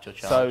have half your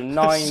charge. So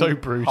 9 So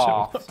brutal.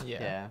 half.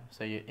 Yeah.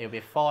 So it'll be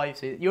a 5.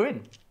 So you're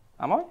in.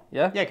 Am I?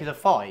 Yeah. Yeah, because a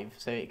 5.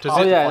 So it Does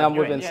can't Oh, yeah, be and I'm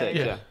you're within in. 6,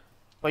 yeah.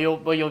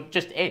 Well, you're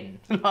just in.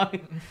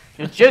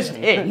 You're just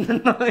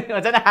in. I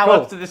don't know how Cool.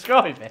 else to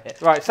describe it.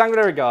 Right,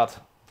 Sanguinary Guard.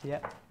 Yeah.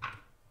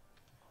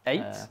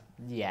 8.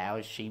 Yeah, I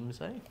assume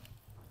so.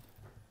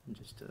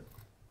 Just.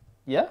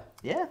 Yeah?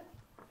 Yeah.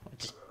 I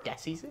just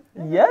guess he's it.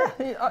 Yeah?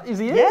 Is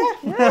he in?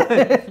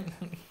 Yeah.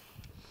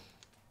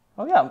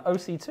 Oh, yeah, I'm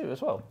OC2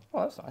 as well.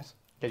 Oh, that's nice.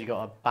 Because you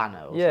got a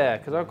banner. Or Yeah, something.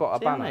 because I've got a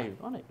See, banner. I know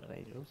Blood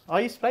Angels. I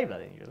used to play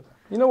Blood Angels.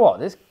 You know what?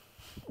 This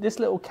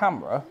little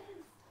camera.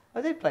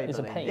 I did play It's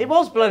Blood a Angels. pain. It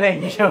was Blood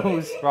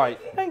Angels. Right.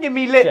 Don't give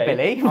me lip, Jake,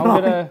 Billy. I'm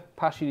going to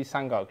pass you these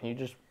Sangard. Can you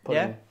just put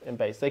Yeah. them in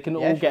base? They can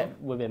Yeah, all sure. get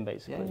within,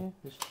 basically.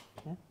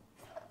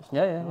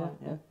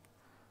 Yeah.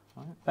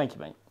 Thank you,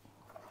 mate.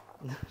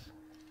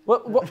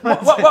 What? You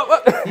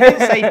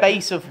didn't say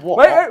base of what?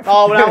 Wait.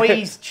 Oh, now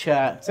he's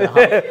chirped.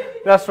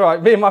 That's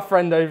right. Me and my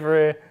friend over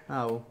here.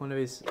 Oh, one of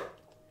his...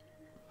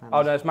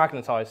 Oh, no, it's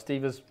magnetised.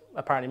 Steve is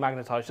apparently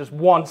magnetised. Just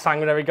one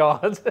Sanguinary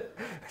Guard.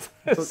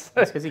 That's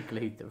because he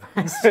glued the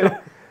rest.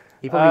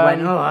 He probably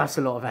went, oh, that's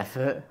a lot of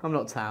effort. I'm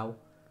not Tau.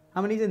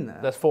 How many's in there?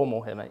 There's 4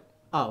 more here, mate.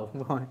 Oh,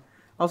 right.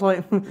 I was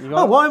like,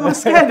 got- why am I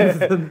scared of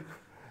them?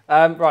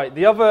 Right,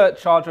 the other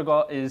charge I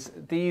got is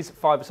these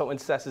 5 assault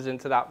intercessors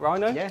into that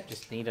Rhino. Yeah,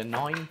 just need a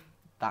 9.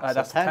 That's,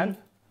 That's a 10.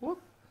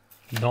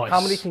 Nice. How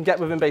many can get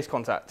within base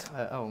contact?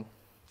 Oh.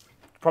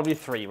 Probably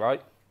 3,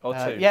 right? Or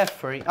 2? Yeah,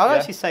 3. I'll Yeah?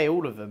 actually say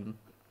all of them,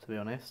 to be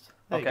honest.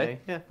 There Okay. you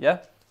go. Yeah.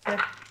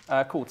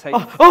 Yeah? Cool, take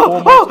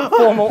 4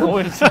 more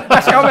wounds.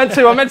 Actually,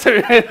 I meant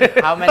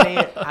to.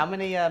 How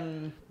many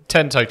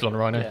 10 total on a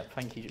Rhino. Yeah,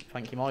 thank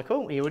you,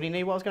 Michael. He already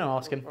knew what I was going to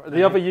ask him.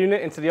 The other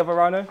unit into the other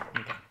Rhino.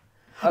 Okay.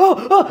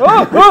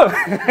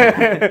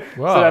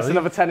 Wow, so that's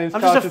another 10-inch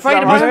I'm charge. just afraid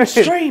of my own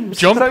streams.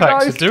 Jump So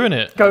packs guys, are doing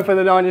it. Go for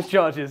the 9-inch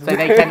charges. So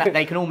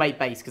they can all make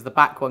base because the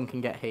back one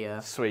can get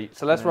here. Sweet.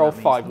 So let's roll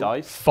 5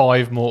 dice.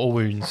 5 mortal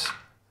wounds.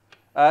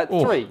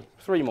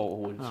 3 mortal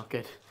wounds. Oh,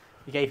 good.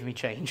 You gave me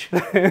change.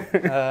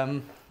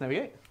 There we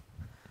go.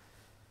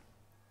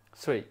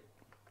 Sweet.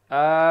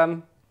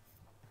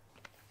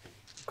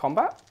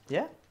 Combat?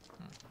 Yeah.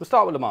 We'll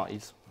start with the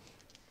Marties.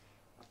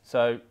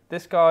 So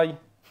this guy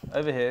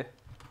over here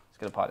is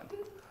going to pilot.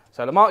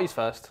 So the Marties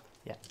first.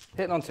 Yeah.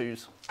 Hitting on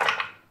 2s.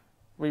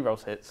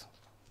 Rerolls hits.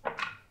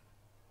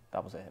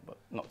 That was a hit, but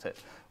not it.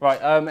 Right.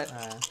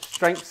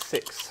 Strength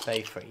 6.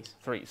 They freeze.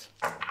 3s.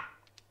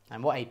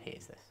 And what AP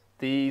is this?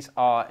 These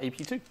are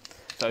AP2.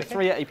 So Okay.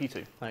 3 at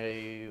AP2. So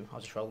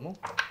I'll just roll them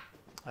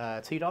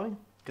all. 2 die.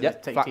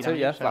 Yep, flat 2,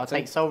 yeah, So flat I'll 2.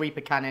 take Soul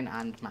Reaper Cannon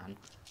and Man.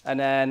 And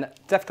then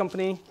Death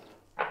Company.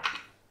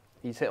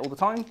 He's hit all the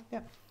time.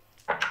 Yep.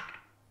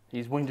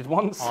 He's wounded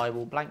once. I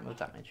will blank with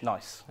damage.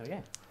 Nice. There we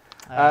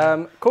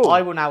go. Cool.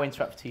 I will now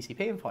interrupt for 2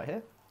 CP and fight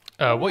here.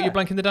 What are you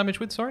blanking the damage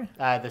with, sorry?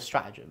 The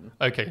stratagem.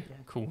 Okay,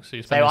 cool. So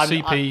you're So spending I'm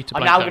CP to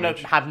I'm blank now damage. going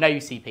to have no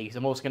CP because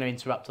I'm also going to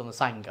interrupt on the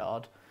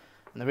Vanguard.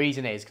 And the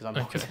reason is because I'm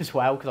okay. as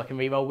well because I can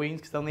reroll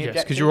wounds because on the Yes,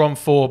 objective. because you're on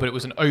 4, but it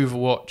was an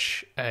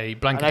Overwatch, a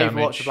blanket An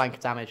damage. Overwatch, a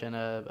blanket damage, and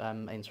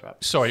a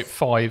interrupt. Sorry,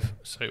 5.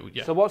 So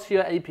yeah. So what's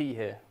your AP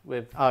here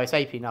with? Oh, it's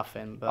AP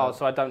nothing. But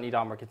So I don't need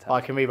armor content.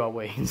 I can reroll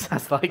wounds.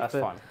 That's like That's the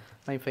fine.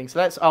 main thing. So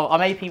let's. Oh,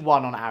 I'm AP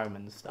 1 on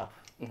Araman's stuff.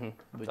 Would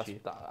That's you?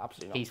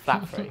 absolutely not. He's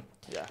flat free.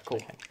 Yeah, cool.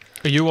 Okay.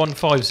 Are you on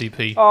 5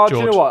 CP, Oh, George? do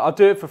you know what? I'll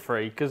do it for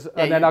free because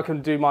and then you- I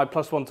can do my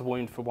 +1 to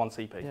wound for 1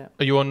 CP. Yeah.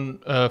 Are you on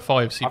 5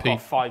 CP? I've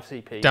got 5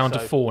 CP. Down to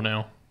so, 4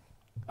 now.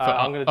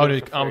 I'm going to do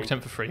it for armor free.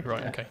 content for free,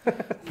 right? Okay.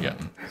 Yeah.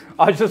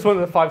 I just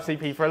wanted the 5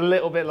 CP for a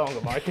little bit longer,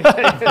 Mike.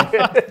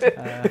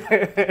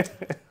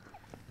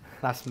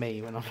 That's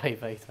me when I play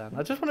Votan.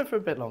 I just want it for a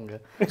bit longer.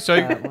 So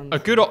a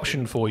good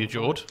option for you,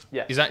 George,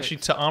 Yeah, is actually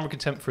to armor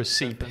content for a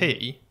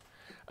CP,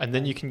 and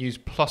then you can use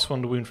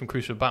 +1 to wound from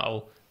Crucible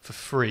Battle for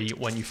free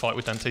when you fight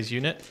with Dante's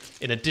unit,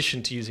 in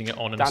addition to using it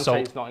on an assault.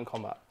 Dante's not in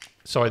combat.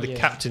 Sorry, the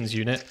captain's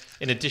unit,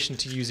 in addition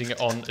to using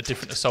it on a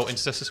different assault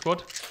intercessor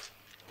squad.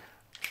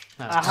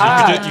 So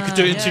you could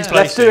do it in 2 places.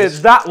 Let's do it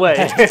that way.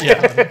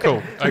 Yeah,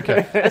 cool.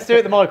 Okay. Let's do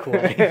it the Michael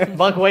way.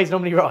 Michael way's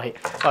normally right.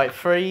 Right,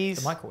 freeze.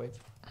 The microwave.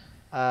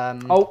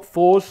 Oh,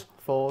 4s.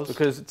 4s.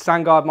 Because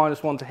Vanguard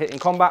 -1 to hit in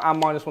combat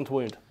and -1 to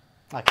wound.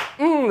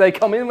 Okay. They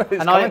come in with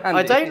it. And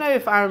I don't know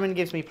if Araman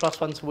gives me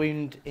 +1 to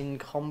wound in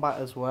combat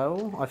as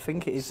well. I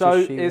think it is So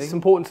just shielding. it's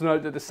important to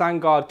note that the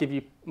Vanguard give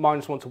you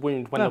 -1 to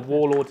wound when the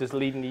Warlord is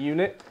leading the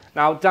unit.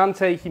 Now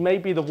Dante, he may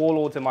be the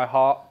Warlord in my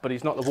heart, but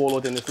he's not the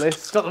Warlord in this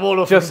list. Not the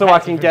Warlord Just so I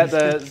can from get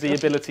the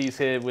abilities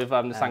here with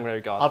the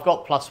Sanguinary Guard. I've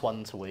got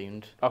 +1 to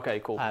wound. Okay,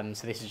 cool.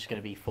 So this is just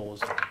going to be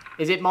 4s.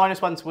 Is it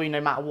 -1 to wound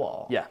no matter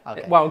what? Yeah.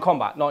 Okay. Well, in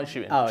combat, not in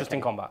shooting. Oh, just okay.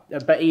 in combat.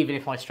 But even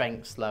if my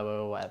strength's lower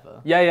or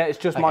whatever. Yeah, it's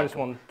just Okay,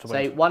 -1 to So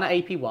wound. 1 at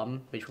AP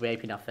 1, which will be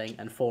AP nothing,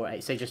 and 4 at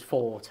 8. So just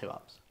 4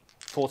 2-ups.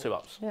 4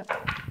 2-ups. Yeah.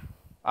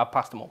 I've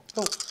passed them all.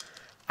 Cool.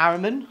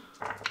 Araman.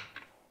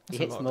 He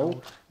hits them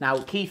all. Now,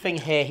 key thing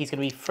here, he's going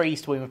to be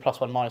freeze to win with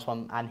 +1,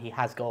 -1, and he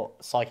has got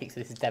psychic,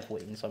 so this is dev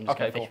wing, so I'm just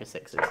going to fish for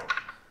 6s.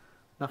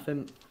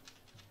 Nothing.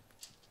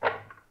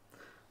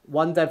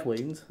 1 dev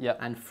wound, Yep.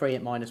 and 3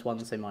 at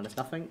 -1, so minus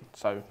nothing.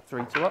 So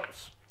 3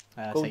 2-ups.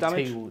 Cool So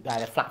damage. 2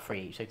 they're flat for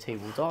each, so 2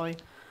 will die.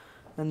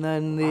 And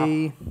then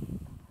the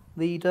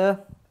leader,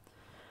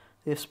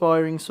 the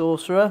aspiring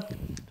sorcerer,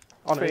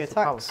 3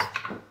 attacks.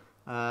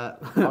 I'll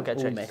get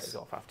all Chase miss. to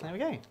take off after. There we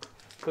go.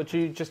 Could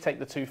you just take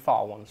the 2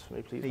 far ones for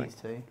me, please? These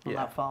 2 on Yeah.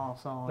 that far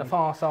side. The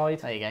far side.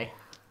 There you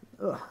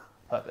go.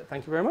 Perfect.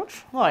 Thank you very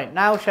much. Right,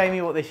 now show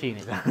me what this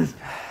unit does.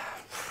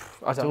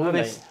 I don't all know.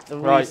 this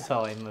Right.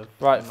 time of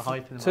Right.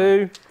 hyping them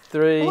 2,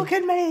 3, up. Look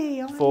at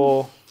me!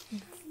 4,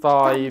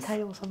 5.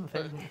 Dante or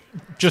something.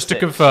 Just to 6.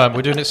 confirm,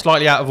 we're doing it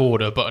slightly out of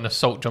order, but an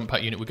assault jump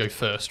pack unit would go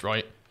first,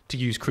 right? To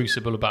use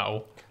Crucible of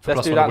Battle. For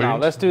Let's +1 do that now.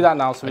 wound. Let's do that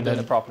now so we And do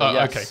then- it properly. oh,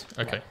 Yes.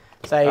 Okay.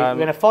 So we're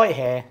going to fight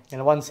here. We're going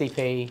to 1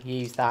 CP,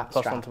 use that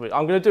 +1 strap. to wound.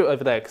 I'm going to do it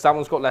over there because that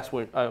one's got less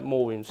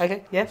more wounds.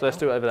 Okay, yeah. So let's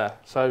do it over there.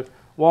 So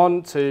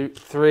 1, 2,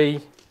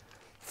 3,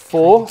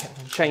 4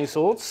 chain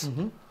swords.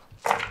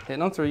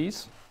 Hitting on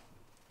 3s.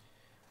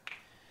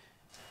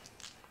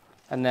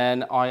 And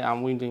then I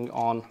am wounding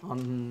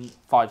on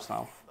 5s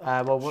now.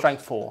 Well, what,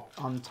 Strength 4.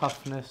 on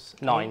toughness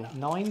 9.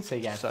 9, so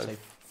yeah. So So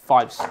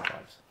 5s.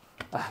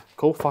 5s.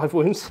 Cool, 5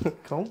 wounds.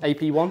 Cool.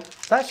 AP 1.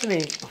 It's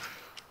actually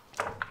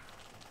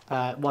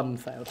 1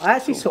 failed. I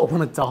actually sort of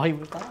want to die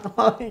with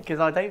that because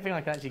I don't think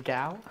I can actually get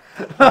out.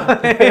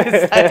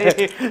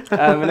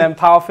 And then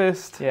Power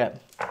Fist. Yeah.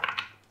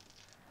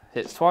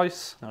 Hits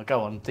twice. No,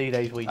 go on. Do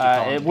those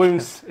Ouija It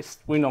wounds. It's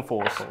wound on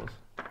 4s.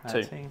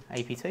 2.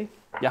 AP2.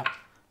 Yeah.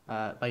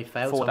 Both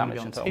failed. 4 so I'm damage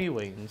gonna in be on total. 2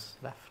 wounds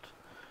left.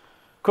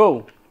 Cool.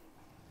 Do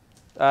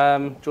you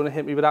want to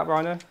hit me with that,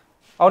 Rhino?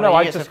 Oh no,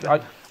 you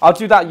get I'll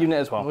do that unit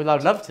as well. Well,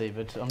 I'd love to,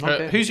 but I'm not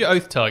good. Who's your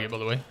oath target, by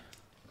the way?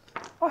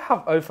 I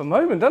have O for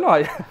moment, don't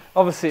I?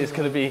 Obviously, it's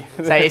going to be...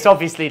 So it's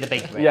obviously the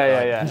big bit.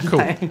 Yeah.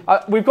 Cool.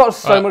 We've got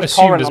so much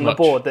torrent on the much.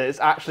 board that it's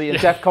actually a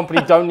Def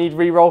Company don't need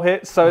reroll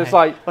hits, so it's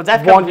like Well,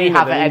 Def one Company unit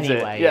have it that needs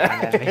anyway,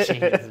 Yeah. and then Machine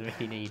doesn't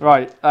really need it.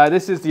 Right,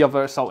 this is the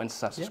other Assault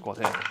Intercessor squad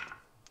here.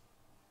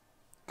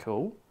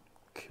 Cool.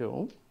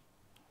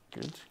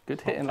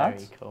 Good hitting,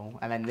 lads. Very cool.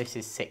 And then this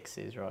is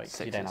 6s, right?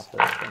 'Cause you don't Sixes.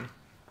 have first thing.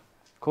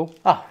 Cool.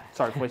 Oh,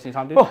 Sorry for wasting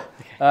time, dude.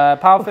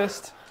 Power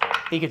Fist.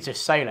 he could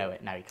just solo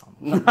it. No, he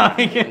can't. No.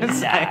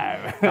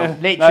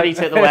 Literally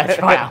took the words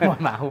right out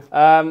of my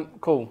mouth.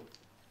 Cool.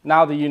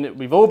 Now the unit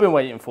we've all been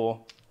waiting for.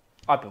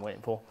 I've been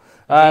waiting for.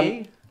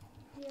 You?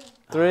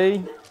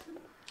 3,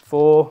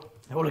 4,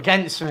 They're all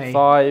against me.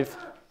 5.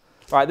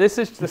 Right, this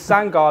is the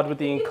Vanguard with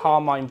the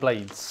Carmine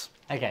Blades.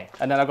 Okay.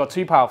 And then I've got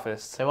 2 Power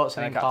Fists. So what's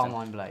and an a Captain.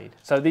 Carmine Blade?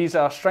 So these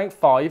are Strength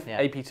 5, Yeah.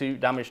 AP 2,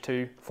 Damage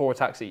 2, 4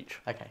 attacks each.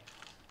 Okay.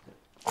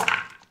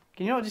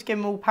 Can you not just give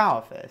them all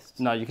power fists?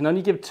 No, you can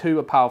only give 2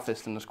 a Power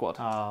Fist in the squad.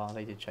 Oh,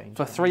 they did change.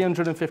 For it.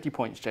 350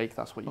 points, Jake,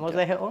 that's what you And what do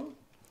get. they hit on?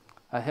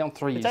 Hit on They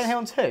 3s. don't hit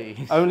on 2.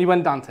 Only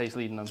when Dante's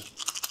leading them.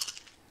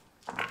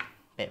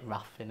 Bit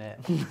rough, innit?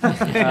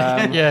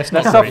 Yeah, it's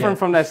They're not suffering great.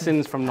 from their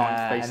sins from 9th,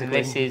 And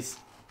basically. this is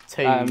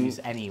 2s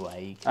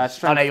anyway.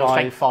 Strength Oh no, you're 5.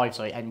 strength 5,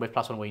 sorry, and with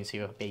 +1 wounds, so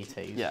you're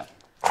B2s. Yeah,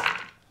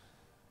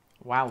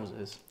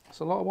 Wowzers. that's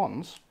a lot of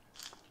ones.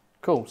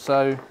 Cool,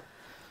 so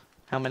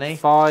How many?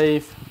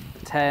 5,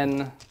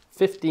 10,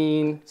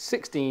 15,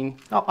 16.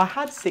 Oh, I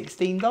had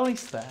 16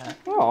 dice there.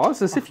 Oh,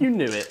 it's as if you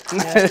knew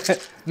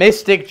it.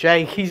 Mystic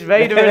Jake, he's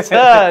made a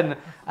return.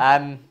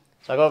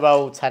 So I got to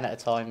roll 10 at a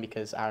time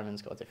because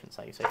Araman's got a different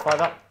save. So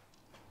 5 up.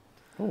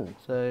 Ooh.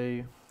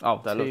 So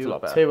Oh, that looks a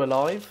lot better. 2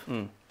 alive.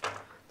 Mm.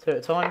 2 at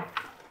a time.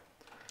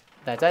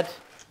 They're dead.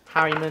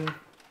 Harryman,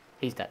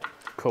 he's dead.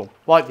 Cool.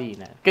 Wipe the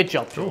unit. Good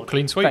job, Cool, George.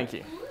 clean sweep. Thank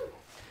you.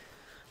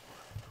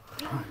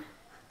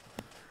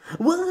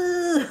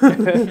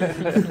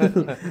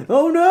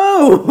 Oh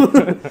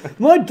no!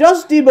 My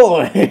dusty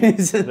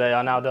boys! They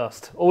are now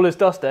dust. All is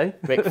dust, eh?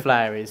 Ric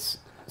Flair is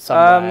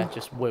somewhere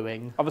just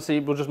wooing. Obviously,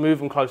 we'll just move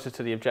them closer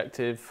to the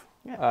objective.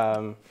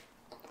 Yeah.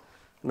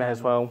 May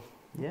as well.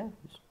 Yeah.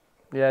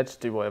 Yeah,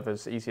 just do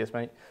whatever's easiest,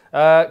 mate.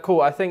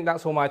 Cool, I think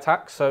that's all my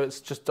attacks, so it's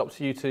just up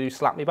to you to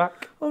slap me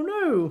back. Oh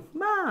no,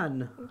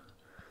 man.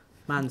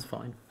 Man's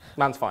fine.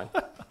 Man's fine.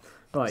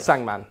 Right.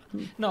 Sangman.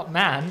 Not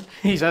man.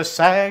 He's a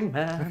sang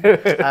man.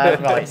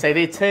 Right, so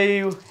the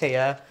 2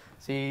 here.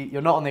 So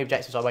you're not on the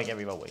objective, so I won't get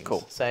reroll wounds.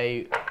 Cool. So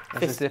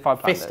This is if I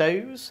planned it.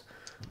 Fistos,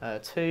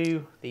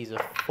 2. These are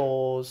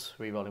 4s,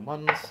 rerolling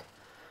 1s.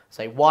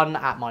 So 1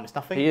 at minus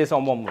nothing. He is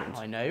on 1 wound.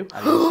 I know.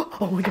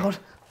 Oh my god.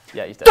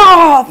 Yeah, he's dead.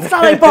 Oh,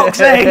 Sally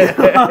boxing!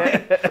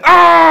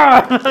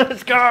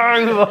 Let's go!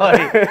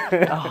 Right.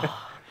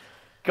 Oh,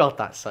 God,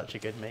 that's such a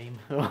good meme.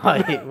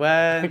 Right,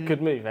 when...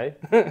 Good move, eh?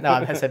 No,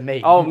 I said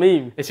meme. Oh,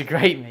 meme. It's a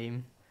great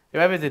meme.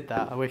 Whoever did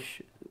that, I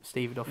wish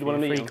Steve would offer You you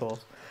wanna a meet free him?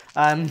 course.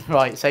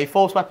 Right, so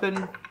force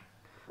weapon,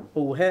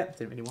 all hit.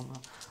 Didn't really want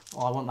that.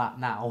 Oh, I want that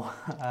now.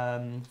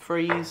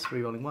 Freeze,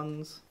 rerolling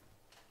 1s.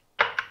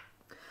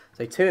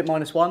 So 2 at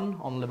 -1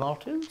 on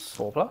Lemartus.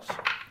 4+.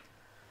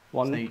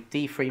 1. So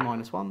D3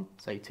 -1,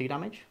 so 2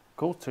 damage.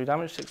 Cool, 2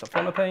 damage, 6 up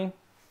thunder pain.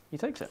 He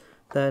takes it.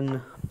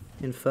 Then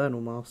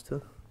Infernal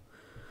Master.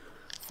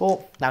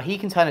 4. Now he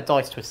can turn a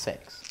dice to a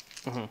 6.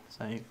 Mm-hmm.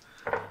 So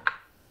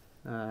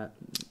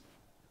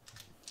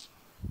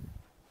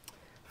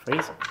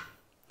freeze.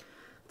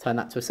 Turn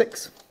that to a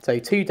 6. So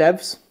 2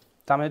 devs.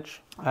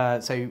 Damage.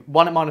 So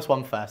 1 at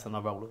 -1 first, and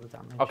I'll roll all the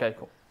damage. Okay,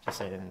 cool. Just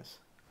so then it's...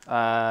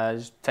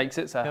 Just takes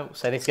it, so. Cool.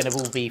 So this is going to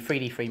all be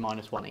 3d3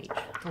 -1 each.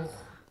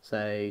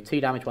 So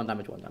 2 damage, 1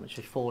 damage, 1 damage.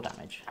 So 4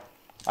 damage.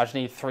 I just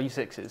need 3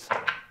 6s.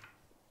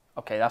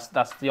 Okay, that's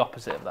the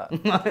opposite of that.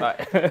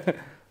 Right.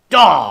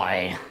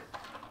 Die!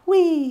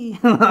 Whee!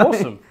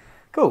 Awesome.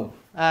 Cool.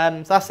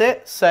 So that's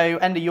it. So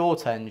end of your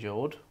turn,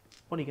 Jord.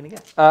 What are you going to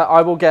get?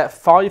 I will get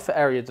 5 for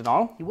area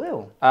denial. You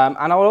will. And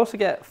I will also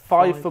get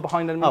 5 5. for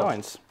behind enemy Oh.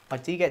 lines. I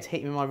do get to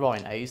hit you with my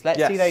rhinos. Let's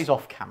Yes. do those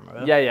off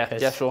camera. Yeah,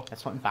 'cause sure.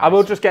 That's not I embarrassing.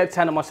 will just get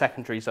 10 at my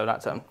secondary, so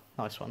that's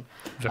Nice one.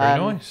 Very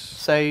nice.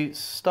 So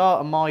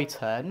start of my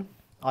turn,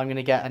 I'm going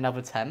to get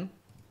another 10.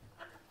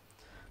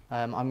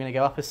 I'm going to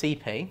go up a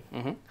CP.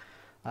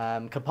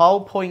 Mm-hmm.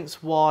 Cabal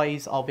points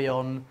wise, I'll be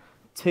on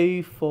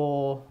 2,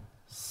 4,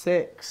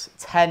 6,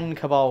 10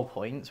 Cabal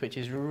points, which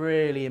is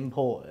really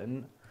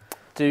important.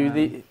 Do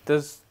they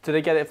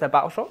get it if they're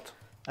battle shocked?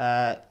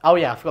 Oh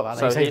yeah, I forgot about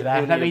So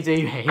that. Let me do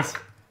his.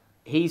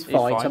 He's 5,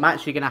 fine. so I'm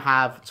actually going to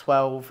have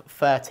 12,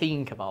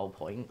 13 Cabal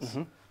points.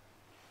 Mm-hmm.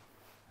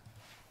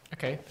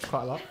 Okay, that's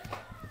quite a lot.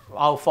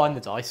 I'll find the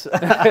dice.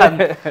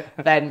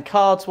 Then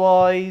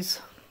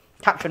cards-wise,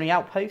 capturing the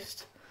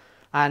outpost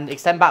and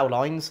extend battle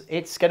lines.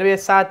 It's going to be a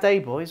sad day,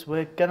 boys.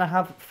 We're going to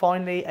have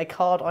finally a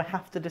card I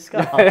have to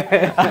discuss.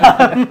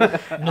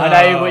 I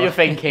know what you're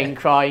thinking,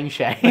 crying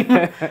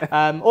shame.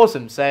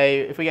 Awesome. So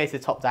if we go to the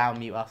top down,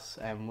 mute us,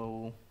 and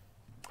we'll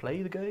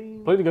play the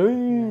game. Play the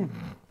game.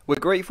 We're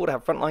grateful to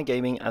have Frontline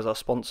Gaming as our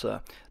sponsor.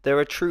 They're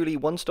a truly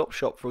one-stop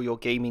shop for all your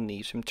gaming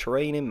needs, from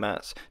terrain and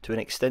mats to an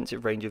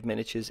extensive range of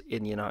miniatures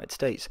in the United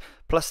States.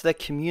 Plus, their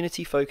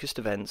community-focused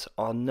events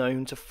are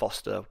known to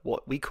foster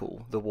what we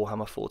call the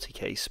Warhammer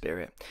 40k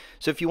spirit.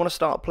 So if you want to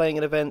start playing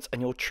at events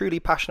and you're truly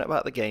passionate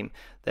about the game,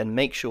 then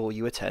make sure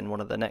you attend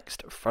one of the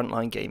next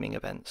Frontline Gaming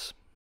events.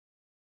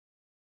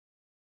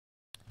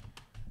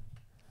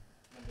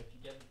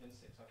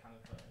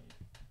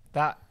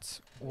 That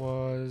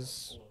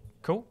was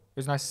cool. It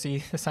was nice to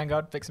see the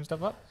Vanguard pick some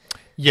stuff up.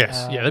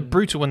 Yes, yeah, they're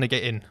brutal when they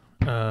get in.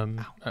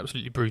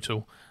 Absolutely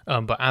brutal.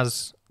 But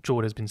as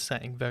Jordan has been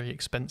saying, very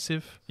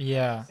expensive.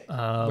 Yeah.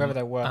 Whether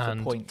they're worth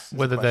the points.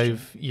 Whether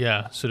they've,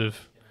 sort of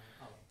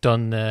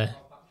done their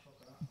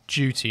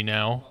duty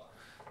now.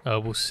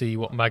 We'll see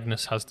what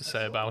Magnus has to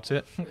say about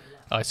it.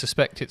 I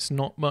suspect it's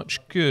not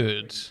much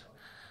good.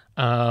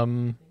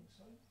 Probably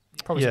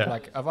something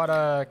like,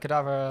 Avada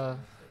Kedavra,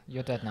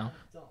 you're dead now.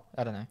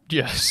 I don't know.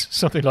 Yes,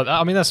 something like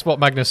that. I mean, that's what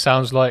Magnus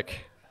sounds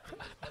like.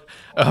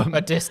 A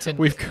distant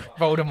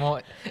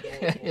Voldemort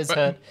is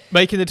heard.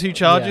 Making the two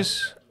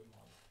charges.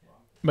 Yeah.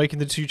 Making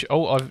the two...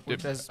 I've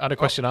had a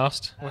question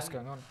asked. What's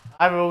going on?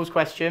 A rules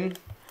question.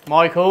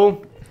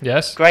 Michael.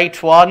 Yes?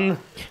 Great one.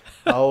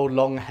 Old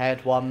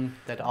long-haired one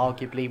that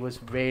arguably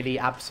was really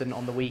absent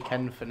on the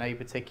weekend for no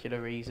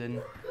particular reason.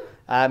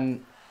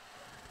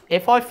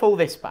 If I fall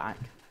this back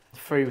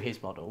through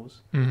his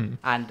models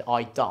and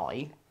I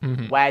die,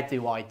 where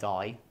do I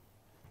die?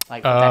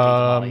 Like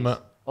deadly demise.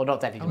 Or not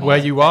deadly demise. Where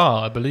you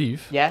are, I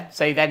believe. Yeah,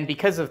 so then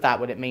because of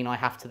that, would it mean I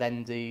have to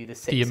then do the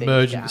 6 The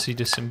emergency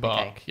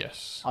disembark, okay.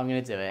 Yes. I'm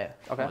going to do it.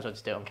 Okay. I'll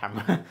just do it on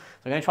camera. So I'm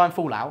going to try and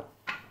fall out.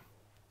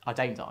 I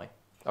don't die.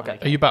 Okay.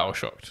 Are you battle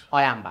shocked?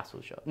 I am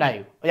battle shocked.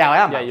 No. Yeah,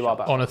 I am. Yeah, you are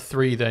battle. On a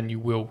 3, then you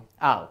will.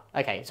 Oh,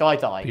 okay. So I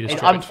die.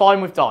 I'm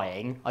fine with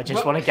dying. I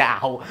just want to get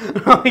out.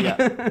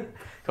 Yeah.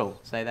 Cool.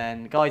 So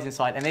then, guys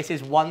inside, and this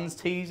is 1s,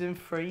 2s, and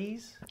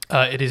 3s.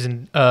 It is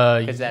in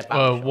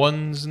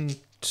 1s and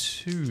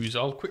 2s.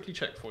 I'll quickly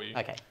check for you.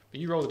 Okay. But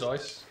you roll the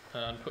dice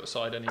and put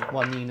aside any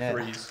 1 unit.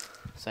 3s.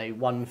 So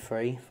 1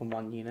 3 from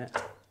 1 unit.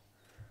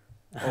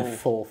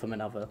 4 from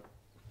another.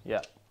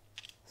 Yeah.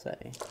 So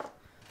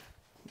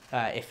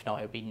if not,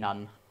 it would be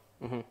none.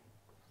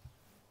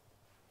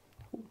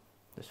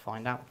 Let's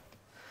find out.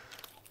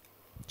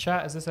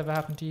 Chat, has this ever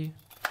happened to you?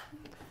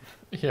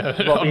 Yeah,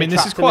 I mean,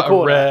 this is quite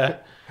a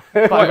rare...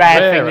 Quite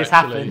rare thing this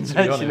happens,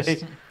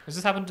 actually. Has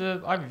this happened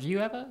to either of you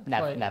ever?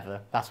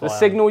 Never. That's why the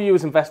signal you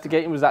was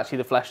investigating was actually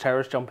the flesh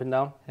terrors jumping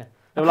down. Yeah.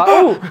 They were like,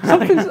 oh,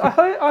 something's... I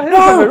heard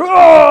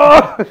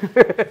something.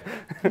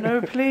 Oh!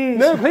 No, please.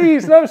 No,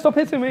 please. No, stop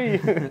hitting me.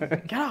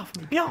 Get off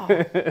me.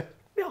 Yeah.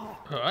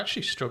 I'm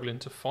actually struggling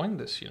to find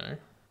this, you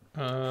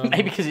know.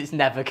 Maybe because it's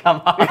never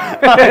come up.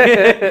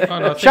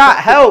 Chat,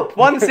 help!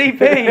 1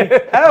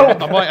 CP,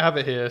 help! I might have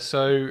it here.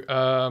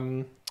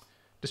 So,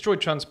 destroyed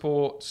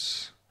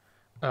transports.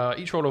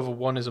 Each roll over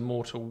 1 is a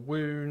mortal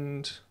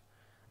wound.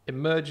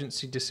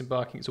 Emergency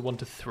disembarking is a 1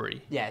 to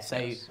 3. Yeah,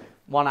 so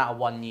 1 out of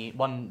 1 unit,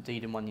 1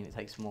 dude in 1 unit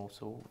takes a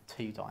mortal,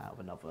 2 die out of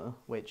another,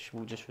 which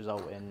will just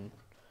result in.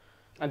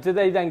 And do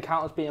they then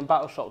count as being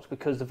battle shocked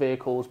because the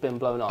vehicle's been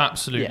blown up?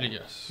 Absolutely,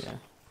 yes. Yeah.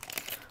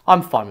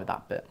 I'm fine with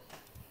that bit.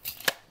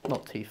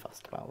 Not too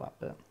fussed about that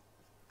bit.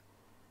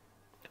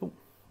 Cool.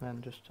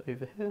 And just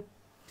over here.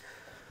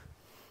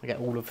 I get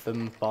all of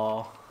them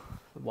bar...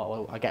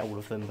 Well, I get all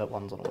of them, but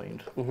 1's on a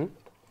wound.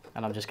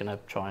 And I'm just going to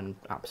try and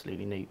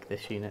absolutely nuke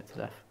this unit to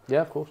death.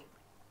 Yeah, of course.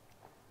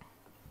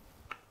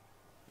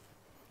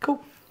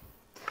 Cool.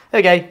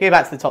 Okay, go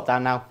back to the top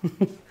down now.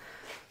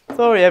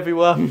 Sorry,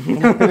 everyone.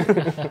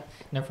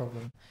 No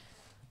problem.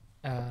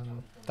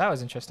 That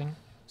was interesting.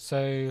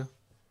 So,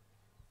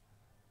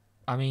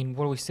 I mean,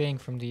 what are we seeing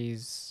from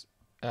these,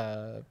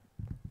 what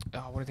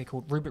are they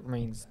called? Rubric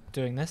Marines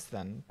doing this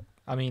then?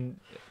 I mean,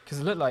 because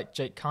it looked like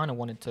Jake kind of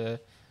wanted to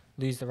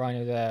lose the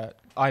Rhino there.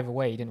 Either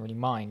way, he didn't really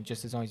mind,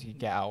 just as long as he could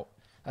get out.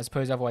 I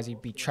suppose otherwise he'd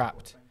be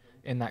trapped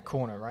in that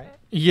corner, right?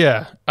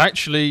 Yeah,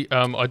 actually,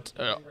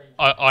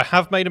 I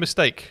have made a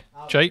mistake,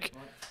 Jake.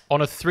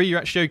 On a 3, you're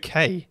actually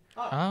okay.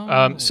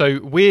 Oh. So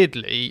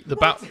weirdly, the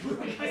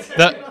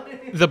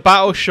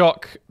battle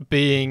shock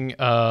being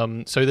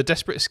so the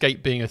desperate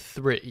escape being a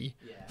 3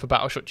 for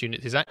battle shock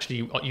units is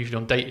actually usually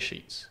on data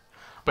sheets.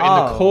 But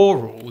in the core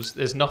rules,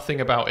 there's nothing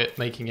about it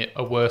making it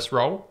a worse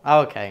roll.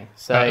 Okay,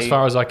 so as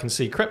far as I can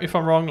see, correct me if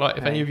I'm wrong. Like,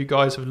 if any of you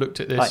guys have looked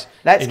at this, right,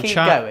 let's in keep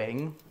chat,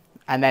 going,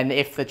 and then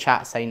if the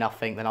chat say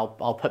nothing, then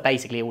I'll put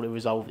basically all it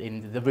resolved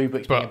in the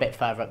rubrics being a bit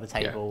further up the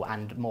table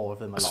and more of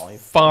them alive.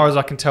 As far as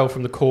I can tell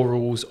from the core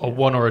rules, a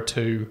 1 or a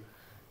 2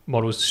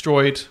 models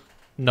destroyed.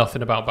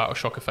 Nothing about battle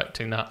shock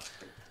affecting that.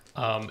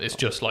 It's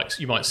just like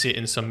you might see it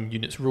in some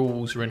units'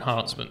 rules or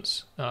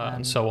enhancements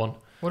and so on.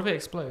 What if it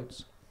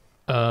explodes?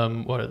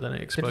 Well, then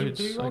it explodes,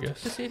 Did you I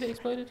guess. to see if it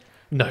exploded?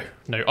 No.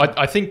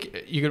 I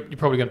think you're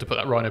probably going to put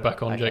that Rhino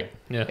back on, Okay. Jake.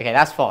 Yeah. Okay,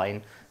 that's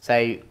fine.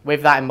 So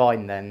with that in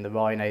mind, then the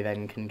Rhino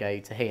then can go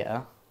to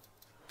here,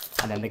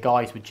 and then the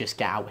guys would just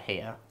get out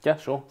here. Yeah,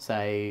 sure. So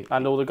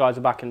and all the guys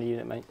are back in the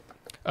unit, mate.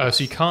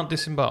 So you can't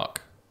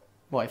disembark.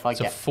 What if I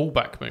It's get... a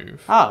fallback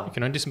move. Oh. You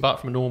can only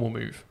disembark from a normal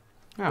move.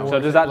 Oh, So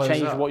does that blows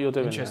change up. what you're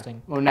doing?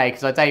 Interesting. well, no,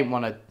 because I don't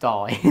want to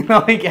die.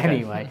 Like,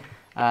 anyway.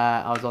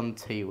 I was on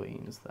 2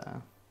 wounds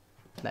there.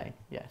 No,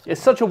 yes.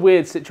 It's such a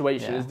weird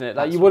situation, Yeah, isn't it? Like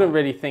that's you wouldn't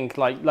right. really think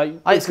like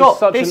It's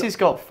got, this has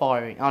got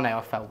firing. Oh, no,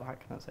 I fell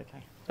back. That's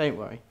okay. Don't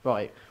worry.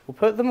 Right, we'll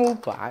put them all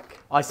back.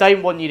 I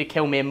don't want you to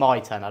kill me in my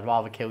turn. I'd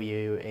rather kill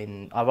you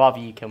in... I'd rather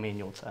you kill me in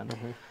your turn.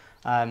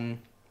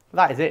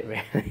 That is it,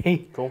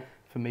 really. Cool.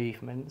 For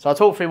movement. So I'll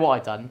talk through what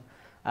I've done.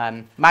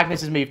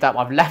 Magnus has moved up.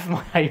 I've left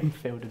my home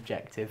field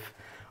objective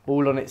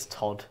all on its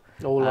Todd.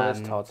 All on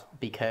its Todd.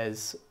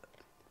 Because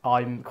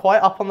I'm quite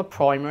up on the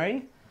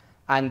primary.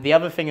 And the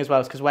other thing as well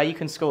is because where you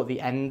can score at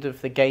the end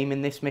of the game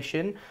in this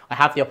mission, I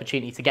have the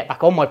opportunity to get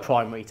back on my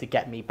primary to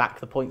get me back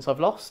the points I've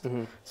lost.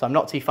 So I'm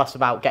not too fussed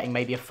about getting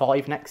maybe a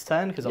 5 next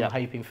turn because I'm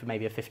hoping for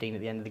maybe a 15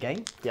 at the end of the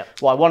game.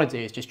 What I want to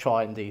do is just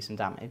try and do some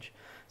damage.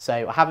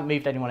 So I haven't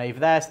moved anyone over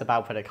there, so the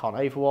Battle Predator can't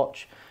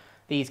overwatch.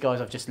 These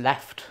guys I've just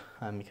left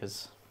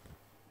because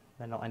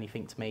they're not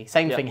anything to me.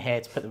 Same thing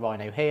here to put the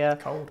Rhino here.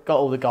 Cold. Got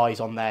all the guys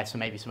on there, so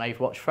maybe some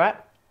Overwatch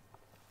threat.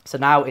 So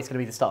now it's going to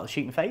be the start of the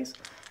shooting phase.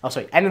 Oh,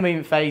 sorry, end of the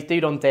movement phase,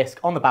 dude on disc,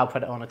 on the Battle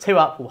Predator on a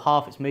 2-up, will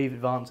half its move,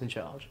 advance, and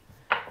charge.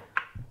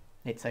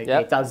 It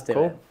does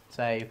do it.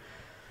 So,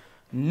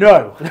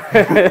 no.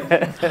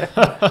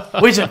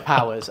 Wizard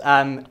powers.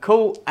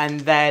 Cool,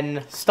 and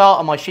then start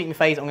on my shooting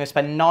phase, I'm going to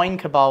spend 9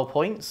 Cabal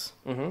points,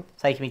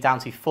 taking me down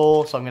to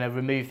 4, so I'm going to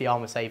remove the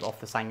armor save off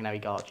the Sanguinary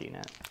Guard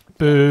unit.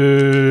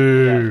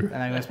 Boo!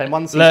 And I'm going to spend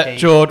 1 CP. Let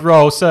Jord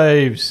roll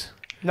saves.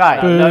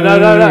 No.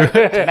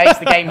 It makes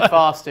the game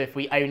faster if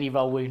we only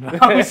roll wound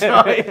rolls.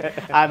 Right?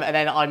 And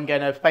then I'm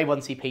going to pay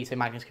 1 CP so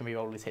Magnus can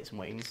reroll his hits and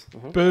wounds.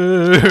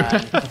 Boo!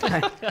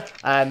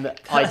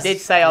 I did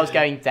say I was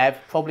going Dev,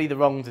 probably the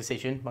wrong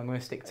decision. I'm going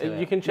to stick to it.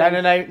 You can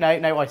change.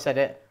 No, I said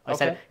it. I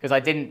said it because I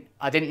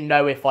didn't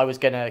know if I was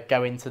going to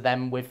go into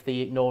them with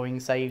the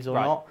ignoring saves or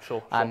not.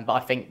 Sure. But I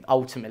think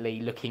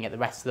ultimately looking at the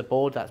rest of the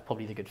board, that's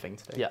probably the good thing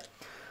to do. Yeah.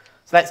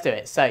 So let's do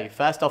it. So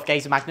first off,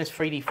 Gaze of Magnus,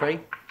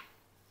 3d3.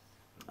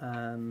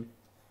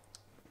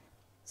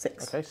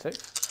 6. Okay, 6.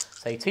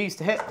 So 2s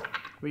to hit,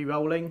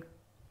 re-rolling,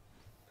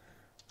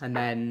 and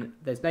then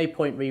there's no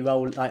point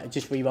re-roll. Like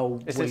just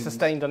re-roll. Is wounds. it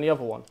sustained on the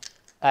other one?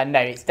 No,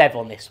 it's Dev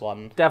on this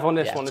one. Dev on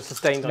this one is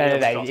sustained on the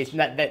other shots. It's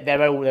not,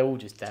 they're all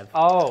just Dev.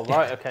 Oh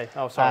right, okay.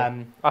 Oh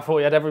sorry. I thought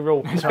you had every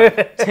rule.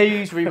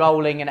 2s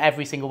re-rolling, and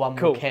every single one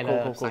will kill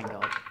a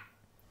Vanguard.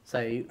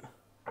 So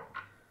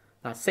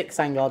that's 6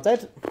 Vanguard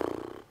dead.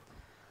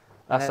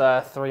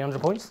 That's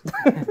 300 points.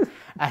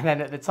 And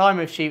then at the time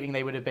of shooting,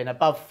 they would have been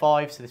above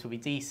 5, so this will be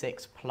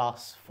D6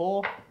 plus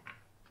 4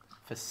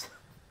 for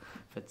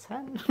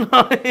 10.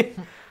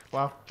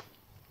 Wow.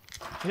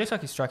 He looks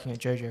like he's striking a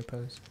JoJo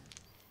pose.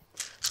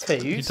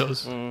 2s. He does.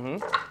 So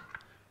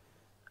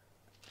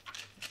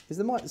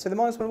the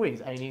 -1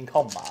 wings only in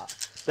combat.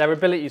 Their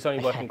abilities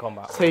only work in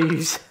combat.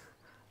 2s,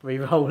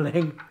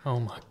 re-rolling. Oh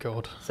my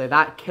god. So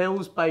that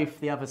kills both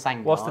the other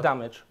Vanguard. What's the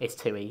damage? It's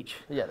 2 each.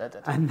 Yeah, they're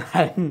dead. And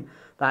then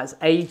that's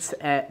 8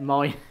 8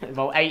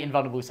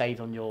 invulnerable saves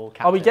on your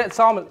captain. Oh, we get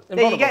some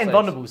invulnerable Yeah, you get saves.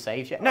 invulnerable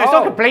saves. Yeah. No, it's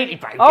not completely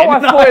broken. Oh, I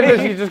thought it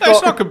was you just No,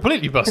 it's got... not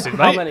completely busted,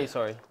 How mate. many,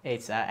 sorry?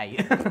 It's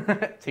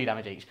 8. 2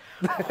 damage each.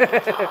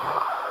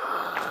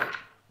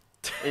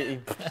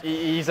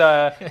 He's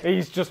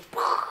just...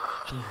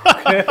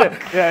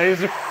 yeah, he's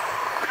just...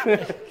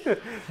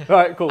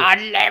 Right, cool.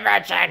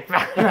 Unlimited!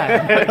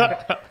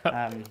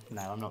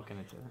 No, I'm not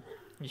going to do it.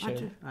 You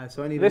should.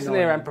 So I need Listen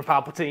here, Emperor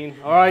Palpatine,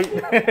 all right?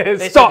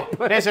 Stop!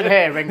 Listen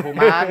here, Wrinkle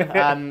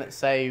Man.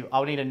 So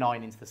I'll need a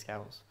 9 into the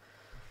scouts.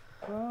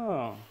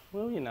 Oh,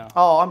 will you now?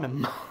 Oh, I'm a...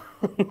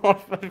 I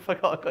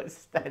forgot I've got to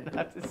stand. I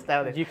have to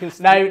stay this. You can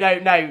No,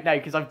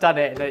 because I've done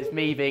it and it's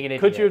me being an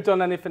idiot. Could you have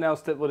done anything else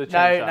that would have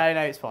changed that?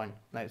 No, it's fine.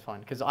 No, it's fine.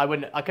 Because I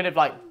could have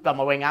like done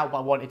my wing out, but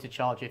I wanted to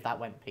charge if that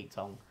went Pete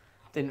Tong.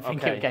 Didn't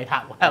think it would go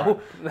that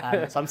well.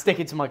 So I'm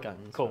sticking to my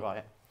guns. Cool.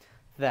 Right.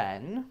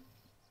 Then...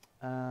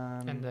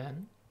 And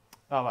then?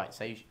 Oh, right,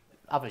 so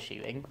other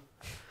shooting.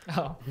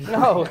 Oh.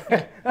 No.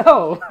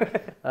 No.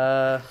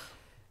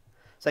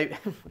 So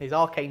his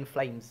arcane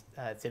flames.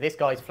 So this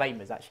guy's flame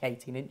is actually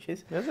 18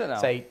 inches. Is it now?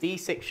 So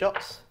D6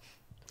 shots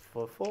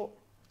for 4.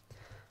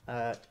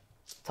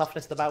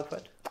 Toughness of the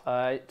Balfred.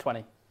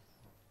 20.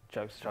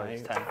 Jokes, sorry,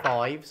 it's 10.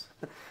 5s.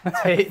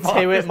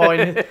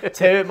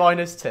 2 at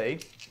minus 2.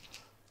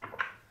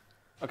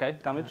 Okay,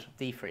 damage.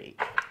 D3 each.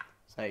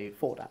 So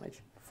 4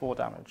 damage. 4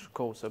 damage.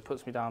 Cool. So it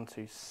puts me down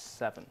to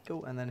 7.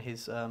 Cool. And then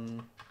his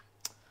other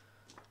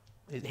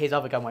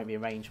gun won't be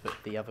in range, but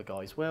the other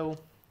guys will.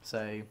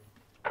 So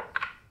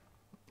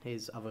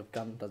his other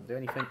gun doesn't do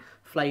anything.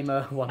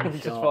 Flamer, 1 shot.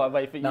 Just thought I'd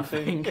wait for you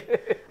nothing.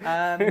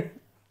 And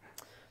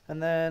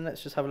then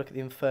let's just have a look at the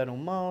Infernal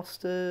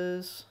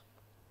Masters.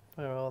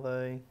 Where are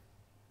they?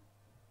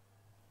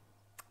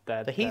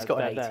 Dead. So he's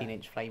got an 18 dead.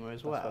 inch flamer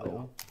as That's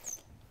well.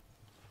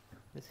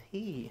 Is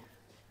he?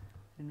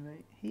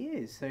 He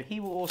is. So he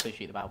will also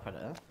shoot the Battle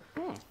Predator.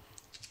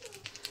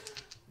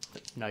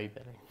 No,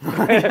 Billy.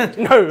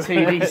 No.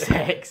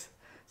 2d6.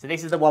 So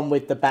this is the one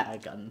with the better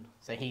gun.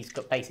 So he's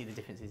got basically the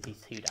difference is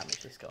he's 2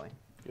 damage. This guy.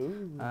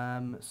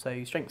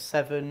 So strength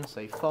 7,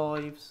 so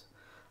 5s.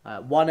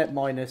 1 at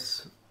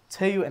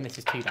 -2, and this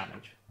is 2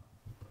 damage.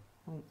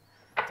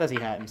 Does he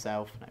hurt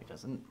himself? No, he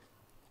doesn't.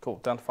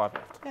 Cool. Down to 5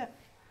 left.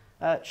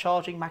 Yeah.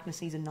 Charging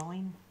Magnus' a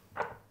 9.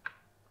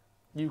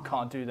 You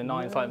can't do the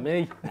 9s like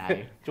me. No. Do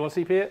you want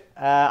to CP it?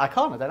 I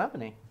can't. I don't have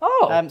any.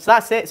 Oh. So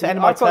that's it. So end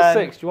of my I've got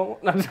turn. 6. Do you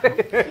want one? No.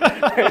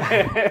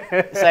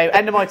 So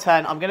end of my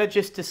turn. I'm going to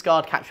just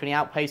discard capture any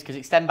outpost because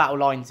extend battle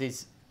lines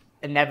is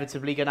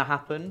inevitably going to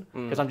happen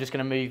because I'm just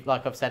going to move.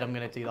 Like I've said, I'm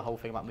going to do the whole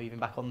thing about moving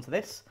back onto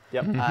this.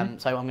 Yep.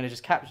 So I'm going to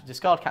just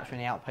discard capture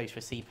any outpost for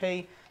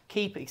CP.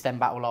 Keep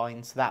extend battle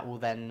lines. So that will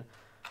then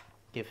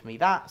give me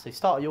that. So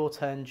start your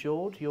turn,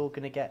 George. You're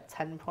going to get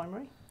 10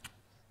 primary.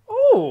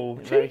 Oh,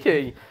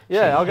 cheeky.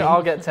 Yeah,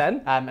 I'll get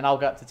 10. And I'll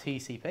go up to 2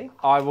 CP.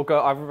 I will go.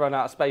 I've run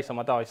out of space on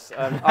my dice.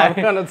 I'm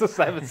going to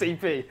 7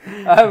 CP.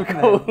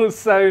 Cool.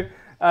 So,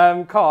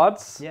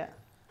 cards. Yeah.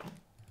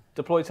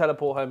 Deploy,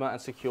 teleport, homer,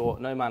 and secure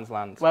no man's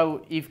land.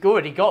 Well, you've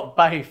already got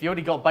both. You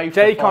already got both.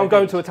 Jake, I'm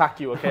going to attack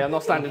you. Okay, I'm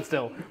not standing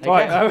still.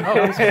 Right.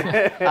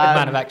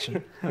 Man of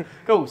action.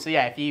 Cool. So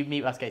yeah, if you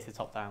meet us, go to the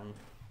top down.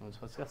 We'll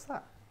discuss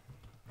that.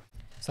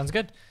 Sounds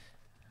good.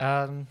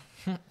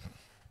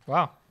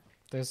 Wow.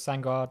 There's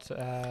Vanguard.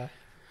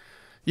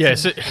 Yeah,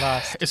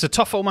 it's a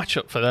tough old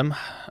matchup for them.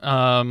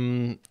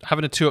 Having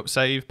a 2-up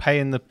save,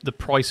 paying the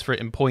price for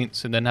it in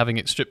points, and then having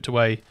it stripped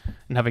away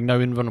and having no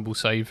invulnerable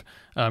save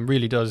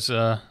really does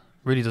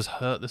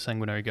hurt the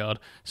Sanguinary Guard.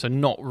 So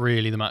not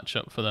really the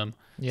matchup for them.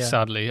 Yeah.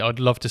 Sadly, I'd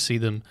love to see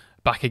them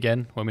back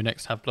again when we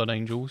next have Blood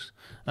Angels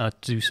to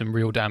do some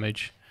real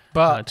damage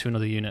to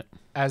another unit.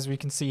 As we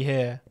can see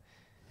here,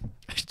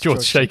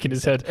 George shaking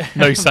his head.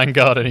 No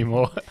Sangard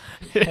anymore.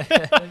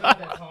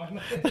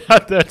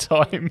 At their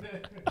time.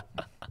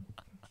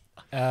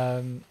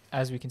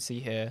 As we can see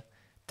here,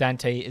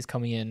 Dante is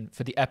coming in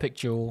for the epic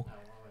duel.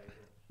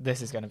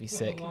 This is going to be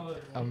sick.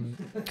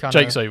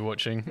 Jake's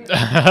overwatching.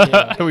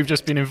 Yeah. We've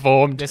just been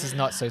informed. This is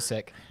not so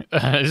sick.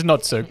 It's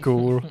not so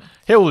cool.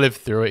 He'll live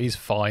through it. He's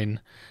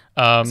fine.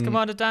 It's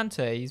Commander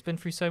Dante. He's been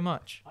through so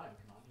much,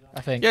 I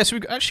think. Yeah, so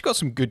we've actually got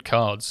some good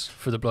cards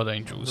for the Blood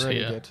Angels really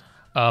here. Good.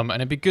 And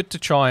it'd be good to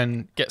try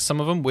and get some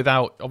of them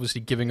without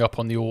obviously giving up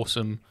on the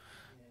awesome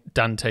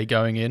Dante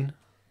going in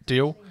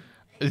deal.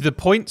 The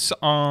points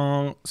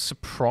are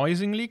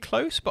surprisingly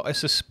close, but I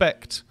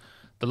suspect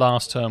the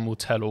last turn will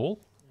tell all.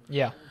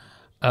 Yeah.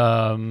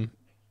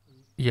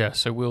 Yeah,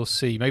 so we'll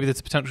see. Maybe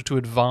there's potential to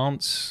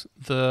advance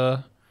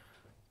the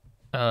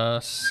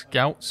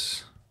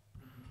scouts.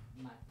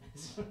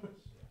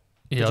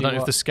 Yeah, I don't know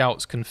if the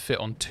scouts can fit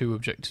on 2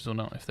 objectives or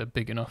not, if they're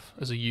big enough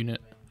as a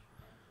unit.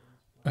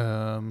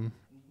 I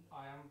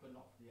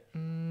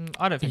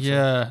don't think so.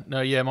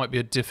 Yeah, it might be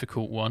a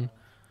difficult one.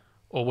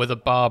 Or whether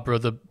Barbara,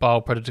 the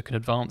Bile Predator, can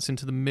advance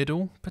into the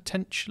middle,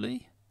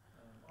 potentially.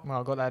 Well,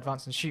 I've got that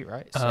advance and shoot,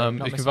 right? So you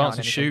can advance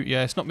and shoot,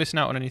 yeah, it's not missing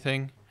out on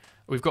anything.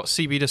 We've got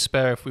CB to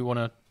spare if we want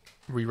to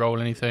re-roll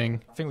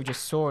anything. I think we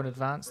just saw an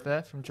advance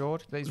there from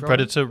George.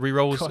 Predator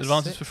re-rolls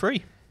advances for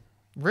free.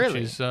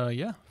 Really? Which is,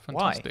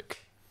 fantastic.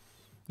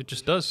 Why? It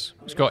just does.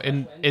 It's got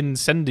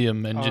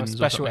Incendium engines. A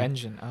special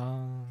engine.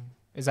 Oh.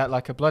 Is that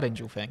like a Blood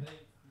Angel thing?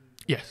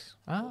 Yes.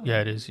 Oh.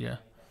 Yeah, it is, yeah.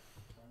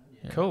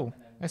 Cool.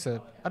 I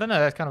don't know,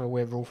 that's kind of a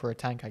weird rule for a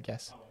tank, I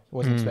guess.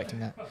 Wasn't expecting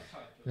that.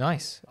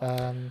 Nice.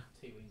 Do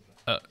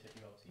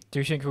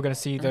you think we're going to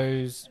see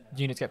those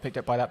units get picked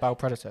up by that Bile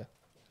Predator?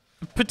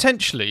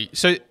 Potentially.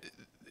 So,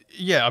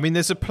 yeah, I mean,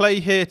 there's a play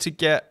here to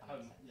get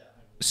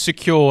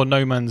secure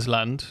no man's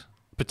land,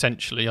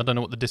 potentially. I don't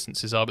know what the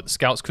distances are, but the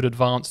scouts could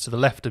advance to the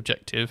left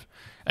objective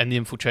and the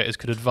infiltrators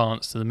could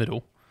advance to the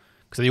middle.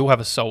 Because they all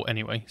have assault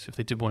anyway, so if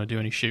they did want to do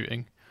any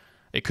shooting,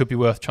 it could be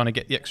worth trying to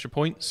get the extra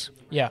points.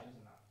 Yeah.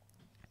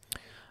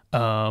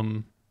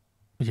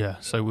 Yeah,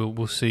 so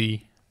we'll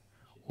see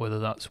whether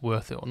that's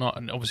worth it or not.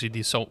 And obviously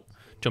the assault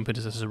jump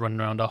intercessors are running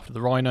around after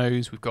the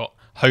rhinos. We've got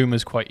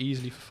homers quite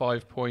easily for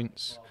 5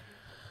 points.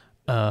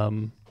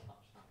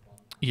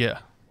 Yeah.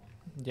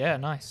 Yeah,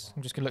 nice.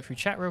 I'm just going to look through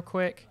chat real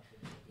quick.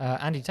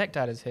 Andy Tech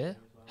Dad is here.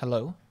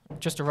 Hello.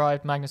 Just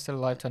arrived. Magnus still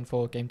alive. Turn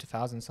 4. Game to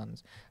 1,000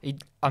 Suns.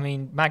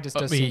 Magnus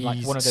does seem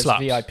like one of those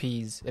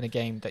VIPs in a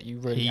game that you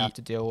really have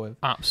to deal with.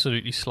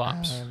 Absolutely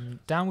slaps.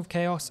 Down with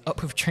chaos.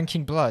 Up with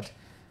drinking blood.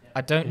 I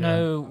don't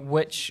know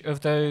which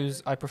of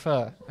those I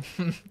prefer.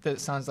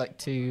 That sounds like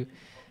 2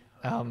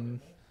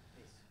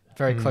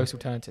 very close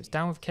alternatives.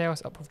 Down with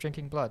chaos. Up with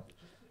drinking blood.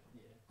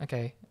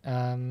 Okay.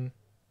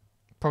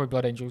 Probably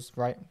Blood Angels,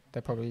 right?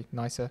 They're probably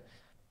nicer.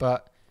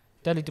 But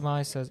Deadly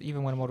Demise says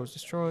even when a model is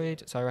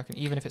destroyed, so I reckon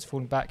even if it's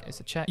falling back, it's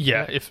a check.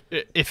 Yeah, if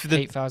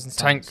the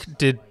tank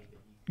did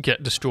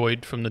get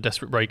destroyed from the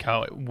Desperate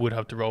Breakout, it would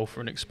have to roll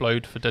for an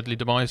explode for Deadly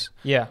Demise.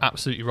 Yeah.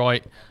 Absolutely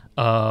right.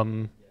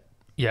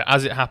 Yeah,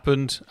 as it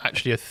happened,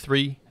 actually a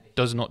 3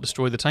 does not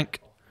destroy the tank.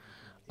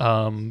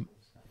 And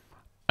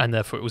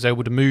therefore it was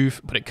able to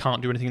move, but it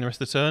can't do anything the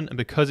rest of the turn. And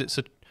because it's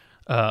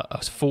a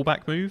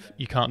fallback move,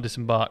 you can't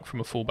disembark from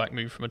a fallback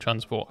move from a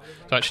transport.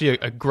 So actually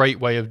a great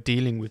way of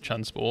dealing with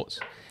transports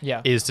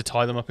is to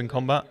tie them up in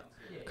combat,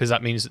 because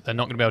that means that they're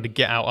not going to be able to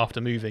get out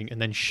after moving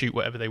and then shoot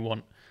whatever they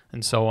want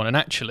and so on. And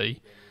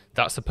actually,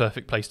 that's the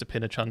perfect place to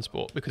pin a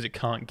transport, because it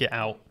can't get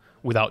out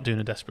without doing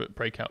a desperate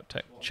breakout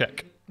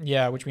check.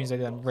 Yeah, which means they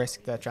then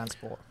risk their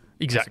transport.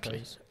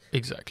 Exactly,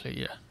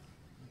 yeah.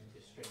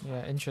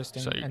 Yeah,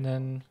 interesting. So, and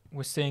then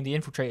we're seeing the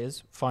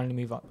infiltrators finally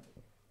move up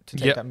to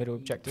take that middle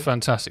objective.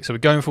 Fantastic. So we're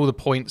going for all the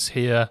points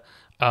here.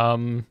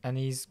 And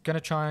he's going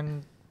to try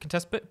and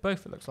contest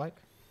both, it looks like.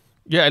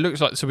 Yeah, it looks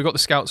like. So we've got the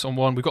scouts on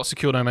one. We've got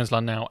secure no man's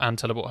land now and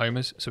teleport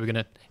homers. So we're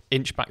going to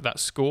inch back that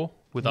score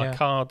with our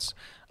cards.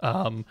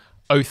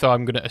 Otho,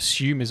 I'm going to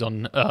assume, is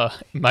on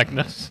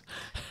Magnus.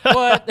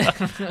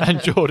 What?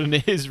 And Jordan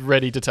is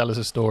ready to tell us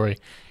a story.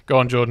 Go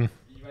on, Jordan.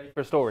 You ready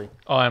for a story?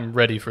 I am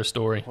ready for a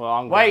story.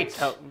 Well,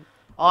 Wait!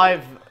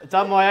 I've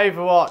done my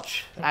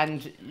Overwatch,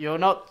 and you're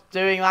not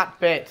doing that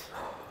bit.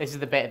 This is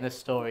the bit in the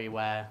story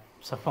where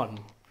someone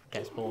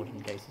gets bored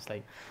and goes to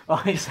sleep.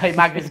 I say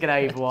Magnus is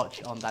going to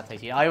Overwatch on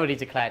Dante's. I already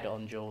declared it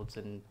on George,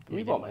 and we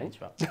didn't want to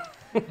interrupt.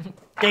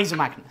 Gaze of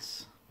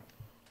Magnus.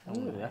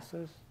 Oh,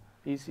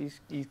 yes,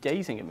 he's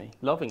gazing at me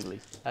lovingly.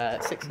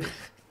 6.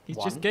 He's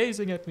 1. just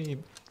gazing at me.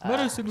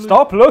 Menacingly.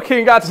 Stop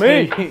looking at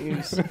me!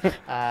 2.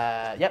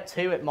 Yep,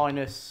 2 at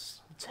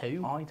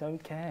 -2. I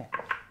don't care.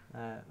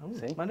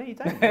 See? Well, no, you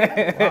don't.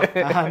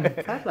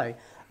 Fair play.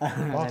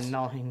 And then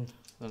 9.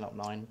 No, not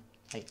 9.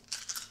 8.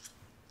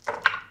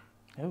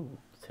 Oh.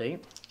 2.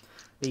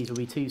 These will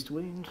be 2s to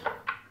wound.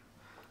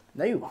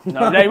 No.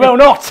 No, they will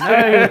not!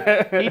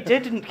 No, he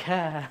didn't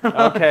care.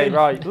 Okay,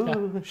 right.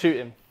 Shoot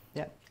him.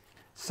 Yeah.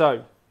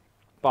 So,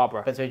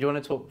 Barbara. But so do you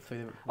want to talk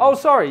through the... Oh,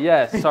 sorry,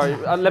 yes. Sorry.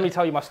 Let me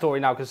tell you my story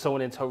now because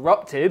someone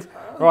interrupted.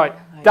 Right.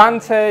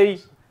 Dante,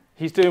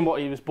 he's doing what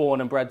he was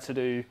born and bred to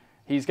do.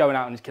 He's going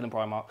out and he's killing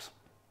Primarchs.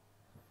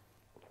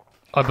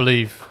 I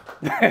believe.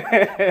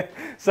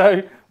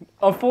 So,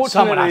 unfortunately,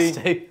 Someone has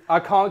to. I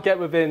can't get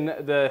within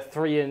the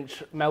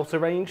 3-inch melter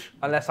range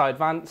unless I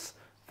advance.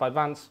 If I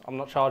advance, I'm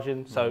not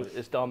charging, so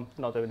it's dumb.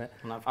 Not doing it.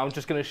 I'm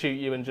just going to shoot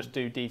you and just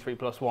do D3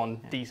 +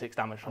 1, D6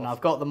 damage. And I've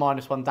got the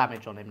 -1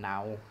 damage on him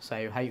now,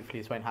 so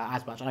hopefully this won't hurt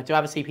as much. And I do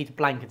have a CP to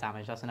blanket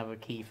damage, that's another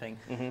key thing.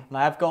 And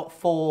I've got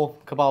 4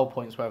 Cabal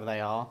points wherever they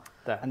are,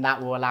 and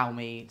that will allow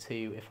me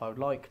to, if I would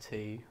like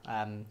to,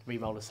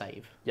 re-roll a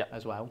save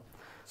as well.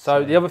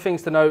 So the other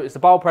things to note is the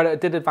Bile Predator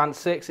did advance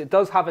 6. It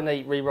does have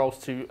innate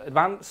rerolls to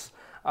advance.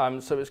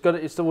 So it's good.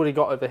 It's already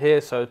got over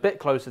here, so a bit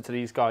closer to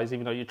these guys,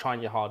 even though you're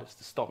trying your hardest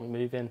to stop me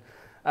moving.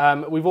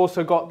 We've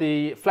also got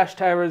the Flesh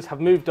Tearers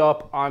have moved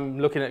up. I'm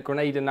looking at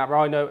grenading that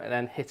Rhino and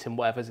then hitting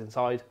whatever's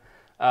inside.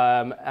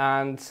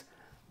 And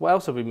what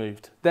else have we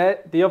moved?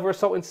 The other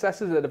Assault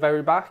Intercessors at the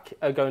very back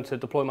are going to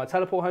deploy my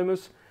teleport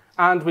homers.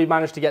 And we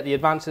managed to get the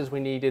advances we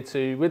needed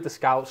to with the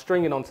Scouts,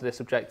 stringing onto this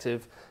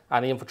objective,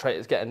 and the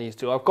Infiltrators getting these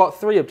 2. I've got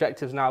 3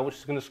 objectives now, which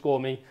is going to score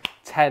me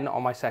 10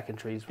 on my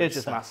secondaries, which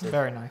is massive.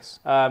 Very nice.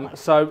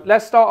 So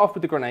let's start off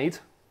with the grenade.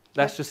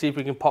 Let's just see if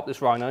we can pop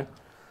this Rhino.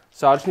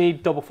 So I just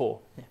need double 4.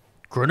 Yeah.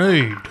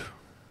 Grenade.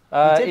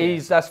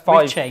 That's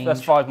 5.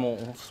 That's 5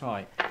 mortals.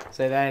 Right.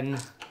 So then,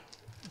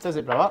 does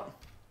it blow up?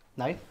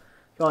 No.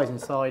 Guys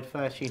inside,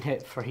 first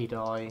unit, 3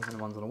 die, and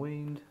one's on a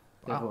wound.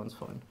 The other one's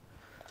fine.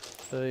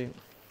 So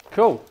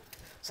cool.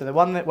 So the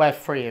one where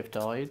 3 have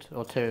died,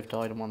 or 2 have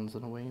died, and one's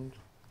on a wound,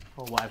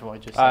 or whatever I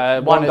just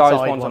said. One dies,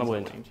 one's on a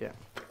wound. Yeah.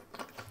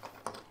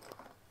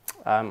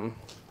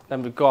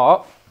 Then we've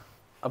got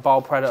a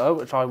Bile Predator,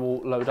 which I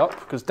will load up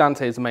because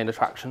Dante is the main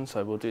attraction,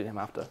 so we'll do him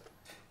after.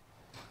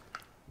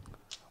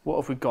 What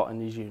have we got in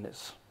these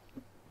units?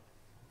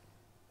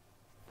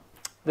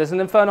 There's an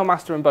Infernal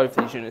Master in both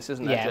these units,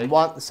 isn't there?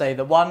 Yeah. So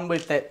the one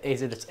with that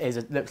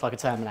looks like a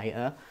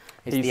Terminator.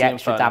 Is the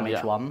extra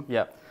damage one.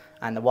 Yeah.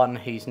 And the one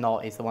who's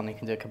not is the one who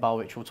can do a Cabal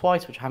Ritual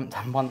twice, which I haven't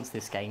done once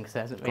this game because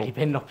there hasn't really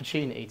been an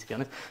opportunity, to be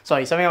honest.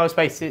 Sorry, something I was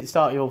supposed to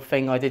start your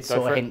thing, I did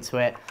sort of hint to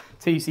it.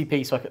 2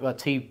 CP, so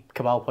 2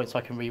 Cabal points so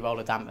I can re-roll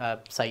a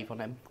save on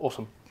him.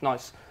 Awesome,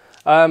 nice.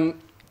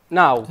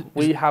 Now,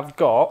 we have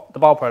got the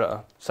Bile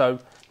Predator. So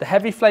the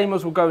Heavy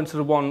Flamers will go into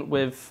the one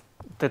with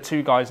the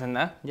 2 guys in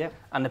there. Yeah.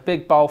 And the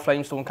big Bile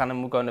Flamestorm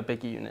Cannon will go in a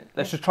bigger unit.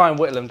 Let's just try and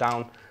whittle them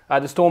down.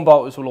 The Storm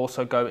Bolters will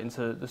also go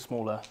into the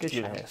smaller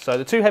unit here. So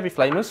the 2 Heavy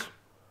Flamers,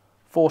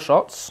 4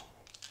 shots,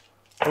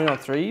 3 on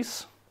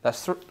 3s.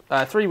 That's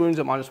 3 wounds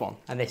at -1.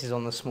 And this is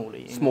on the smaller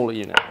unit. Smaller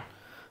unit.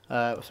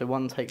 So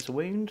 1 takes a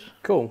wound.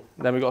 Cool.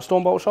 Then we've got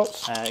Stormbolt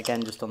shots.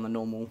 Again, just on the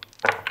normal.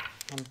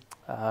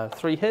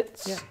 3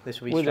 hits. Yeah.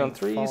 This will be wound on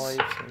strength 3s.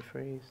 5, so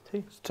 3s,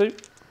 2.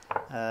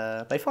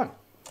 2. They fine.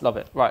 Love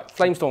it. Right,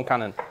 Flamestorm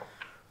Cannon.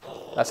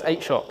 That's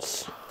 8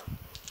 shots.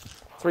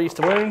 3s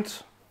to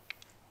wound.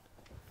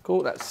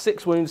 Cool, that's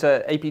 6 wounds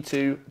at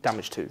AP2,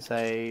 damage 2.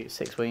 So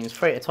 6 wounds,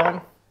 3 at a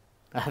time.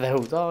 They all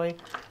die.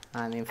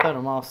 And the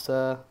Infernal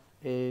Master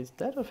is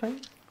dead, I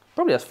think.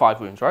 Probably has 5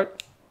 wounds, right?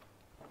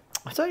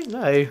 I don't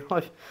know.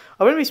 I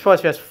wouldn't be surprised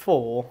if he has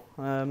 4.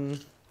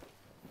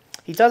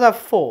 He does have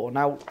 4.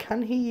 Now,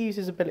 can he use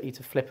his ability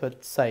to flip a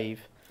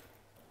save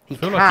I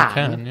feel like he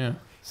can, yeah.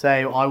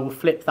 So I will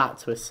flip that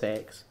to a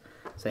 6.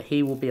 So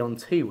he will be on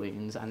 2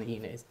 wounds and the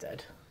unit is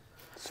dead.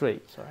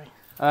 Sweet. Sorry.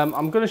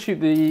 I'm going to shoot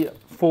the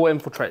 4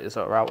 infiltrators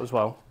that are out as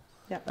well.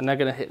 Yeah. And they're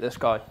going to hit this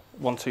guy.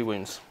 1-2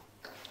 wounds.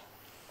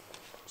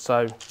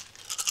 So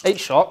 8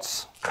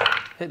 shots.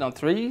 Hitting on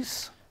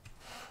 3s.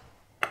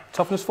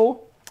 Toughness 4?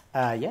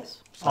 Yes.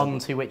 On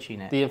to which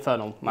unit? The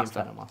Infernal Master.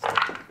 Infernal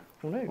Master.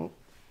 Oh no.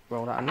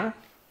 Roll that in there.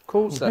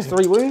 Cool. So that's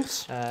 3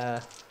 wounds.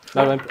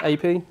 No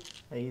AP.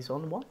 He's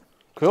on 1.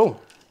 Cool.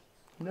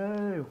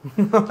 No.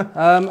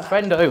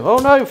 Friendo. Oh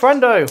no,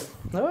 Friendo.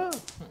 No.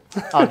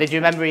 Oh, did you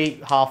remember he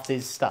halved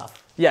his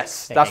stuff?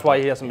 Yes, Okay, that's why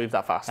good. he hasn't moved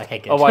that fast. Okay,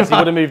 good. Otherwise he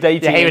would have moved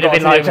 18. Yeah, he would have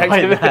been and got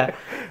like to the right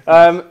objective.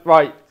 there.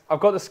 Right,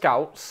 I've got the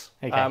scouts.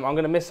 Okay. I'm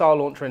going to missile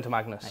launcher into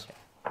Magnus. Okay.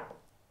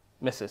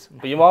 Misses.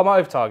 But you are my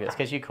over target. It's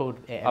because you called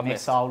it a I've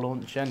missed. missile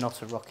launcher,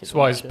 not a rocket That's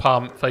why he's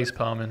launcher. face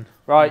palming.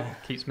 Right,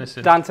 Keeps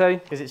missing. Dante.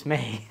 Because it's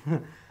me.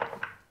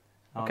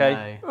 Oh,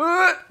 Okay.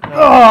 no.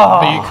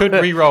 But you could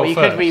re-roll Well, you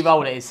first. could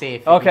re-roll it and see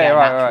if you Okay, can get a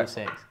right, natural right.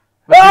 6.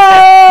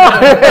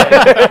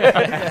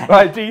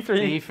 Right,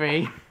 D3.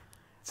 D3.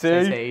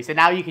 2. So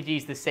now you could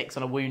use the 6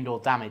 on a wound or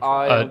damage.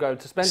 I will go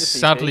to spend a CP.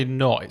 Sadly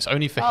not. It's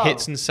only for Oh.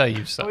 hits and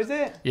saves. Oh, is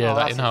it? Yeah, Oh,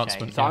 that that's a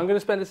enhancement. shame. So I'm going to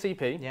spend a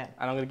CP. Yeah.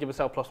 And I'm going to give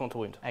myself +1 to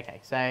wound.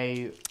 Okay, so...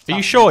 Are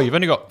you sure? You've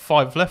only got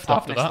 5 left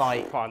after Toughness that.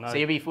 like... Oh, no. So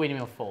you'll be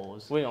winning on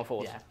 4s. Wound on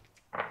 4s.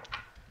 Yeah.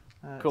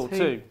 Cool,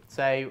 2.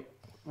 So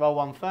roll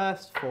 1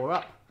 first, 4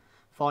 up.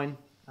 Fine.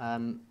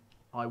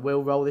 I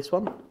will roll this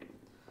one.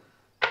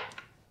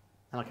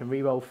 And I can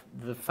re-roll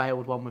the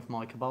failed one with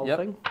my Cabal Yep.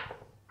 thing.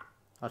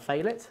 I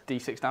fail it.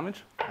 D6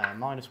 damage.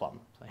 -1. So.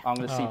 I'm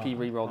going to CP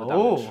re-roll the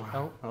damage.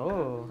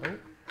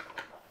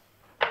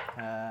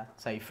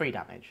 So 3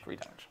 damage. 3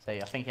 damage. So I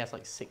think he has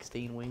like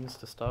 16 wounds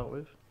to start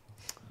with.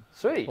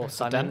 Sweet. Or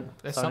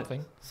There's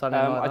something.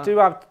 I do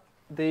have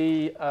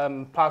the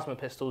plasma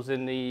pistols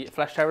in the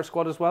Flesh Terror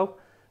squad as well.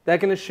 They're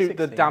going to shoot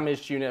the 16.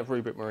 damaged unit of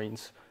Rubric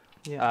Marines.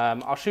 Yeah.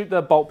 I'll shoot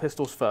the bolt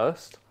pistols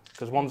first,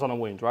 because one's on a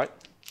wound, right?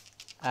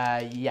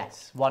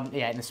 Yes. One.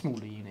 Yeah, in a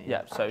smaller unit.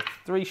 Yeah, so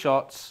 3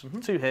 shots,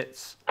 2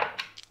 hits,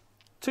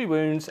 2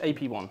 wounds,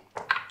 AP1.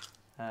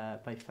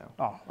 Both fail.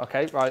 Oh,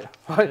 okay, right.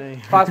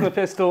 Plasma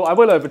pistol, I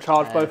will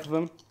overcharge both of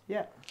them.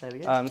 Yeah, there we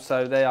go.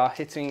 So they are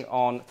hitting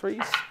on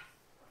 3s,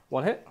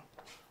 1 hit,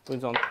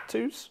 wounds on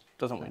 2s,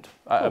 doesn't wound.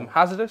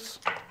 Hazardous,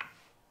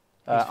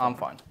 I'm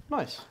fine.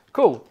 Nice.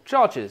 Cool,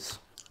 charges.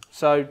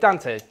 So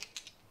Dante,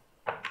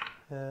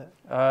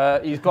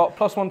 he's got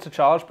 +1 to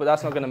charge, but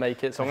that's not going to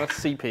make it, so I'm going to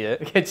CP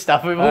it. Good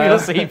stuff with all your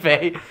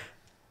CP.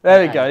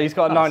 There we go, he's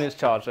got a Nice. 9-inch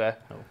charge there.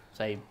 Cool.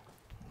 So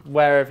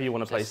Wherever you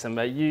want to place him,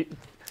 mate.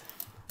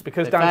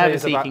 Because so Dante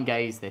is he about... can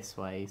gaze this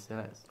way. So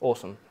let's.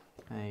 Awesome.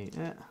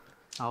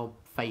 I'll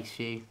face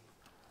you.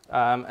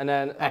 And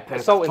then Epic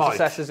assault fight.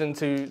 intercessors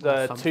into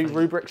the 2 Something.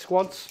 rubric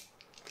squads.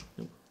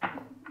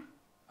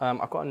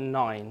 I've got a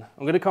 9.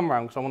 I'm going to come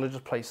around because I want to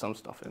just place some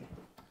stuff in.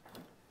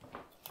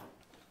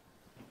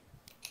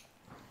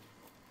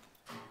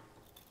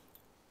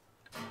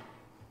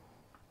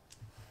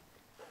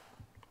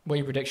 What are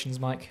your predictions,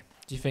 Mike?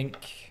 Do you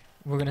think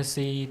we're going to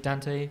see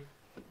Dante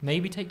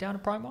maybe take down a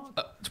Primarch?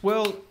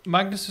 Well,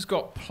 Magnus has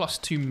got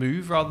 +2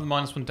 move rather than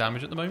 -1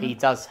 damage at the moment. He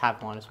does have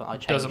 -1. I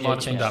changed does have it. -1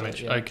 changed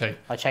damage. it, yeah. Okay.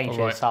 I changed it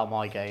Alright. at the start of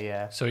my go.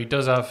 Yeah. So he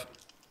does have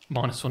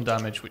 -1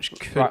 damage, which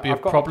could Right, be a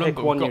I've got to problem, pick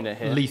but one we've unit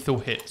got here. lethal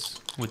hits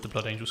with the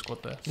Blood Angel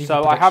squad there. Leave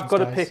So the I have got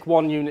to predictions, pick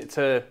one unit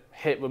to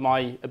hit with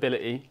my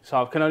ability.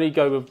 So I can only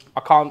go with...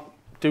 I can't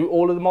do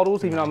all of the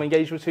models, even though I'm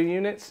engaged with 2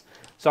 units.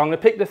 So I'm going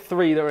to pick the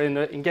 3 that are in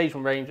the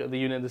engagement range of the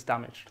unit that's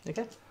damaged.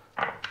 Okay.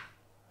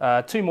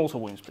 2 mortal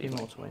wounds, 2 please.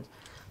 mortal wounds.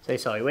 So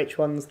sorry, which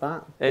one's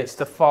that? It's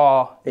the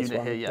far This unit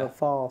one. here, yeah. The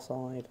far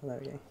side. There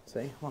we go.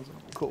 See, one's on.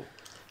 Cool.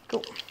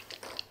 Cool.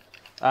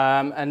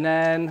 And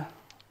then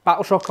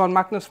battle shock on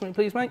Magnus for me,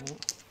 please, mate.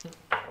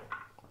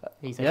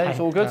 He's Yeah, it's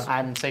all good.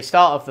 And so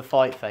start of the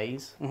fight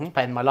phase,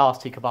 spend my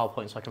last 2 Cabal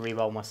points so I can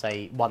re-roll my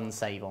one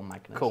save on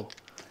Magnus. Cool.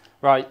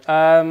 Right.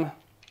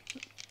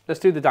 Let's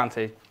do the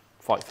Dante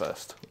fight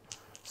first.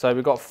 So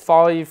we've got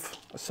 5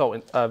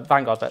 assault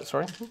Vanguard vets,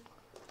 sorry.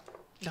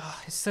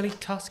 His silly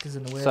tusk is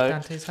in the way So- of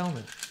Dante's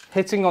helmet.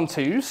 Hitting on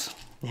 2s.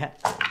 Yeah.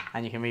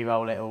 And you can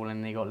re-roll it all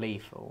and you got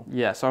lethal.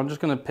 Yeah, so I'm just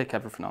going to pick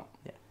everything up.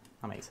 Yeah,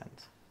 that makes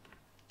sense.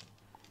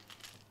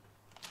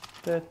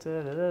 Oh,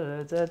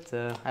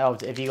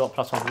 have you got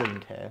 +1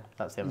 wound here?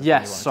 That's the other thing you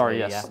Yes, wanted sorry,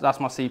 to do, yes. yeah? That's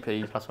my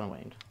CP +1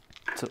 wound.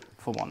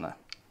 for 1 there.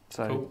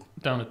 So, Cool.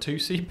 Down to 2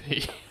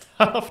 CP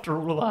after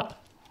all of that.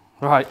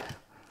 right.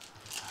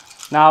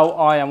 Now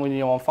I am winning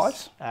you on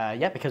 5s.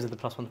 Yeah, because of the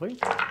 +1 wound.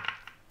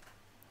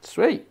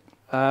 Sweet.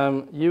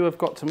 You have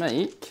got to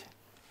make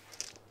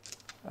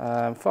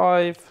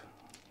 5,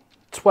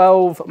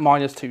 12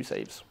 minus 2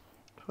 saves.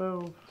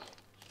 12.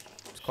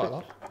 It's quite a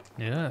lot.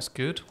 Yeah, that's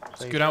good.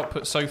 It's good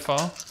output so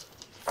far.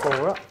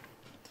 4 up.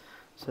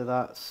 So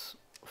that's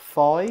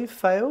 5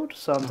 failed.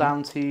 So I'm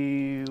down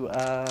to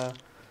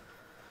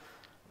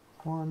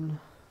 1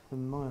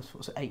 and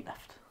 -4, so 8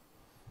 left.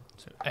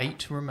 So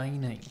 8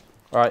 remaining.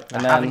 Right,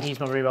 and I haven't then used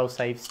my reroll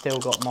save. Still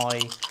got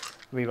my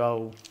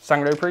Reroll.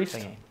 Sangro Priest.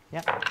 Thingy.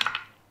 Yep.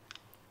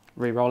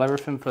 Reroll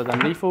everything for them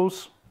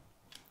lethals.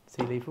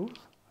 2 lethals.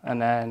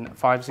 And then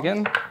 5s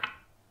again.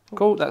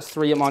 Cool, that's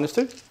 3 at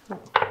 -2.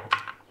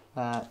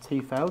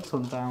 2 failed, so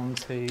I'm down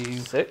to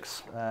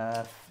 6.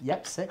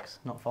 Yep, 6,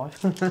 not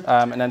 5.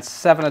 And then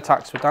 7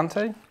 attacks with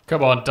Dante.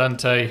 Come on,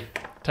 Dante.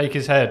 Take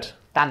his head.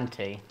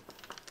 Dante.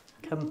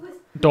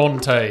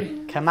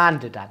 Dante.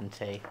 Commander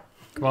Dante.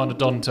 Commander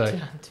Dante.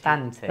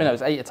 Dante. Wait, no,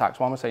 it's 8 attacks.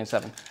 Why am I saying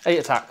 7? 8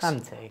 attacks.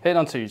 Dante. Hit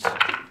on 2s.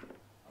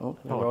 Oh,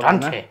 roll down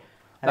Dante. there.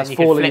 And That's then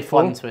you 4 could flip lethal.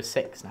 1 to a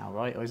 6 now,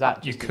 right? Or is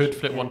that You just could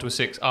flip 1 to a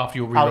 6 after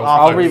your Oh, reroll.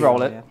 I'll after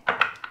re-roll it. Yeah.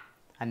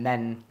 And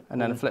then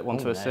Flip 1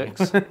 to a no.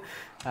 6.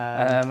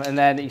 And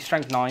then he's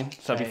strength 9,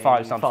 so it'll be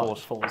 5s down to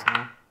 4s. 4s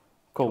now.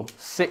 Cool.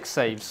 6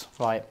 saves.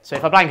 Right, so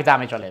if I blank a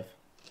damage, I live.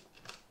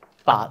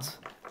 But,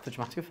 for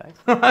dramatic effect,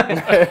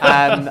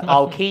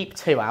 I'll keep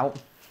 2 out.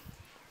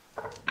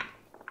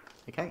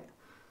 Okay.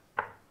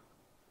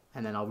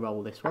 And then I'll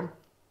roll this one.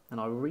 And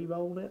I'll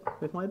re-roll it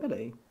with my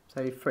ability.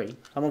 So 3.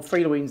 I'm on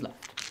 3 wounds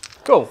left.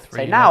 Cool.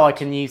 So now I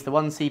can use the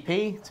 1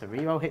 CP to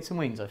re-roll hits and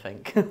wounds, I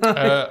think.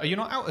 Are you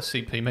not out of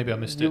CP? Maybe I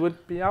missed You it.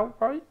 would be out,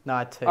 right? No, I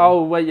had 2.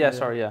 Oh, wait, yeah,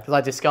 sorry, yeah. Because I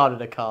discarded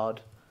a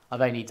card.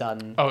 I've only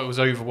done... Oh, it was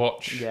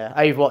Overwatch. Yeah,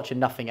 Overwatch and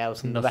nothing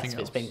else, and the Nothing rest of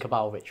it's else. been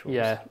Cabal Rituals.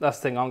 Yeah, that's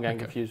the thing I'm getting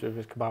Okay. confused with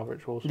is Cabal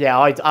Rituals. Yeah,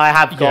 I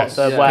have got Yes,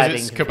 the yeah. 'cause wording.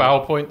 it's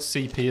Cabal points,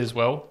 CP as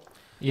well.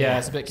 Yeah,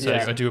 it's a bit So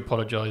confusing. I do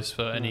apologise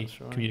for any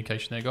That's right.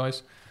 communication there,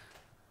 guys.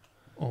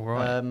 All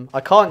right.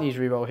 I can't use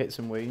reroll hits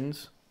and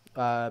wounds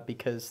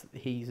because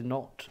it's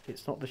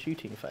not the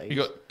shooting phase. You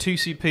got 2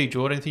 CP,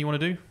 Jordan. Anything you want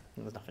to do?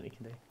 There's nothing you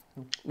can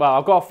do. Well,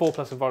 I've got a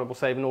 4+ invulnerable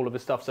save and all of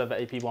his stuff's over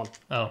AP1.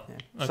 Oh, Yeah.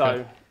 okay.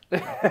 So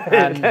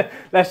Um,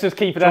 let's just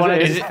keep it as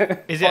it is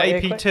is. it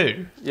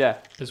AP2 Yeah.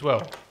 as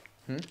well?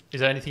 Hmm? Is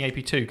there anything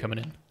AP2 coming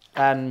in? it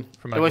From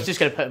was Magnus? just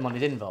going to put him on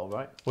his invul,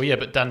 right? Well, yeah,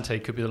 but Dante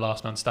could be the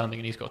last man standing,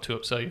 and he's got 2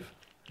 up save.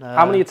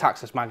 How many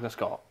attacks has Magnus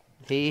got?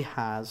 He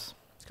has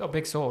It's got a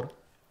big sword.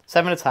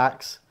 7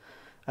 attacks,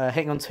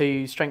 hitting on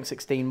 2, strength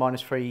 16,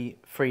 -3,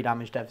 3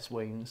 damage, dev's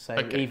wounds. So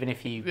Okay. even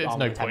if you There's aren't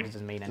no attempted, point. it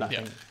doesn't mean No.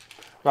 anything.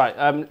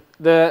 Right,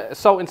 the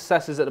Assault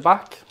Intercessors at the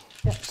back.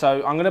 Yeah. So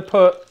I'm going to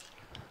put,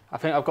 I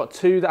think I've got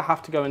 2 that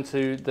have to go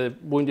into the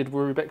Wounded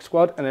Rubik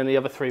squad, and then the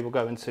other 3 will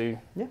go into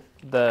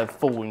the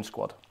Full Wound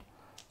squad.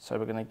 So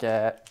we're going to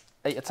get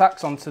 8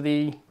 attacks onto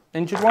the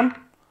injured one.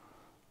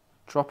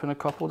 Dropping a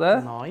couple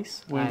there.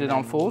 Nice. Wounded And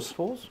on then 4s.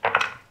 4s.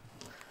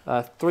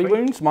 3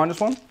 wounds,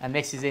 -1. And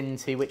this is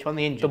into which one?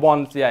 The injured? The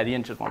one, yeah, the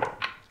injured one.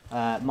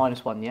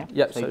 -1, yeah?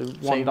 Yep, so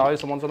one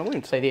dies and one's on a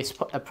wound. So the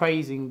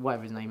appraising,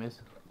 whatever his name is,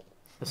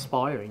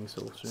 aspiring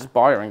sorcerer,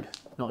 Inspiring.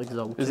 not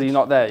exalted. Is he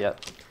not there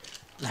yet?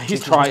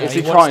 He's trying. trying. Is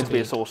he he wants trying to to be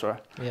be. a sorcerer?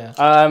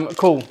 Yeah.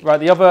 Cool. Right,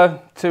 the other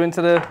 2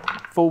 into the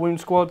Full Wound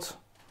squads,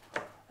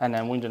 and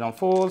then wounded on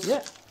 4s.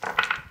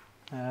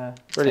 Yeah.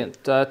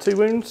 Brilliant. 2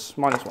 wounds,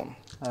 -1.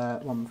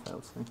 1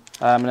 failed.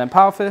 So. And then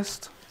Power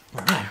Fist.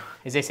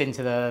 Is this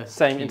into the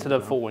Same into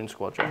the Full Wound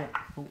squad. Yeah.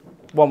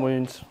 1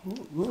 wound.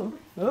 Cool.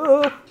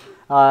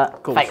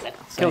 Fail it.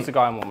 So, Kills the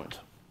guy on 1 wound.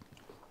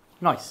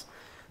 nice.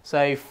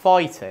 So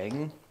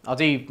fighting, I'll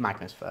do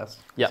Magnus first.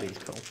 'cause Yeah. he's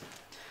cool.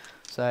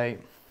 So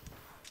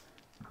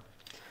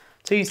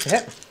 2s to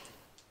hit.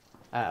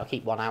 I'll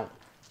keep 1 out.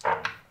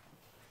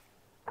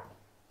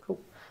 Cool.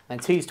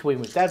 And 2s to win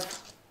with Dev.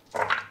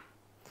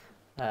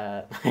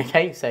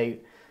 Okay, so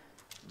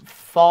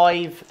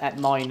 5 at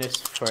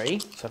 -3.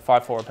 So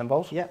 5/4 of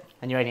pinballs. Yep.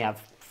 And you only have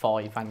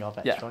 5 Vanguard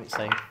vets, Yeah. right?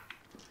 So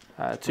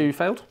 2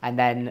 failed. and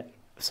then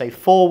so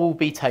 4 will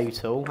be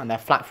total, and they're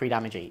flat 3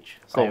 damage each.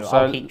 So Cool, so-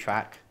 I'll keep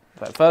track.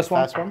 So first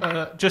one. First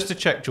one. Just to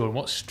check, Jordan,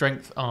 what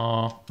strength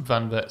are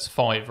Van Vet's?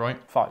 5, right?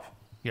 5.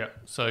 Yeah.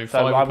 So So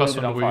 5 I plus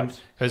wounded 1 to on wound. 5s.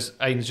 Because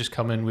Aiden's just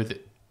come in with,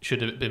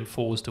 should have been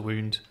 4s to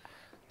wound.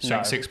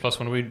 Strength No. 6 plus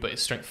 1 to wound, but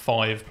it's strength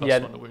 5 plus Yeah,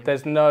 1 to wound.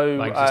 there's no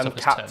Magnus' stuff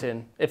is 10.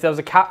 captain. If there was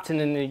a captain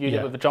in the unit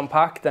Yeah. with a jump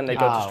pack, then they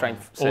go to Oh.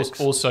 strength 6.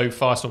 Also,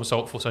 Firestorm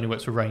Assault Force only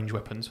works for range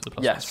weapons for the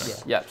plus 1 Yes.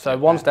 strength. Yeah. So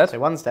one's dead. So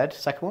 1's dead.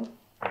 Second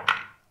one.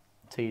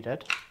 2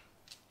 dead.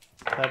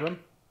 Third one.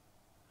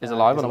 Is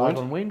alive is on a alive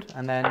wound. on wound.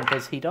 And then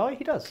does he die?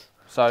 He does.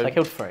 So So I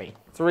killed 3.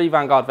 3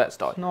 Vanguard vets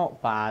die.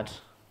 Not bad.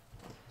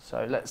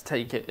 So let's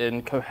take it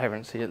in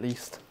coherency at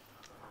least.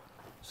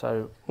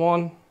 So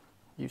 1,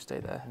 you stay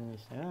there.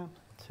 Yeah.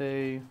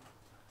 2.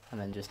 And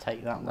then just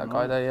take that That one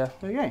guy on. there, yeah.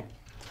 There we go.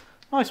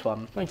 Nice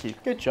one. Thank you.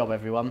 Good job,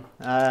 everyone.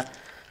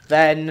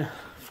 Then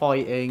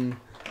fighting.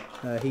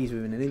 He's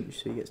within an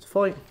inch, so he gets to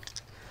fight.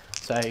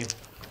 So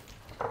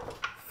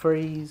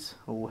freeze,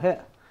 all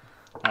hit.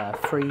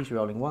 Freeze,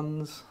 rolling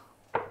 1s.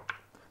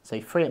 So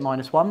 3 at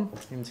 -1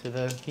 into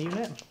the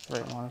unit.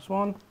 3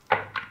 -1.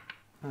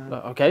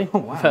 Okay, Oh,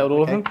 wow, failed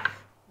all okay. of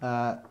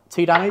them.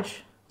 2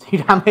 damage. 2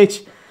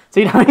 damage.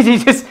 2 damage. He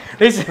just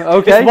this.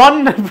 Okay. This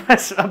one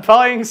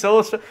applying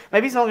sorcerer.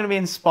 Maybe it's not going to be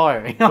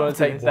inspiring. Do you want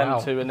to take Wow.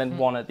 them 2 and then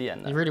 1 at the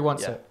end? He Then? really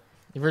wants Yeah. it.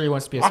 He really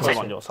wants to be a I'm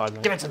sorcerer. on your side,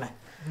 mate. Give it to me.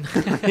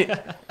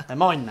 They're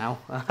mine now.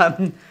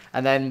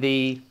 And then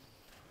the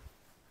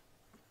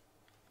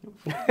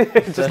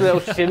Just a little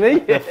shimmy.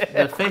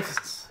 the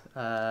fists.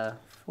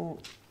 4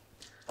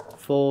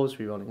 4s,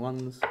 rerolling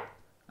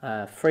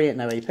 1s. 3 at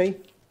no AP.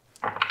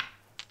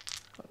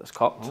 That's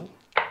cocked. Oh.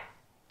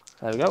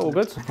 There we go, all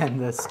good. And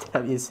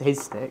then is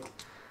his stick.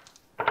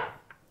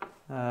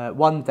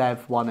 1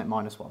 dev, 1 at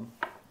 -1.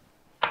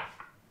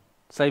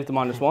 Save the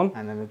 -1.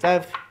 And then the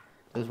dev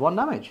does 1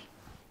 damage.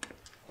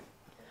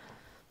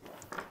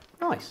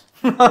 Nice.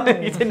 You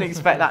didn't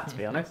expect that, to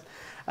be honest.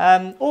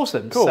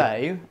 Awesome. Cool.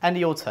 So, end of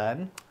your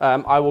turn.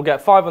 I will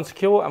get 5 on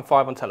secure and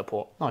 5 on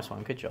teleport. Nice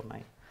one. Good job,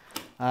 mate.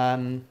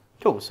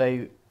 Cool.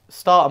 So,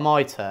 start of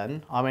my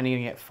turn, I'm only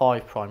going to get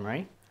 5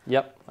 primary.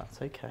 Yep.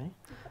 That's okay.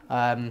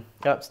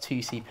 Go up to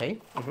 2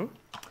 CP.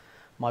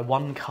 My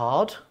 1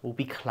 card will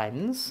be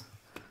cleanse.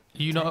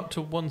 Are you not up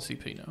to 1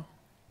 CP now?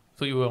 I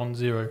thought you were on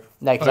 0.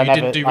 No, because I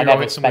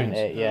never spent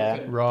it.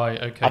 Yeah.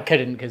 Right. Okay. I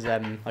couldn't because I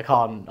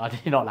can't. I'm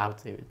not allowed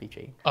to. It would be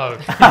cheap. Oh.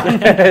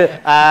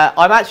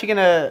 I'm actually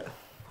gonna.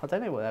 I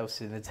don't know what else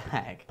is in the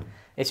deck.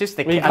 It's just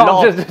the a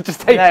lot of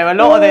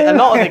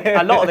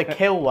the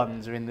kill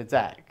ones are in the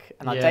deck,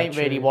 and I don't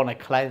really want to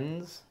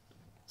cleanse.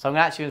 So I'm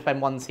actually gonna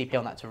spend 1 CP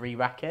on that to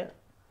re-rack it.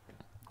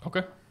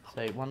 Okay.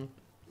 So 1.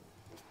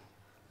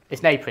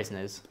 It's no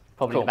prisoners.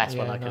 Probably the best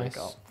one I could have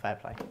got. Fair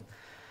play.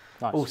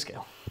 Nice. All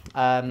skill.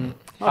 Battle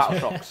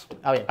shocks.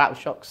 Oh yeah, battle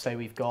shocks. So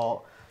we've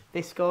got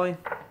this guy.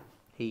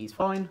 He's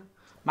fine.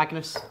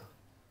 Magnus.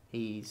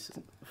 He's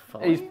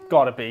fine. He's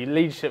got to be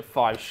leadership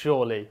 5,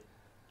 surely.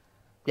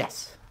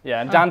 Yes.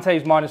 Yeah, and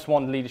Dante's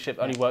 -1 leadership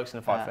only works in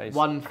the 5 phase.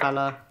 1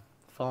 fella,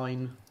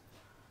 fine.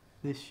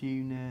 This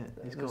unit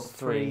has got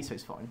 3, so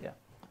it's fine.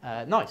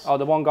 Yeah. Nice. Oh,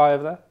 the one guy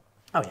over there?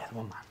 Oh yeah, the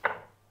one man.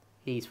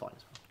 He's fine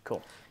as well.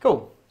 Cool.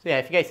 Cool. So yeah,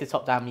 if you go to the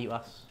top down, mute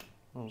us.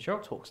 We'll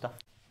talk stuff.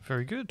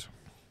 Very good.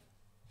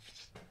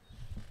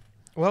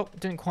 Well,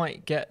 didn't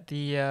quite get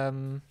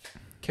the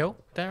kill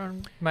there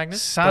on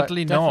Magnus.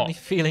 Sadly but not. Definitely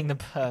feeling the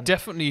burn.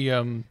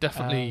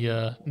 Definitely,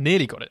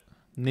 nearly got it.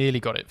 Nearly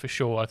got it for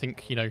sure. I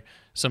think,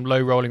 some low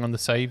rolling on the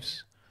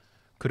saves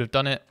could have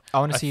done it. I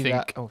want to see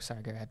that. Oh,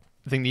 sorry, go ahead.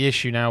 I think the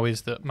issue now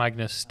is that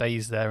Magnus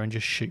stays there and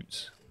just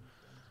shoots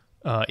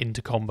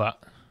into combat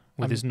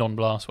with his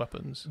non-blast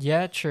weapons.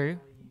 Yeah, true.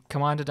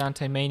 Commander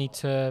Dante may need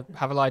to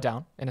have a lie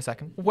down in a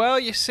second. Well,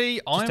 you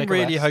see, I'm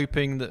really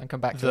hoping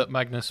that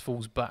Magnus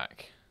falls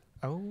back.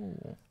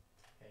 Oh.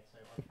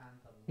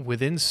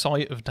 Within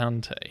sight of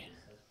Dante.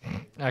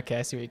 Okay,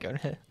 I see where you're going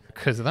here.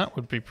 Because that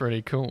would be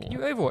pretty cool. You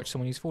Overwatch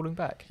someone who's falling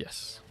back?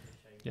 Yes.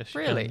 Yes.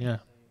 Really? Yeah.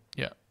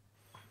 Yeah.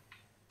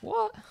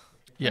 What?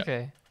 Yeah.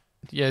 Okay.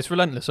 Yeah, it's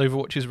relentless.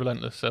 Overwatch is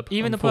relentless, Seb.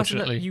 Even the person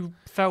that you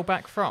fell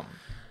back from?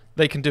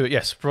 They can do it,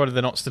 yes, provided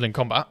they're not still in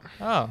combat.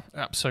 Oh.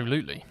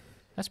 Absolutely.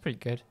 That's pretty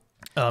good.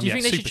 Do you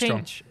think they should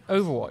change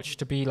Overwatch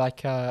to be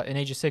like in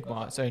Age of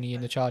Sigmar, it's only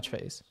in the charge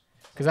phase?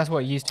 Because that's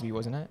what it used to be,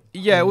 wasn't it?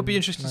 Yeah, it would be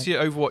interesting to see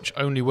Overwatch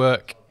only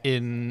work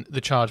in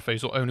the charge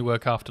phase or only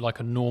work after like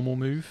a normal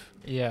move.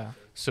 Yeah.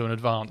 So an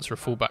advance or a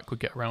fullback would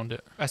get around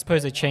it. I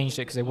suppose they changed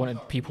it because they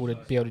wanted people to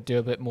be able to do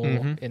a bit more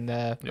in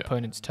their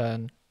opponent's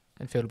turn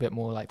and feel a bit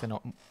more like they're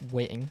not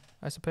waiting,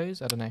 I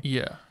suppose. I don't know.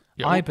 Yeah.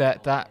 I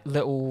bet that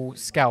little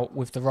scout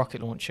with the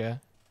rocket launcher,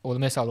 or the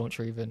missile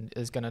launcher even,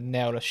 is going to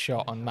nail a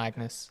shot on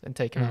Magnus and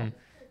take him out.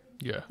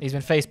 Yeah. He's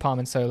been face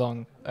palming so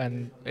long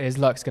and his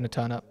luck's going to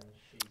turn up.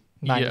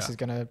 Magnus is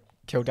going to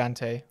kill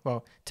Dante.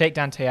 Well, take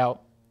Dante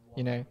out.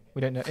 We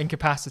don't know.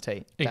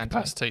 Incapacitate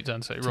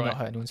Dante, to right? Not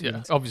hurt anyone's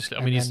feelings. Obviously.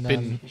 I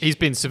mean, he's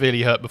been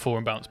severely hurt before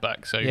and bounced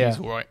back, so he's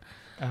all right.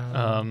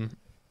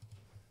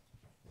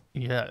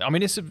 Yeah. I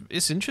mean,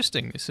 it's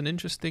interesting. It's an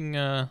interesting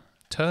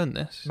turn.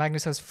 This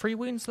Magnus has 3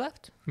 wounds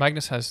left.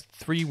 Magnus has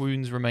 3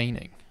 wounds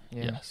remaining.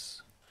 Yeah.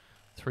 Yes,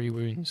 3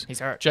 wounds. He's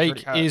hurt.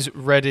 Jake is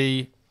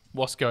ready.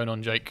 What's going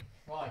on, Jake?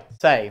 Right.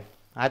 So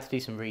I had to do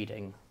some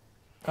reading.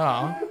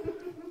 Oh.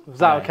 Was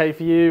that okay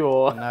for you,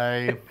 or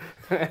no?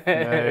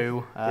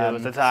 No. It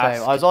was a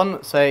task. So I was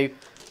on.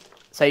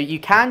 So you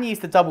can use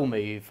the double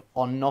move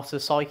on not a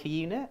Psyche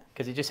unit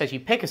because it just says you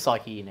pick a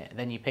Psyche unit,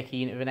 then you pick a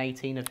unit with an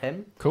 18 of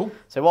him. Cool.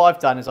 So what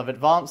I've done is I've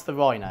advanced the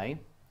Rhino,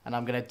 and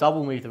I'm going to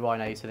double move the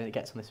Rhino so that it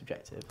gets on this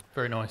objective.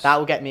 Very nice. That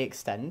will get me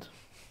extend,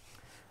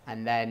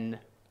 and then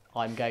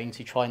I'm going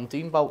to try and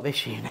doombolt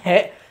this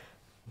unit,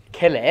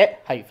 kill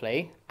it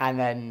hopefully, and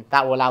then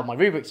that will allow my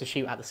rubrics to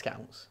shoot at the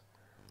scouts.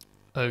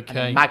 Okay. And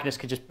then Magnus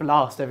could just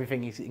blast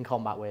everything he's in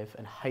combat with,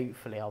 and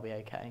hopefully I'll be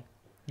okay.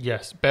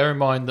 Yes. Bear in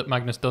mind that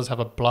Magnus does have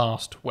a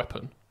blast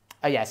weapon.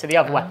 Oh yeah, so the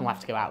other weapon will have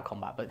to go out of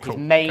combat, but his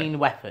main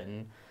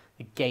weapon,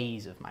 the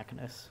gaze of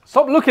Magnus.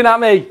 Stop looking at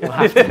me! We'll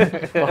have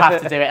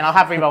to do it, and I'll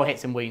have reroll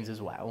hits and wounds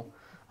as well.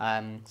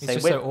 It's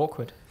just so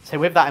awkward. So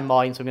with that in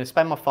mind, so I'm going to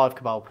spend my 5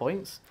 Cabal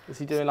points. Is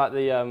he doing like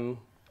the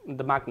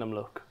Magnum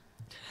look?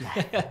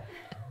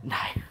 No,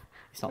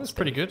 it's not. That's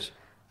pretty good.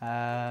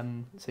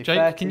 So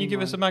Jake, can you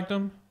give us a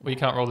Magnum? Well, you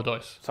can't roll the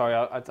dice. Sorry,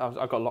 I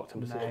got locked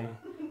in position.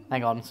 No.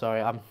 Hang on,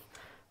 sorry, I'm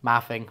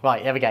mathing.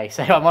 Right, there we go.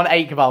 So I'm on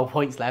 8 Cabal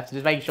points left, so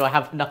just making sure I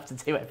have enough to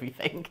do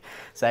everything.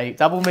 So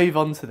double move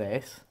on to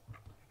this.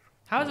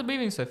 How is it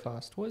moving so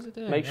fast? What is it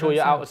doing? Make sure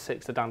you're out of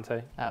 6 to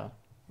Dante. Oh,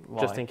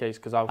 right. Just in case,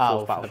 because I'll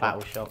force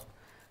battle shot.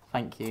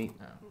 Thank you.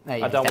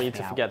 I don't want you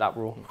to forget that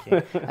rule.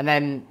 And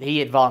then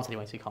he advanced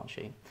anyway, so he can't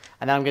shoot.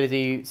 And then I'm going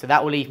to do, so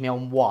that will leave me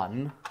on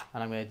 1,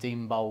 and I'm going to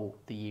Doom Bolt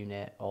the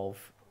unit of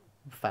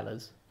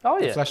fellas. Oh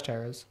yeah. Flesh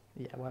Terrors.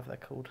 Yeah, whatever they're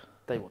called.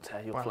 They will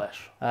tear your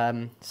flesh.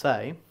 So,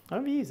 I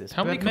don't use this.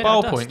 How many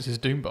Cabal points is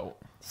Doombolt?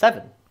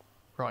 7.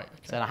 Right. Okay.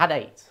 So I had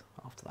 8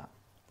 after that.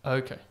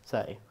 Okay.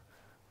 So,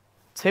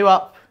 2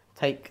 up,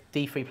 take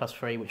D3 plus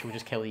 3, which will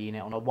just kill the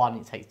unit. On a 1,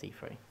 it takes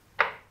D3.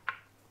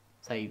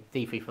 So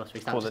D3 plus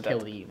 3 stands to kill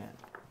the unit.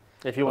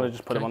 If you want to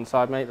just put them on the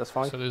side, mate, that's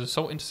fine. So those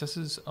Assault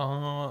Intercessors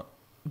are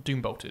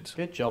Doombolted.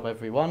 Good job,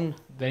 everyone.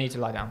 They need to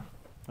lie down.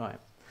 Right.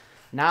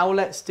 Now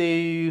let's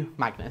do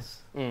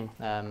Magnus.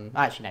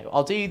 Actually, no.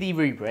 I'll do the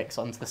rubrics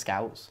onto the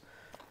scouts.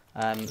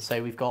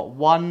 So we've got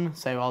 1.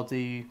 So I'll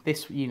do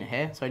this unit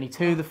here. So only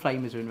 2 of the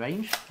flamers are in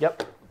range.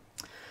 Yep.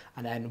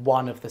 And then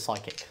 1 of the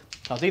psychic.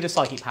 So I'll do the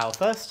psychic power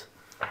first.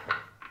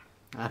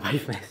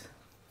 Both miss.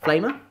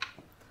 Flamer.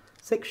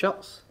 6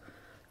 shots.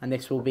 And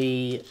this will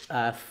be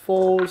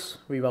 4s,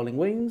 re-rolling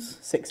wounds.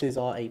 6s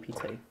are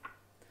AP2.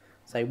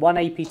 So 1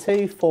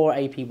 AP2, 4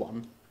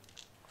 AP1.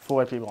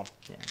 4 AP1.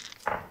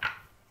 Yeah.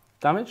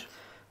 Damage?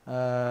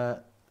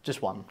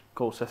 Just 1.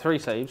 Cool, so 3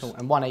 saves. Cool.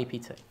 And 1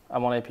 AP2.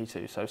 And 1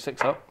 AP2, so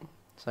 6 up.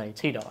 So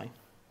 2 die.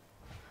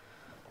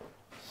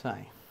 So.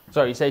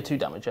 Sorry, you say 2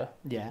 damage, yeah?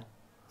 Yeah.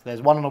 So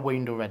there's 1 on a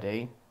wound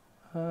already.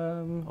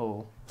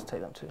 Let's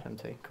take that 2.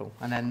 2. Cool.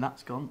 And then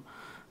that's gone.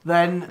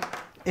 Then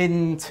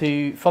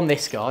from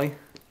this guy.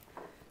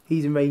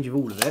 He's in range of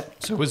all of it.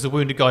 So was the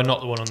wounded guy not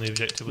the one on the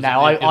objective? Was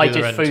No, it I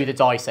just threw the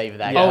dice over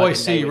there. Oh, I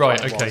see.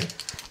 Right, okay.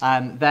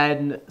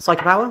 Then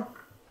Psychic Power,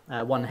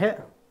 1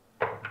 hit.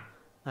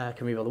 Can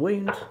reroll the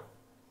wound,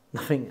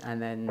 nothing. And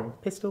then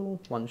Pistol,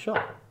 1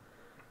 shot.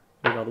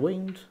 Reroll the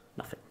wound,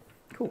 nothing.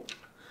 Cool.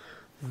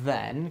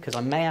 Then, because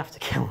I may have to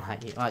kill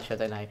that unit. Actually, I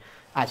don't know.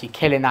 Actually,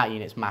 killing that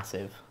unit's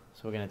massive.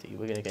 So we're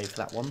gonna go for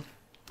that one.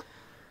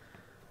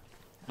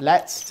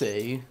 Let's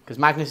do, because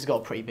Magnus has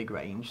got a pretty big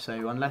range,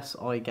 so unless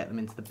I get them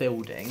into the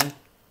building,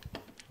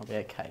 I'll be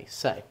okay.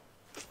 So,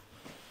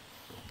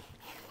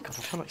 God,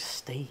 I feel like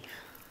Steve.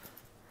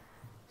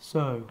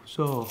 So,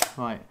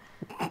 right.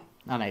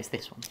 Oh no, it's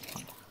this one.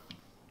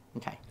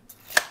 Okay.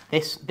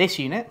 This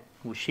unit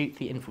will shoot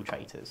the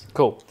infiltrators.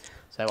 Cool.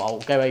 So I'll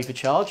go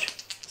overcharge.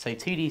 So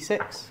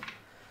 2d6.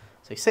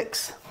 So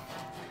 6.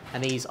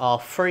 And these are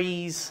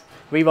freeze,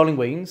 re-rolling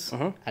wounds,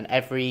 and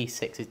every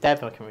 6 is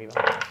dev, I can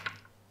re-roll.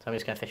 So I'm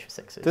just going to fish for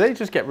 6s. Do they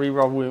just get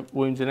reroll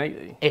wounds in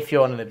 80? If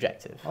you're on an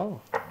objective. Oh.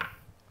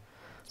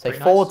 So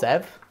pretty 4 nice.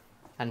 dev,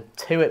 and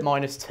 2 at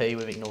 -2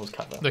 with ignores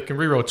cover. They can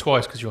reroll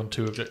twice because you're on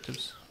 2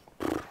 objectives.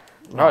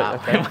 Right,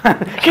 okay.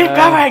 Keep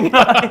going!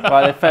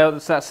 Right, they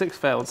failed. So that's 6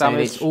 failed. So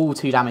Damage. it's all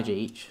 2 damage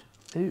each.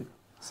 Ooh.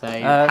 So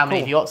how many cool.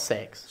 have you got?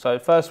 6. So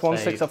first one,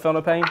 So- 6 I feel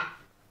no pain.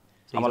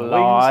 So I'm these are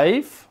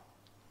alive.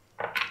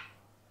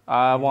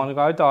 One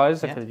guy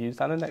dies. I Yeah. could have used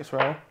that in the next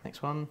roll. wounds.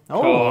 Next one.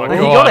 Oh, you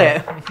go got on.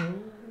 it!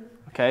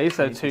 Okay,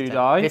 so 2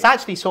 die. This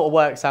actually sort of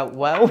works out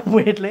well,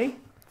 weirdly.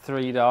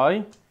 3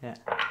 die. Yeah.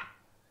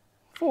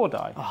 4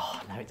 die.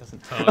 Oh, no, it doesn't.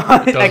 It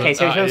doesn't. Okay,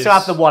 so we That still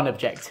have is- the 1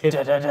 objective.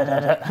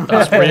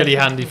 That's really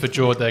handy for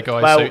Jord there,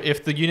 guys. Well- so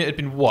if the unit had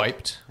been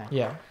wiped,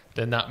 Yeah.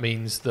 then that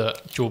means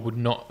that Jord would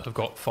not have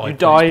got 5 You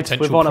points died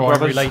potential with Honor,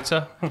 primary brothers.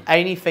 later.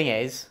 Only thing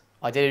is,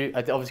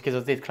 obviously because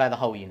I did clear the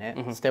whole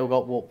unit, still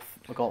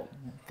got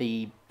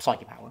the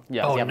psychic power.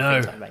 Yeah. Oh, the other no.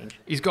 things on range.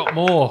 He's got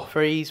more.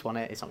 Freeze, 1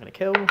 hit, it's not going to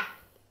kill.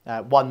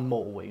 1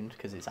 mortal wound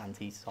because it's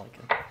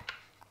anti-psychic.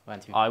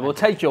 I will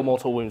take your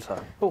mortal wound,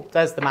 sir. Oh,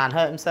 does the man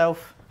hurt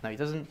himself? No, he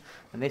doesn't.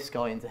 And this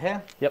guy into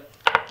here. Yep.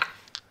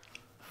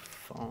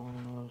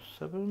 5,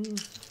 7.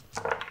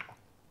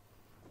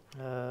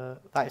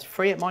 That is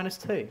 3 at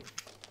 -2.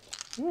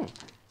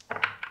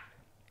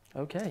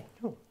 Okay.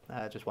 Cool.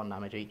 Just 1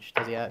 damage each.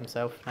 Does he hurt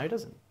himself? No, he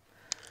doesn't.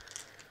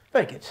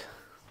 Very good.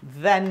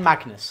 Then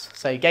Magnus.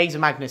 So Gaze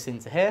of Magnus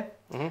into here.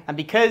 And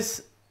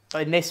because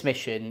in this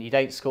mission you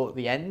don't score at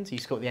the end, you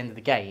score at the end of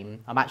the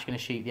game, I'm actually going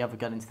to shoot the other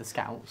gun into the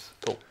scouts.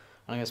 Cool.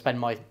 I'm going to spend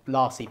my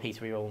last CP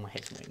to reroll all my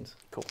hits and wounds.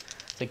 Cool.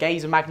 So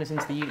Gaze of Magnus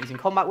into the unit he's in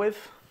combat with.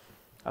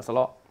 That's a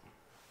lot.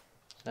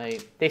 So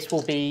this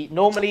will be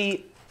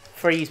normally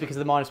freeze because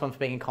of the -1 for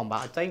being in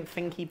combat. I don't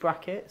think he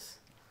brackets.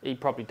 He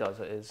probably does.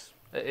 It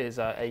is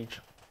age.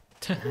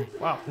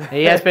 Wow.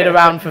 He has been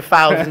around for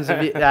tens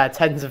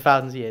of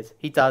thousands of years.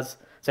 He does.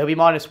 So he'll be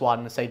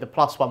 -1, so the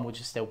 +1 will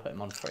just still put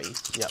him on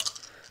freeze. Yep.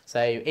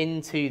 So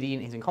into the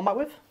unit he's in combat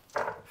with.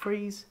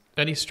 Freeze.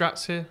 Any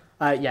strats here?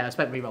 Yeah, I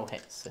spent reroll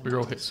hits.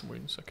 Reroll hits and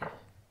wounds, okay.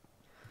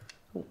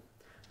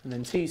 And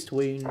then 2s to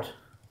wound.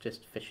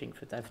 Just fishing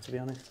for dev, to be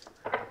honest.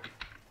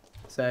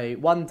 So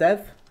 1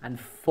 dev and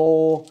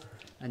 4,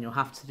 and you'll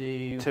have to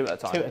do 2 at a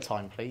time. 2 at a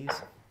time, please.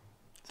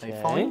 So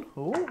Okay. fine.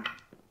 Ooh.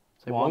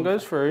 So 1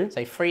 goes through.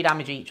 So 3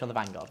 damage each on the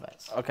Vanguard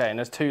vets. Okay, and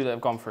there's 2 that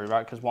have gone through,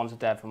 right? Because 1's a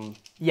dev and...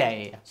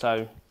 Yeah.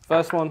 So,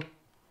 first one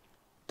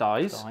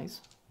dies.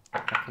 Dies.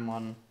 Second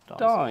one dies.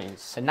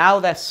 Dies. So now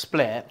they're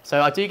split.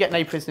 So I do get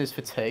no prisoners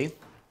for 2.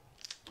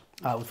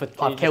 Oh, Can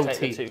I've you killed just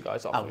take 2. the 2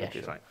 guys off? Oh, of yeah,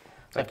 you? sure.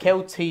 So I've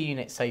killed 2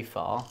 units so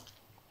far.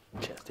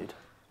 Cheers, dude.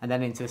 And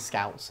then into the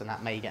scouts, and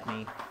that may get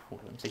me all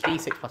of them. So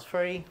D6 plus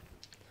 3.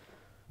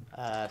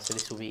 So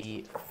this will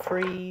be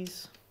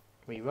 3s,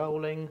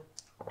 re-rolling.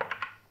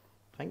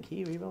 Thank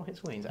you, re-roll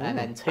hits wings. And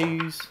then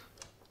 2s,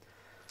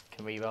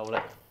 can re-roll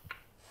it.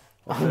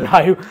 Oh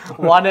no,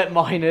 1 at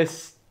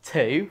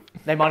 -2.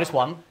 No,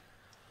 -1.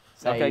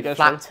 So Okay, go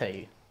flat through.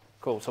 2.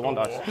 Cool, so 1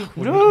 dice.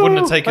 Wouldn't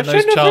have taken those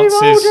shouldn't have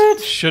chances. re-rolled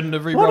it. Shouldn't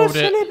have What a re-rolled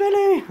silly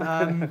it.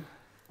 Billy!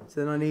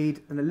 So then I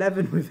need an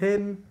 11 with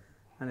him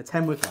and a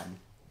 10 with them.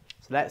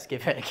 So let's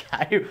give it a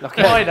go.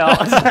 Okay. Why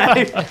not?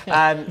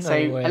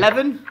 So No way.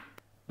 11.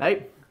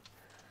 Nope.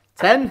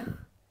 10.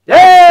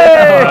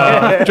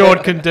 Yay!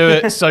 George can do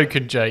it, so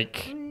can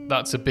Jake.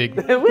 That's a big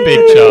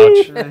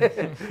charge.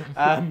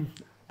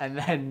 And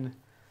then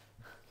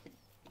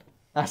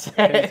that's it.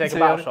 Can you take a So-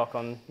 battle shock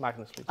on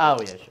Magnus, please? Oh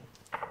yeah,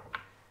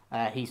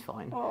 sure. He's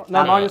fine. No,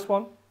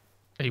 -1.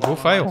 He will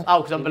fail. Oh,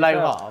 because I'm below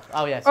half.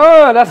 Oh yes.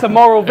 Oh, that's a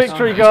moral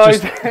victory,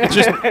 guys.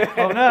 Just,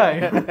 Oh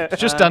no.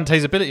 just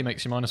Dante's ability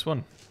makes you -1.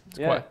 It's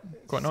Yeah.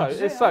 quite nice.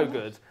 So, it's so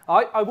good.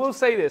 I will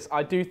say this.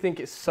 I do think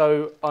it's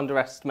so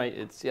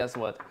underestimated. Yeah, that's the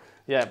word.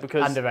 Yeah,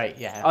 because Underrated.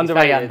 Yeah. It's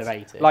underrated. very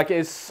underrated. Like,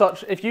 it's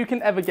such. If you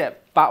can ever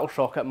get battle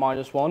shock at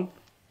 -1,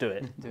 do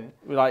it. Do it.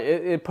 Like,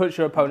 it puts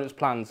your opponent's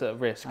plans at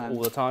risk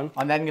all the time.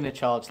 I'm then going to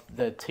charge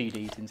the 2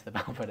 dudes into the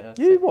battle predator.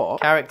 You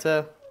what?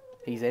 Character,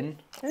 he's in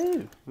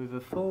Ew. with a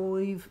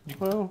 5.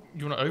 Well,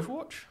 You want to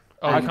Overwatch?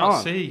 Oh, I I can't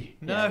can't. see.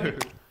 No.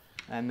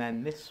 And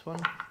then this one.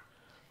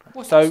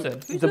 so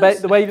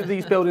the way that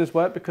these buildings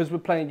work, because we're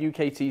playing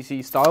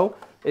UKTC style,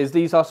 is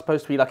these are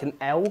supposed to be like an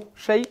L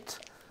shaped.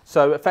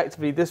 So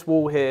effectively, this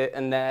wall here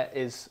and there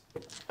is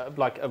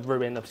like a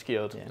ruin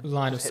obscured. Yeah.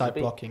 Line of Just hit sight the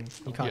beat. blocking.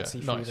 You can't Yeah, see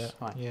nice. through that.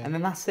 Right. Yeah. And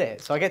then that's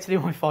it. So I get to do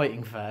my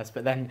fighting first,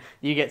 but then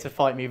you get to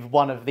fight me with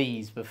one of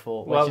these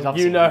before. Which is Well,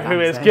 obviously you know who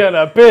it's Dante.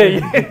 gonna be.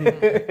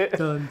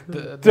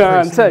 The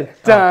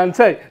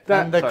Dante.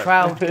 And the Sorry.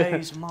 crowd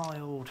goes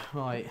mild.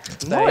 Right.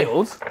 So,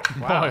 Mild.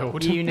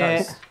 Wild.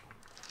 Unit.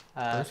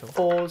 Brutal.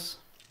 4s.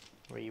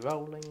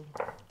 Re-rolling.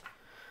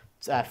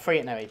 3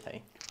 at no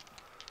AP.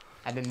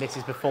 And then this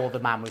is before the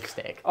man with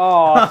stick.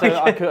 Oh,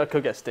 so I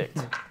could get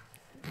sticked.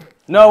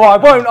 No, I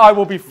won't. I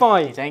will be You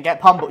fine. don't get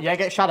pummeled. You don't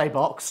get shadow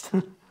boxed.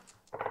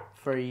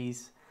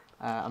 3s.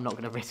 I'm not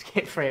going to risk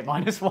it. 3 at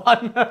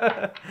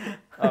 -1.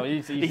 Oh,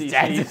 he's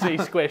dead. he's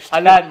squished.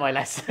 I learned my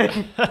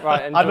lesson.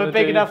 Right, and I'm do you a wanna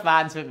big do enough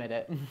man to admit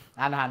it.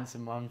 And a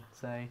handsome one.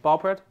 So.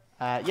 Barbred?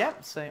 Yeah,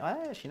 so I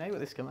actually know what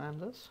this command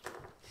does.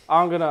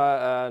 I'm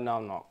gonna. No,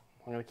 I'm not.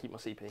 I'm gonna keep my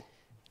CP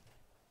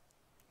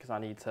because I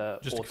need to.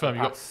 Just to auto confirm,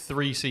 you've got pass.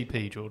 3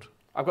 CP, George.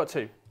 I've got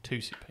 2. 2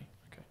 CP.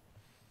 Okay.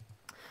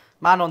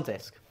 Man on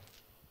disc.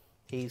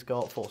 He's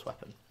got force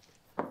weapon.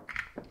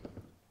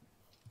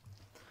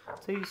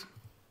 2s.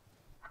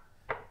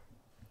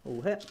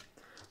 All hit.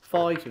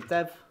 5s with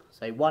dev.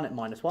 So 1 at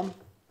 -1.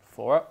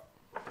 4 up.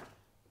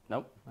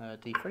 Nope.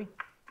 D3.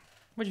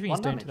 What do you think he's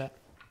One doing to damage.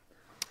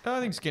 that? I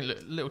think it's getting a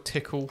little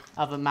tickle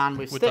Other man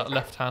with with stick. that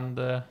left hand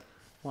there.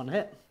 1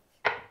 hit.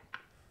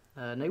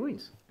 No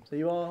wounds. So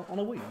you are on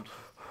a wound.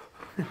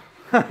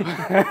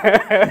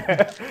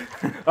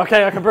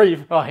 Okay, I can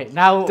breathe. Right,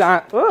 now...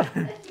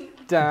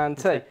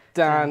 Dante.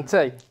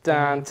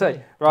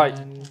 Right,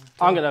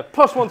 I'm gonna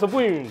 +1 to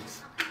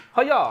wounds.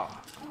 Hiya!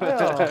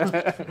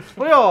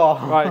 We are.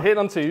 Right, hitting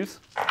on 2s,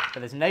 But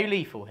there's no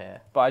lethal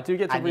here. but I do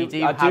get to. And you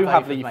do I do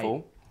have have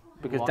lethal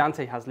because What?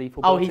 Dante has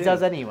lethal. Oh, built he in.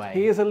 does anyway.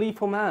 He is a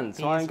lethal man,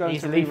 so I'm going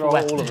he's to a lethal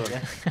re-roll all weapon. of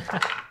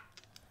them.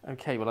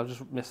 Okay, well I've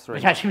just missed 3.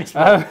 We actually missed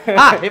one.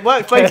 It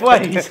works both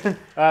ways.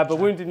 But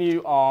wounding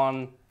you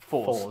on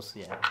 4s. 4s,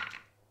 yeah.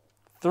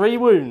 3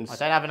 wounds. I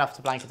don't have enough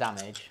to blanket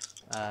damage,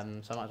 so I might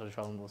as well just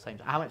roll them all the same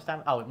time. How much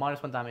damage? Oh,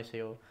 -1 damage to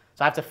your...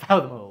 So I have to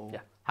fail them all?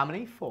 Yeah. How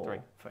many? 4? 3.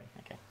 3,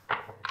 okay.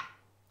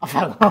 I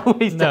failed them all,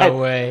 he's dead. No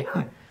way.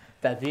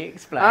 Does he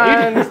explode?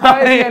 And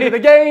that is the end of the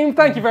game.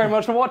 Thank you very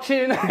much for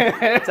watching.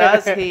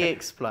 Does he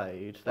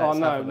explode? Oh Let's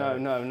no, have a no,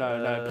 look. no,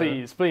 no, no!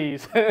 Please,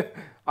 please!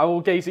 I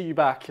will gaze at you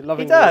back, He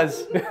lovingly.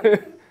 does.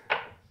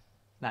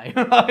 No,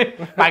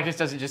 Magnus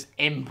doesn't just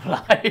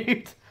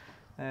implode.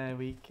 There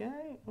we go.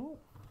 Ooh.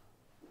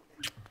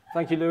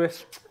 Thank you,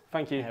 Lewis.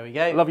 Thank you. There we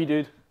go. Love you,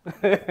 dude.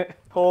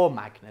 Poor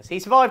Magnus. He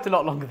survived a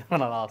lot longer than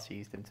when I last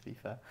used him, to be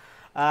fair.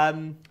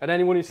 And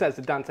anyone who says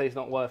that Dante's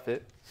not worth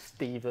it,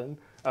 Stephen.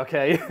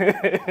 Okay.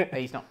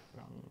 He's not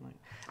wrong.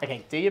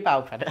 Okay, do your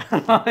battle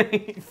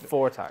predator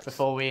 4 attacks.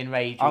 before we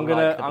enrage I'm all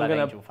gonna, like, the I'm Blood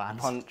gonna Angel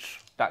fans. punch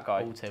that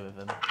guy. All 2 of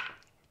them.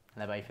 And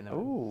they're both in the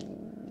room.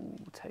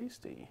 Ooh,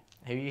 tasty.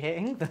 Who are you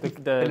hitting?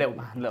 The little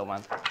man. Little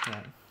man.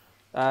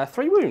 Yeah.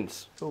 3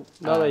 wounds. Cool.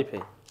 No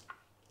AP.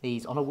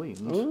 He's on a wound.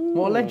 Ooh.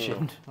 What a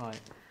legend. Right.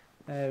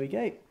 There we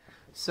go.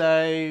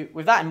 So,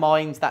 with that in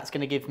mind, that's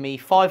going to give me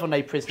 5 on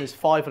no prisoners,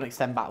 5 on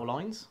extend battle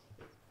lines.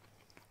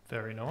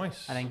 Very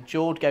nice. And then,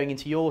 Jord, going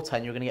into your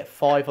turn, you're going to get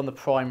 5 on the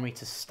primary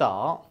to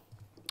start.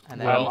 And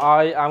then,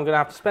 I am going to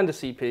have to spend a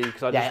CP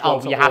because I just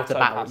want you have to auto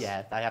battle. pass.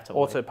 Yeah, they have to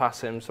Auto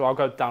pass him, so I'll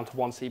go down to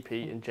 1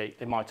 CP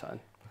in my turn.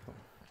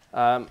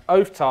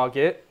 Oath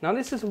target. Now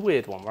this is a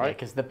weird one, right?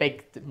 Because the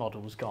big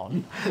model's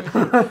gone.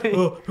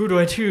 Oh, who do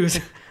I choose?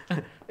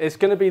 It's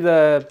going to be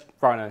the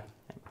Rhino.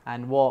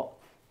 And what?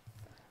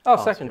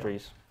 Oh,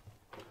 secondaries.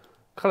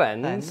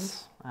 Cleanse.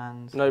 Cleanse.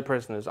 And No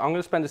prisoners. I'm going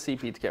to spend a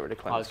CP to get rid of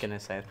cleanse. I was going to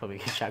say it's probably a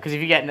good shout. Because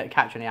if you get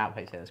capture any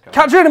outposts, that's great.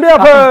 Capture enemy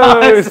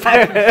outpost!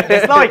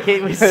 It's like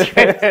it was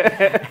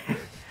scripted.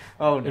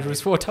 Oh no. It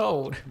was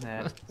foretold.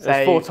 Yeah. was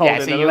foretold in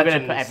so the you were going to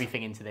legends. put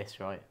everything into this,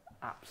 right?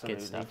 Absolutely,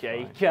 Good stuff,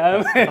 Jake.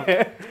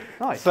 right.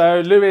 Nice. So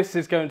Lewis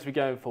is going to be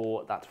going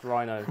for that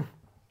Rhino.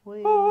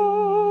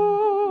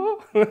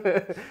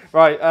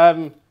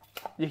 Right,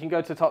 you can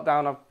go to top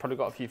down. I've probably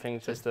got a few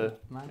things just to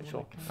make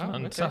sure.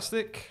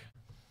 Fantastic.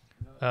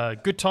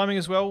 Good timing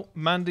as well.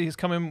 Mandy has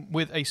come in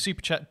with a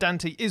super chat.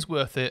 Dante is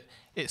worth it.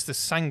 It's the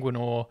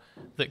Sanguinor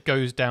that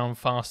goes down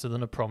faster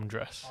than a prom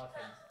dress.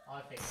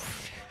 I think.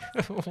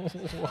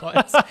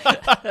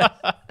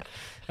 What?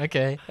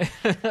 Okay.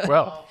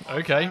 Well,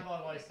 okay.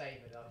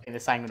 The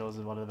Sanguinors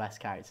is one of the best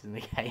characters in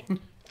the game.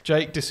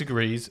 Jake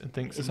disagrees and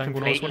thinks the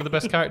Sanguinor is one of the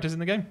best characters in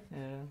the game. Yeah.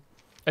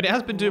 And it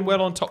has been doing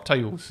well on top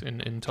tails in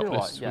top You know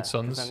what, lists yeah, with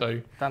Suns.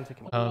 So Dante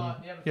can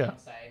yeah.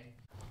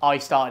 I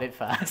started it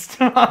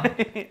first.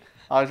 I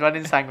was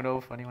running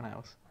Sanguinor for anyone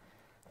else.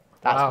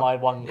 That's Wow. my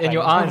one. In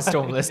your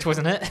Ironstorm list,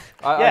 wasn't it?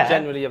 I Yeah.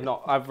 genuinely have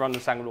not. I've run the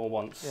Sanguinor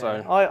once, Yeah.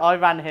 so I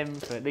ran him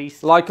for at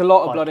least. like a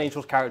lot of 5 Blood days.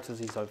 Angels characters,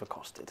 he's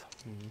overcosted.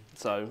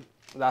 So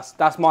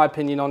that's my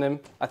opinion on him.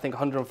 I think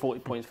 140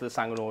 points for the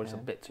Sanguinor is a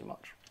bit too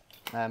much.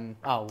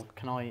 Oh,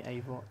 can I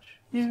Overwatch?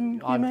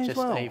 You I've may as just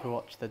well.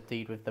 Overwatched the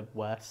dude with the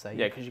worst save.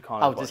 Yeah, because you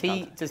can't. Oh,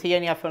 Overwatch does he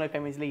only have fun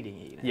when he's leading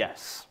you?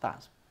 Yes.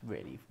 That's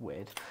really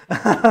weird.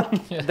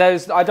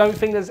 I don't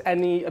think there's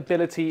any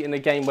ability in the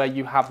game where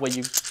you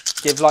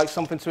give like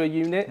something to a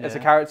unit as a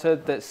Yeah. character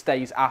that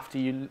stays after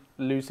you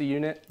lose the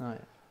unit. Right.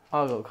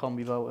 I've got a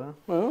combi bolter.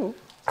 Oh.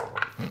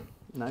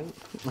 No.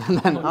 And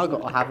then I've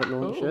got a Havoc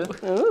launcher.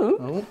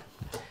 Oh.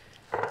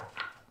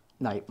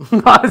 No.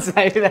 So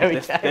there we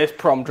go. This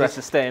prom dress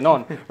is staying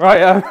on.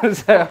 Right.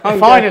 So I'm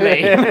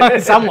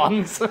Finally,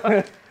 someone's.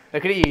 Look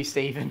at you,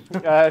 Stephen.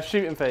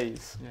 shooting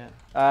phase.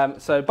 Yeah.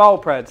 So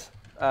Bowl Pred,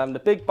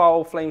 the big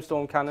bowl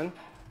flamestorm cannon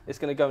is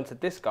going to go into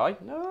this guy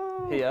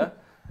here,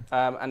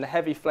 and the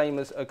heavy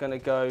flamers are going to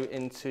go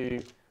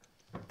into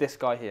this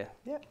guy here.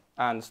 Yeah.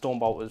 And storm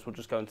bolters will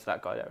just go into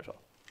that guy there as well.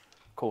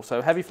 Cool.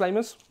 So heavy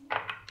flamers,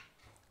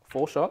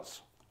 4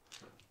 shots,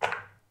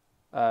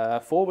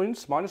 4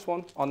 wounds,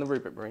 -1 on the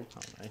Rubric Marine.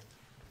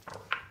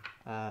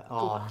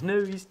 Oh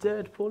no, he's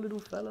dead. Poor little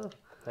fella.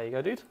 There you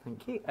go, dude.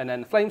 Thank you. And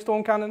then the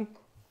flamestorm cannon.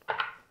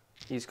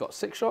 He's got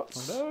 6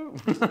 shots. No.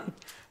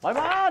 My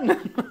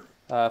man.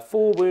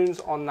 4 wounds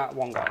on that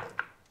one guy.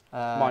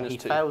 He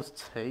 -2. fails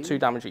 2. 2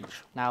 damage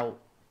each. Now,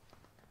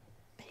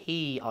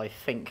 he, I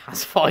think,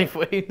 has 5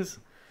 wounds.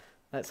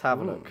 Let's have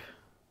a look.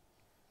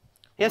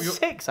 He has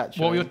 6,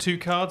 actually. What were your 2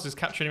 cards? Is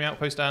capture enemy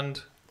outpost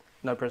and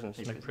No prisoners.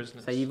 no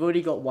prisoners. So you've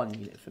already got 1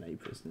 unit for no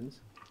prisoners.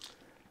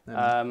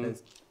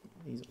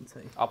 He's on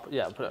 2. I'll put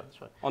it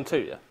That's right. on 2,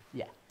 yeah.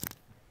 Yeah.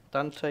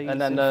 Dante's And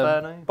then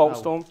Inferno. Bolt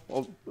Storm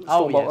or Oh,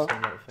 Storm yeah, Bolter.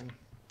 Storm Bolter thing.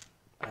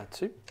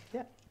 2.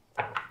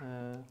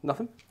 Uh,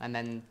 Nothing. and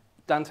then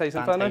Dante's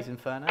Dante's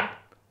Inferno. Do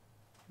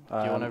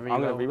you want to re-roll?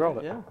 I'm going to re-roll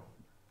it. Yeah.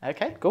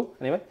 Okay. Cool.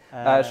 Anyway,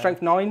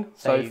 strength 9,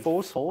 so Save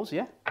 4s. 4s,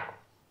 yeah.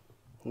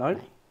 No.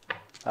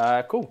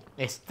 Cool.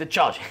 It's the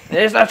charge.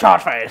 There's the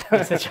charge phase.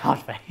 It's the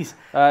charge phase.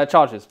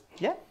 Charges.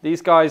 Yeah.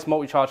 These guys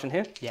multi-charge in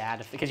here Yeah,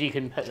 because you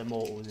can put the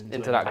mortals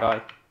into that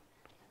guy.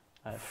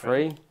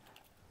 3.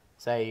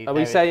 So Are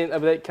we saying?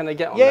 Can they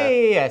get on Yeah,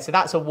 there? yeah. So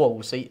that's a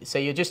wall. So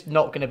you're just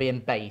not going to be in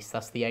base.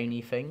 That's the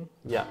only thing.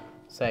 Yeah.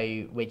 So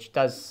which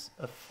does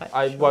affect.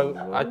 I your won't.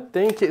 wall. I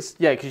think it's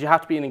because you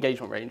have to be in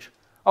engagement range.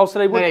 Oh, so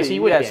they would No, be. so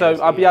you would yeah. be So able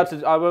to, I'll be yeah. able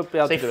to. I will be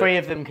able So to do 3 it.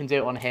 of them can do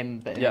it on him,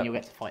 but then Yeah. you'll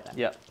get to fight them.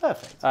 Yeah.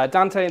 Perfect.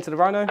 Dante into the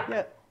Rhino.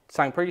 Yeah.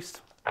 Sang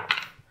Priest.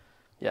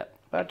 Yeah.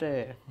 But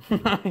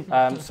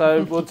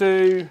So we'll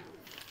do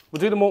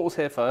the mortals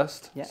here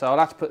first. Yeah. So I'll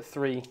have to put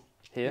 3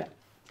 here.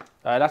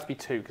 It'll have to be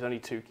 2 because only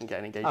 2 can get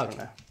an engagement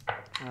Okay.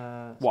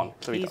 there. 1.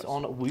 So he's does.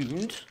 on a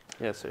wound.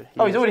 Yeah. So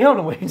He's already on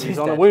a wound. He's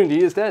on dead. a wound.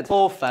 He is dead.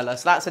 Poor fella.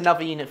 So that's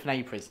another unit for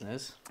no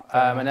prisoners.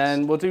 And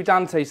then we'll do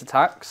Dante's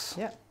attacks.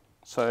 Yeah.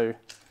 So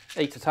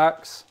 8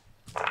 attacks.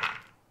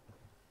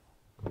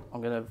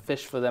 I'm gonna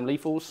fish for them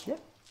lethals. Yeah.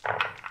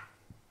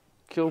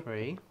 Cool.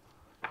 3.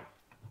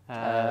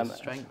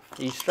 Strength.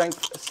 He's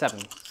strength 7.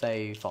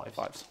 So 5.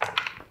 5s.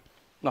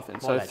 Nothing.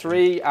 More So legend.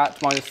 3 at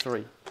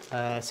 -3.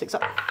 6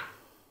 up.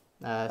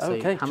 So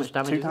okay. how much just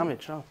damage? 2 is it?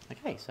 damage. Oh.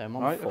 Okay, so I'm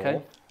on Right. 4.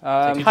 Okay.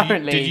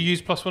 Currently- Did you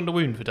use +1 to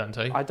wound for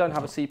Dante? I don't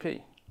have a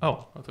CP.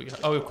 Oh, I thought you had.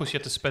 Oh, of course you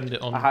had to spend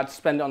it on I had to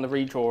spend it on the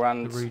redraw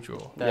and the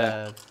redraw.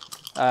 yeah.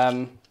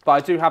 But I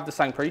do have the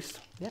Sang Priest.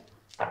 Yeah.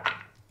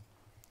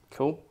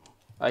 Cool.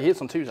 He hits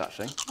on 2s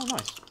actually. Oh,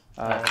 nice.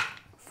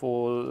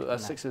 For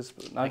 6s.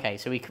 No. Okay,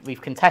 so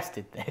we've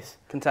contested this.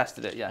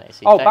 Contested it. Yeah. Okay, so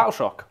you Oh, don't- Battle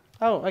Shock.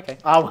 Oh, okay.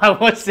 Oh, well,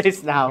 what's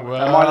this now?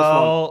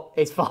 Well,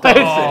 It's 5.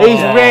 Oh.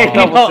 He's really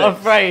Double not 6.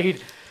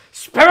 afraid.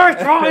 Spirit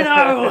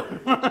Rhino!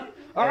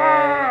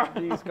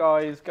 These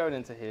guys going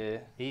into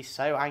here. He's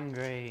so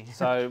angry.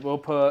 So we'll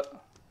put.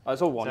 Oh,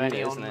 it's all one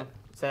unit, isn't it?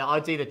 So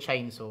I'll do the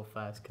chainsaw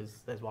first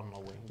because there's one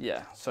more wing.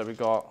 Yeah. So we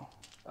got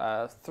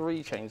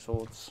 3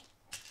 chainswords.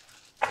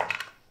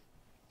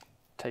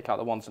 Take out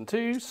the 1s and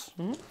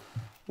 2s.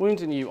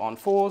 Wounding you on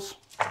 4s.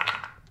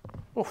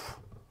 Oof.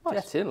 Nice.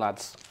 Get in,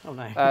 lads. Oh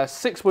no.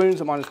 6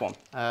 wounds at -1.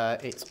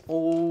 It's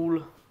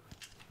all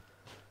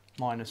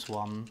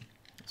 -1.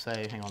 So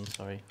hang on,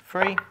 sorry.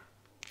 3.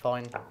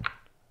 Fine.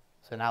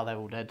 So now they're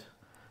all dead.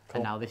 Cool.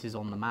 And now this is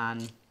on the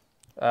man.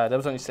 There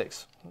was only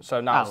 6.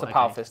 So now it's the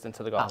power fist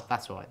into the guy. Oh,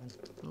 that's all right then.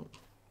 Oh.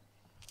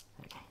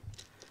 Okay.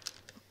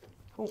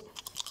 Cool.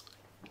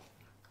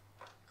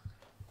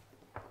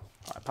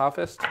 Right, power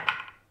fist.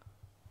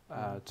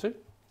 2.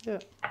 Yeah.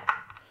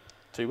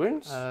 2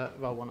 wounds.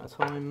 Roll 1 at a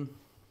time.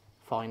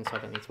 Fine, so I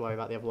don't need to worry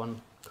about the other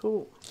one.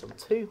 Cool. So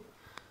 2.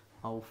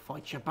 I'll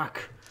fight you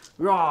back.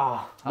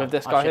 Rah! With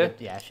this guy here?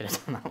 Yeah, I should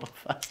have done that one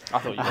first. I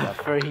thought you would.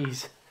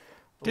 Freeze.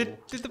 Did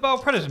the Vile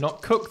Predator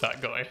not cook that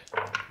guy?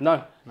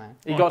 No.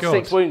 He got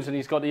 6 wounds and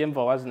he's got the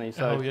invul, hasn't he?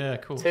 So oh yeah,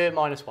 cool. 2 at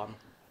 -1.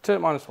 2 at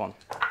 -1.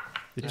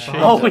 The cheese.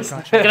 Oh, he's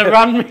gonna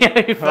run me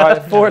over.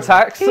 Right, 4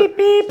 attacks. Beep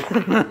beep.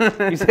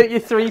 He's hit you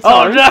 3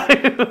 Oh times.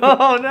 no!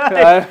 Oh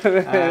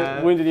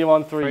no! Wounded you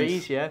on 3s.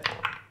 Freeze, yeah.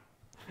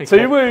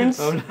 2 wounds.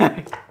 Oh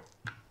no!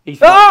 He's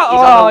He's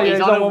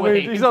on a the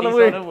wing. He's on the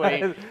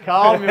wing.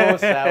 Calm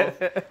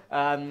yourself.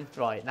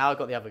 Right, now I've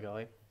got the other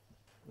guy.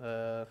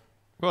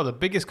 Well, the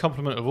biggest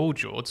compliment of all,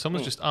 George.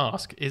 Someone's just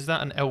asked, is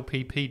that an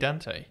LPP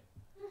Dante?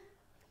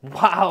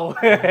 Wow.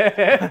 We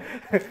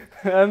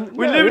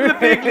live in the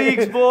big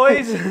leagues,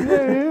 boys.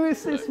 No,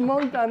 it's this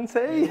my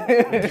Dante.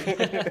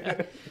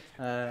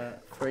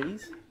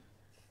 Freeze.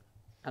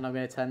 And I'm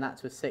going to turn that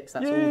to a 6.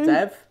 That's all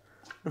dev.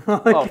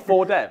 Oh,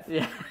 4 dev?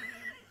 Yeah.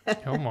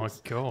 Oh my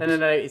god.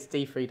 No, it's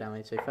D3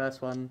 damage. So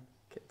first one,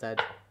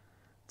 dead.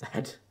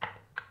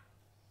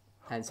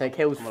 And so it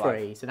kills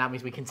 3, so that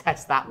means we can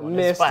test that one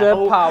as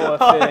well. Mr.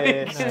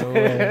 Powerfist. No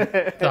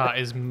way. That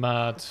is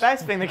mad.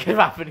 Best thing that could have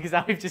happened because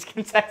now we've just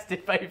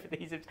contested both of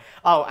these.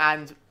 Oh,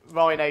 and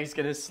Rhino's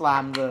going to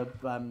slam the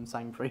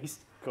same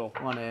priest. Cool.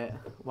 1 hit,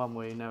 1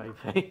 wound, no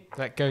AP.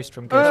 That ghost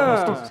from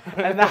Ghostbusters.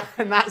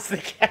 and that's the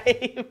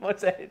game. I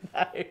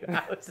don't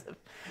know.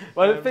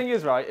 Well, the thing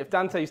is, right, if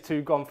Dante's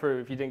 2 gone through,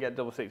 if you didn't get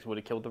double 6, you would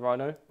have killed the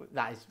Rhino.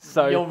 That is.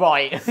 So, you're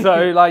right.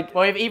 So, like.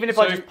 Well, even if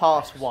I just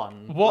pass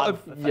 1.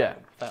 What?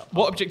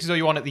 What Objectives are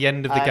you on at the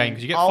end of the game?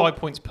 Because you get 5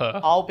 points per.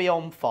 I'll be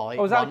on 5.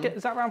 Oh, is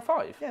that round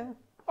 5? Yeah.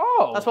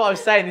 Oh. That's what I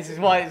was saying. This is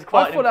why it's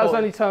quite. I thought that was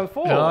only turn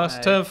 4. No, that's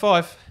turn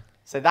 5.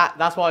 So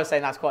that's why I was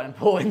saying that's quite an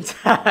important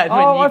turn.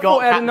 I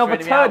thought it had another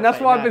turn.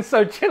 That's why I've been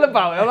so chill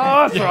about it. Oh,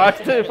 that's right.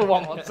 Let's do it for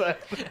one more turn.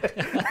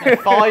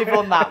 5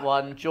 on that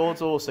one.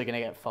 George's also going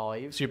to get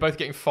 5. So you're both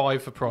getting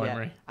 5 for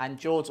primary. Yeah. And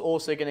George's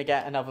also going to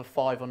get another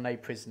 5 on no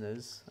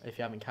prisoners, if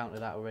you haven't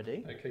counted that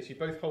already. Okay, so you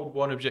both hold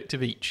 1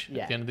 objective each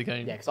at the end of the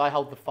game. Yeah, because I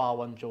hold the far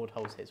one, George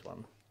holds his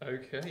one.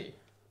 Okay.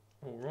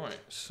 All right.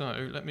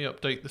 So let me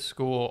update the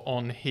score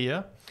on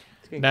here.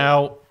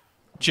 Now,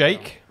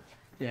 Jake.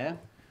 Yeah.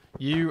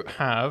 You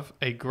have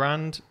a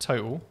grand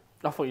total.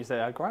 I thought you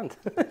said a grand.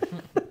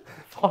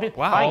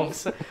 Wow.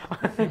 Thanks.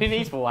 Who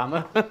needs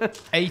Warhammer?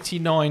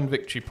 89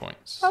 victory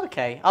points.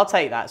 Okay, I'll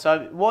take that.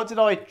 So what did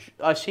I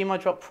assume I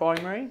dropped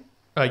primary?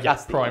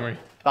 Yes, primary.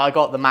 But I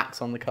got the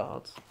max on the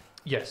cards.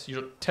 Yes,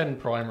 you got 10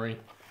 primary.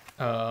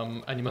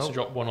 And you must have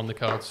dropped 1 on the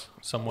cards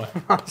somewhere.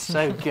 That's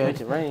so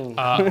good.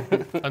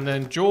 And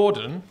then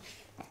Jordan.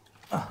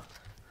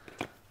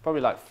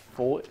 Probably like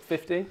 40,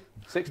 50,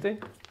 60.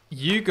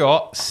 You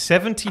got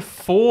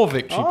 74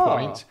 victory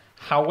points.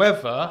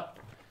 However,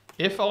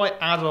 if I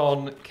add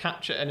on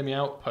capture enemy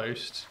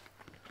outpost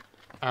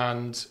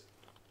and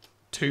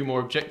 2 more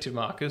objective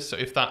markers, so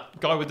if that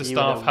guy with the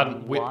staff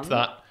hadn't whipped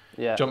that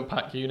jump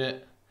pack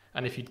unit,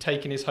 and if you'd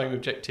taken his home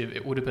objective,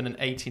 it would have been an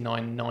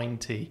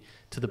 89-90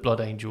 to the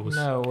Blood Angels.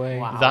 No way.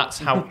 Wow. That's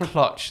how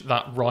clutch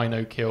that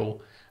Rhino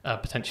kill,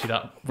 potentially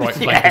that right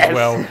flank as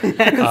well.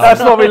 That's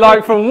what we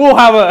like from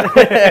Warhammer.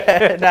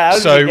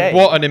 So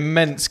what an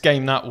immense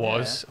game that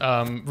was.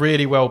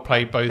 Really well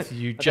played, both of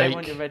you. Jake, I don't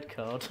want your red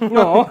card.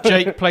 No.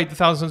 Jake played the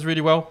Thousands really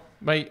well,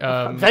 mate.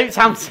 Don't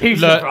sound too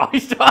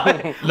surprised. Wow,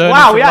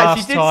 Wow, we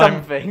actually did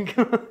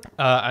something.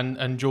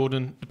 And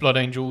Jordan, the Blood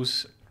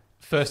Angels,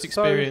 first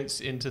experience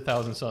into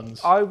Thousand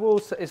Suns. I will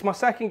say, it's my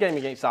second game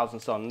against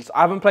Thousand Suns.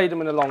 I haven't played them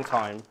in a long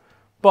time,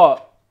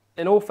 but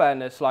in all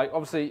fairness, like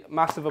obviously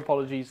massive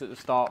apologies at the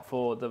start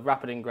for the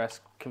rapid ingress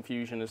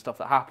confusion and stuff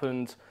that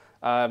happened.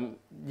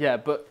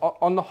 But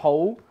on the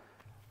whole,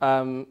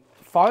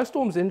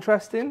 Firestorm's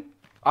interesting.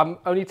 I'm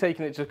only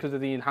taking it just because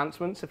of the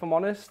enhancements, if I'm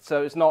honest.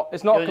 So it's not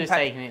You're just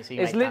taking it so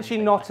you it's make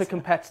literally not a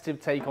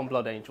competitive take on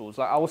Blood Angels.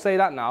 Like I will say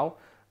that now.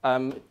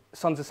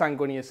 Sons of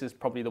Sanguinius is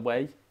probably the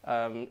way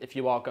if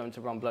you are going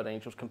to run Blood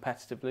Angels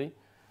competitively.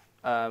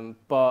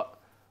 But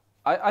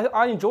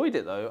I enjoyed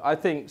it though. I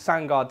think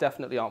Vanguard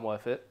definitely aren't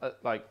worth it.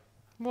 I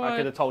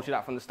could have told you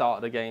that from the start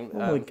of the game.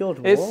 Oh my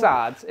god! It's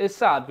sad. It's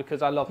sad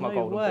because I love my No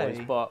Golden way.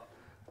 Boys, but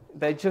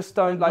they just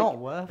don't Not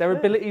worth their it.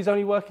 abilities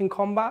only work in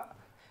combat.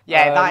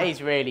 Yeah, that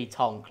is really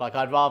tonk. Like,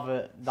 I'd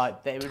rather, like,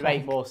 it would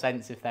make more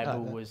sense if their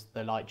rule was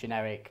the, like,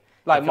 generic.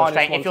 Like,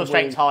 if your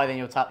strength's higher than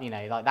your you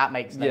know, like, that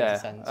makes no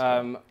sense.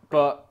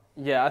 But,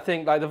 yeah, I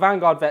think, like, the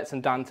Vanguard vets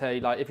and Dante,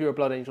 like, if you're a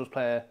Blood Angels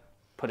player,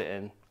 put it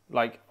in.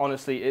 Like,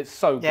 honestly, it's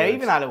so good. Yeah,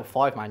 even that little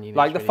 5-man unit.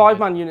 Like, the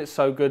 5-man unit's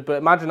so good, but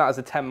imagine that as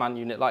a 10-man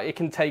unit. Like, it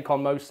can take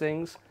on most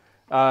things,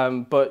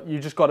 but you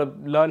just got to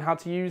learn how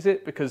to use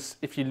it, because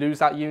if you lose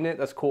that unit,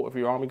 that's a quarter of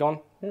your army gone.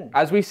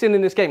 As we've seen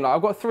in this game, like,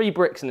 I've got 3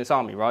 bricks in this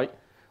army, right?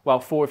 Well,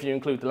 4 if you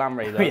include the Land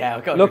Raider. Yeah,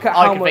 I can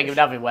think of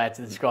another word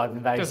to describe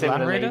them very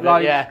similarly.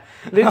 Like, yeah.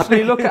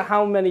 Literally, look at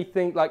how many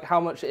things, like how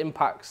much it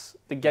impacts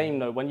the game,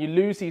 though. When you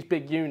lose these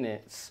big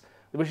units,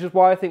 which is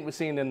why I think we're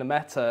seeing in the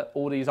meta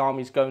all these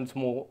armies going to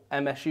more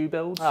MSU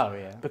builds. Oh,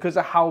 yeah. Because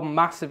of how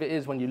massive it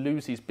is when you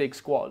lose these big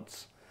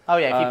squads. Oh,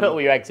 yeah, if you put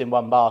all your eggs in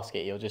one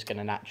basket, you're just going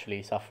to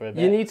naturally suffer a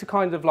bit. You need to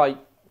kind of, like,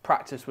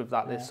 practice with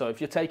that list. So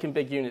if you're taking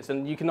big units,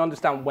 then you can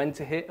understand when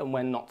to hit and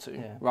when not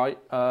to, right?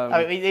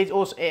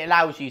 It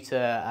allows you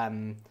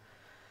to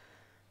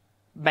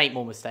make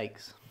more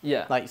mistakes.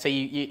 Yeah. Like, so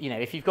you know,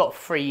 if you've got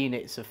 3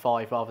 units of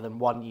 5 rather than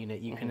 1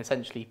 unit, you can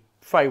essentially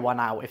throw one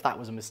out. If that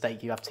was a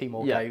mistake, you have 2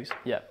 more goes.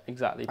 Yeah,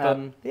 exactly. But,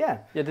 yeah,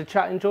 did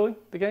chat enjoy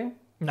the game?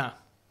 No.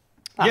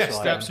 Yes,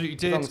 they absolutely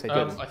did. long as they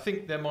did. I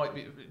think there might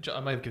be. I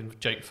may have given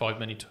Jake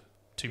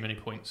too many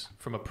points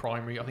from a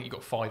primary. I think you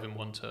got 5 in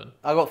one turn.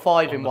 I got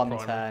 5 on in the one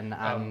primary. turn,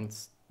 and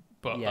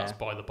But that's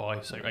by the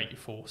by, so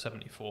 84,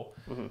 74.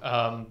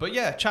 Mm-hmm. But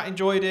yeah, chat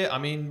enjoyed it. I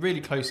mean,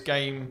 really close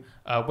game,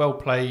 well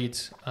played,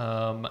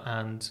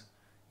 and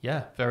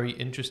yeah, very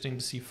interesting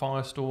to see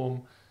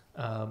Firestorm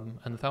and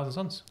the Thousand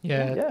Suns.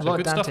 Yeah, Yeah. a lot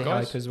Good of stuff, Dante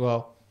guys. hype as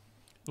well.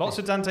 Lots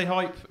of Dante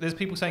hype. There's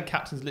people saying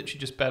Captain's literally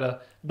just better.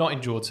 Not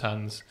in George's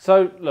hands.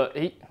 So, look,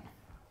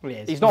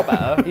 he's not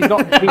better. He's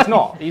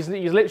not. He's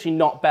literally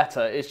not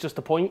better. It's just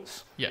the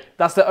points. Yeah.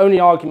 That's the only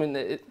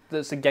argument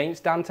that's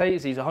against Dante,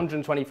 is he's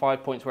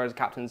 125 points, whereas the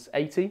captain's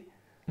 80.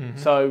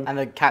 So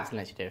the captain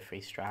lets you do a free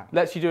strat.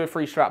 lets you do a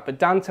free strat, but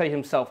Dante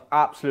himself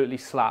absolutely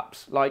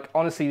slaps. Like,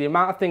 honestly, the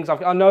amount of things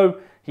I know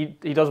he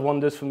does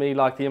wonders for me.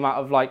 Like, the amount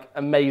of, like,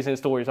 amazing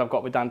stories I've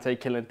got with Dante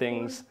killing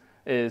things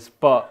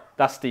but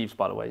that's Steve's,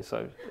 by the way,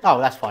 so. Oh,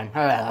 that's fine.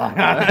 Oh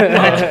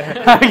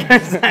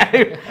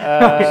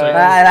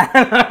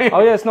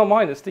yeah, it's not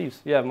mine, it's Steve's.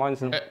 Yeah,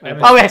 mine's in.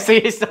 Oh yeah, so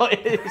it's not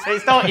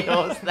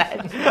yours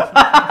then.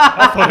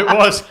 I thought it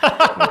was.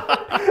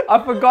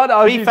 I forgot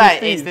I was To be using fair,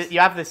 Steve's. you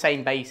have the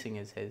same basing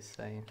as his.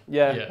 So.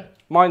 Yeah.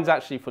 Mine's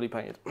actually fully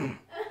painted.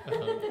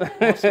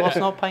 What's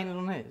not painted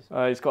on his?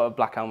 He's got a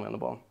black helmet on the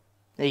bottom.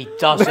 He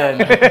doesn't.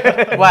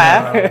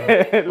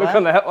 Where? Look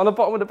on the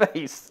bottom of the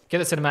base. Get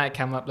the cinematic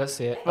cam up, let's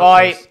see it.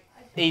 Right,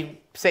 he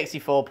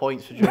 64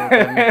 points for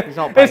Jordan. He's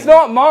not. It's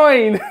not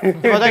mine. I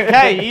don't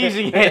care. You're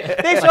using it.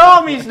 This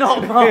army's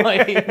not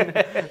mine.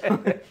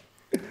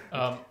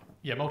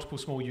 Yeah, multiple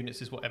small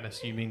units is what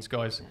MSU means,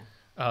 guys.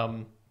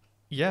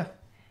 Yeah.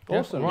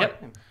 Awesome. Right.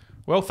 Yep.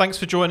 Well, thanks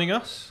for joining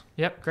us.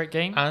 Yep, great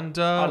game. And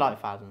I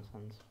like Thousand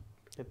Suns.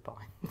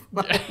 Goodbye.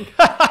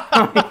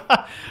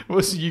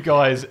 we'll see you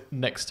guys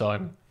next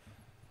time.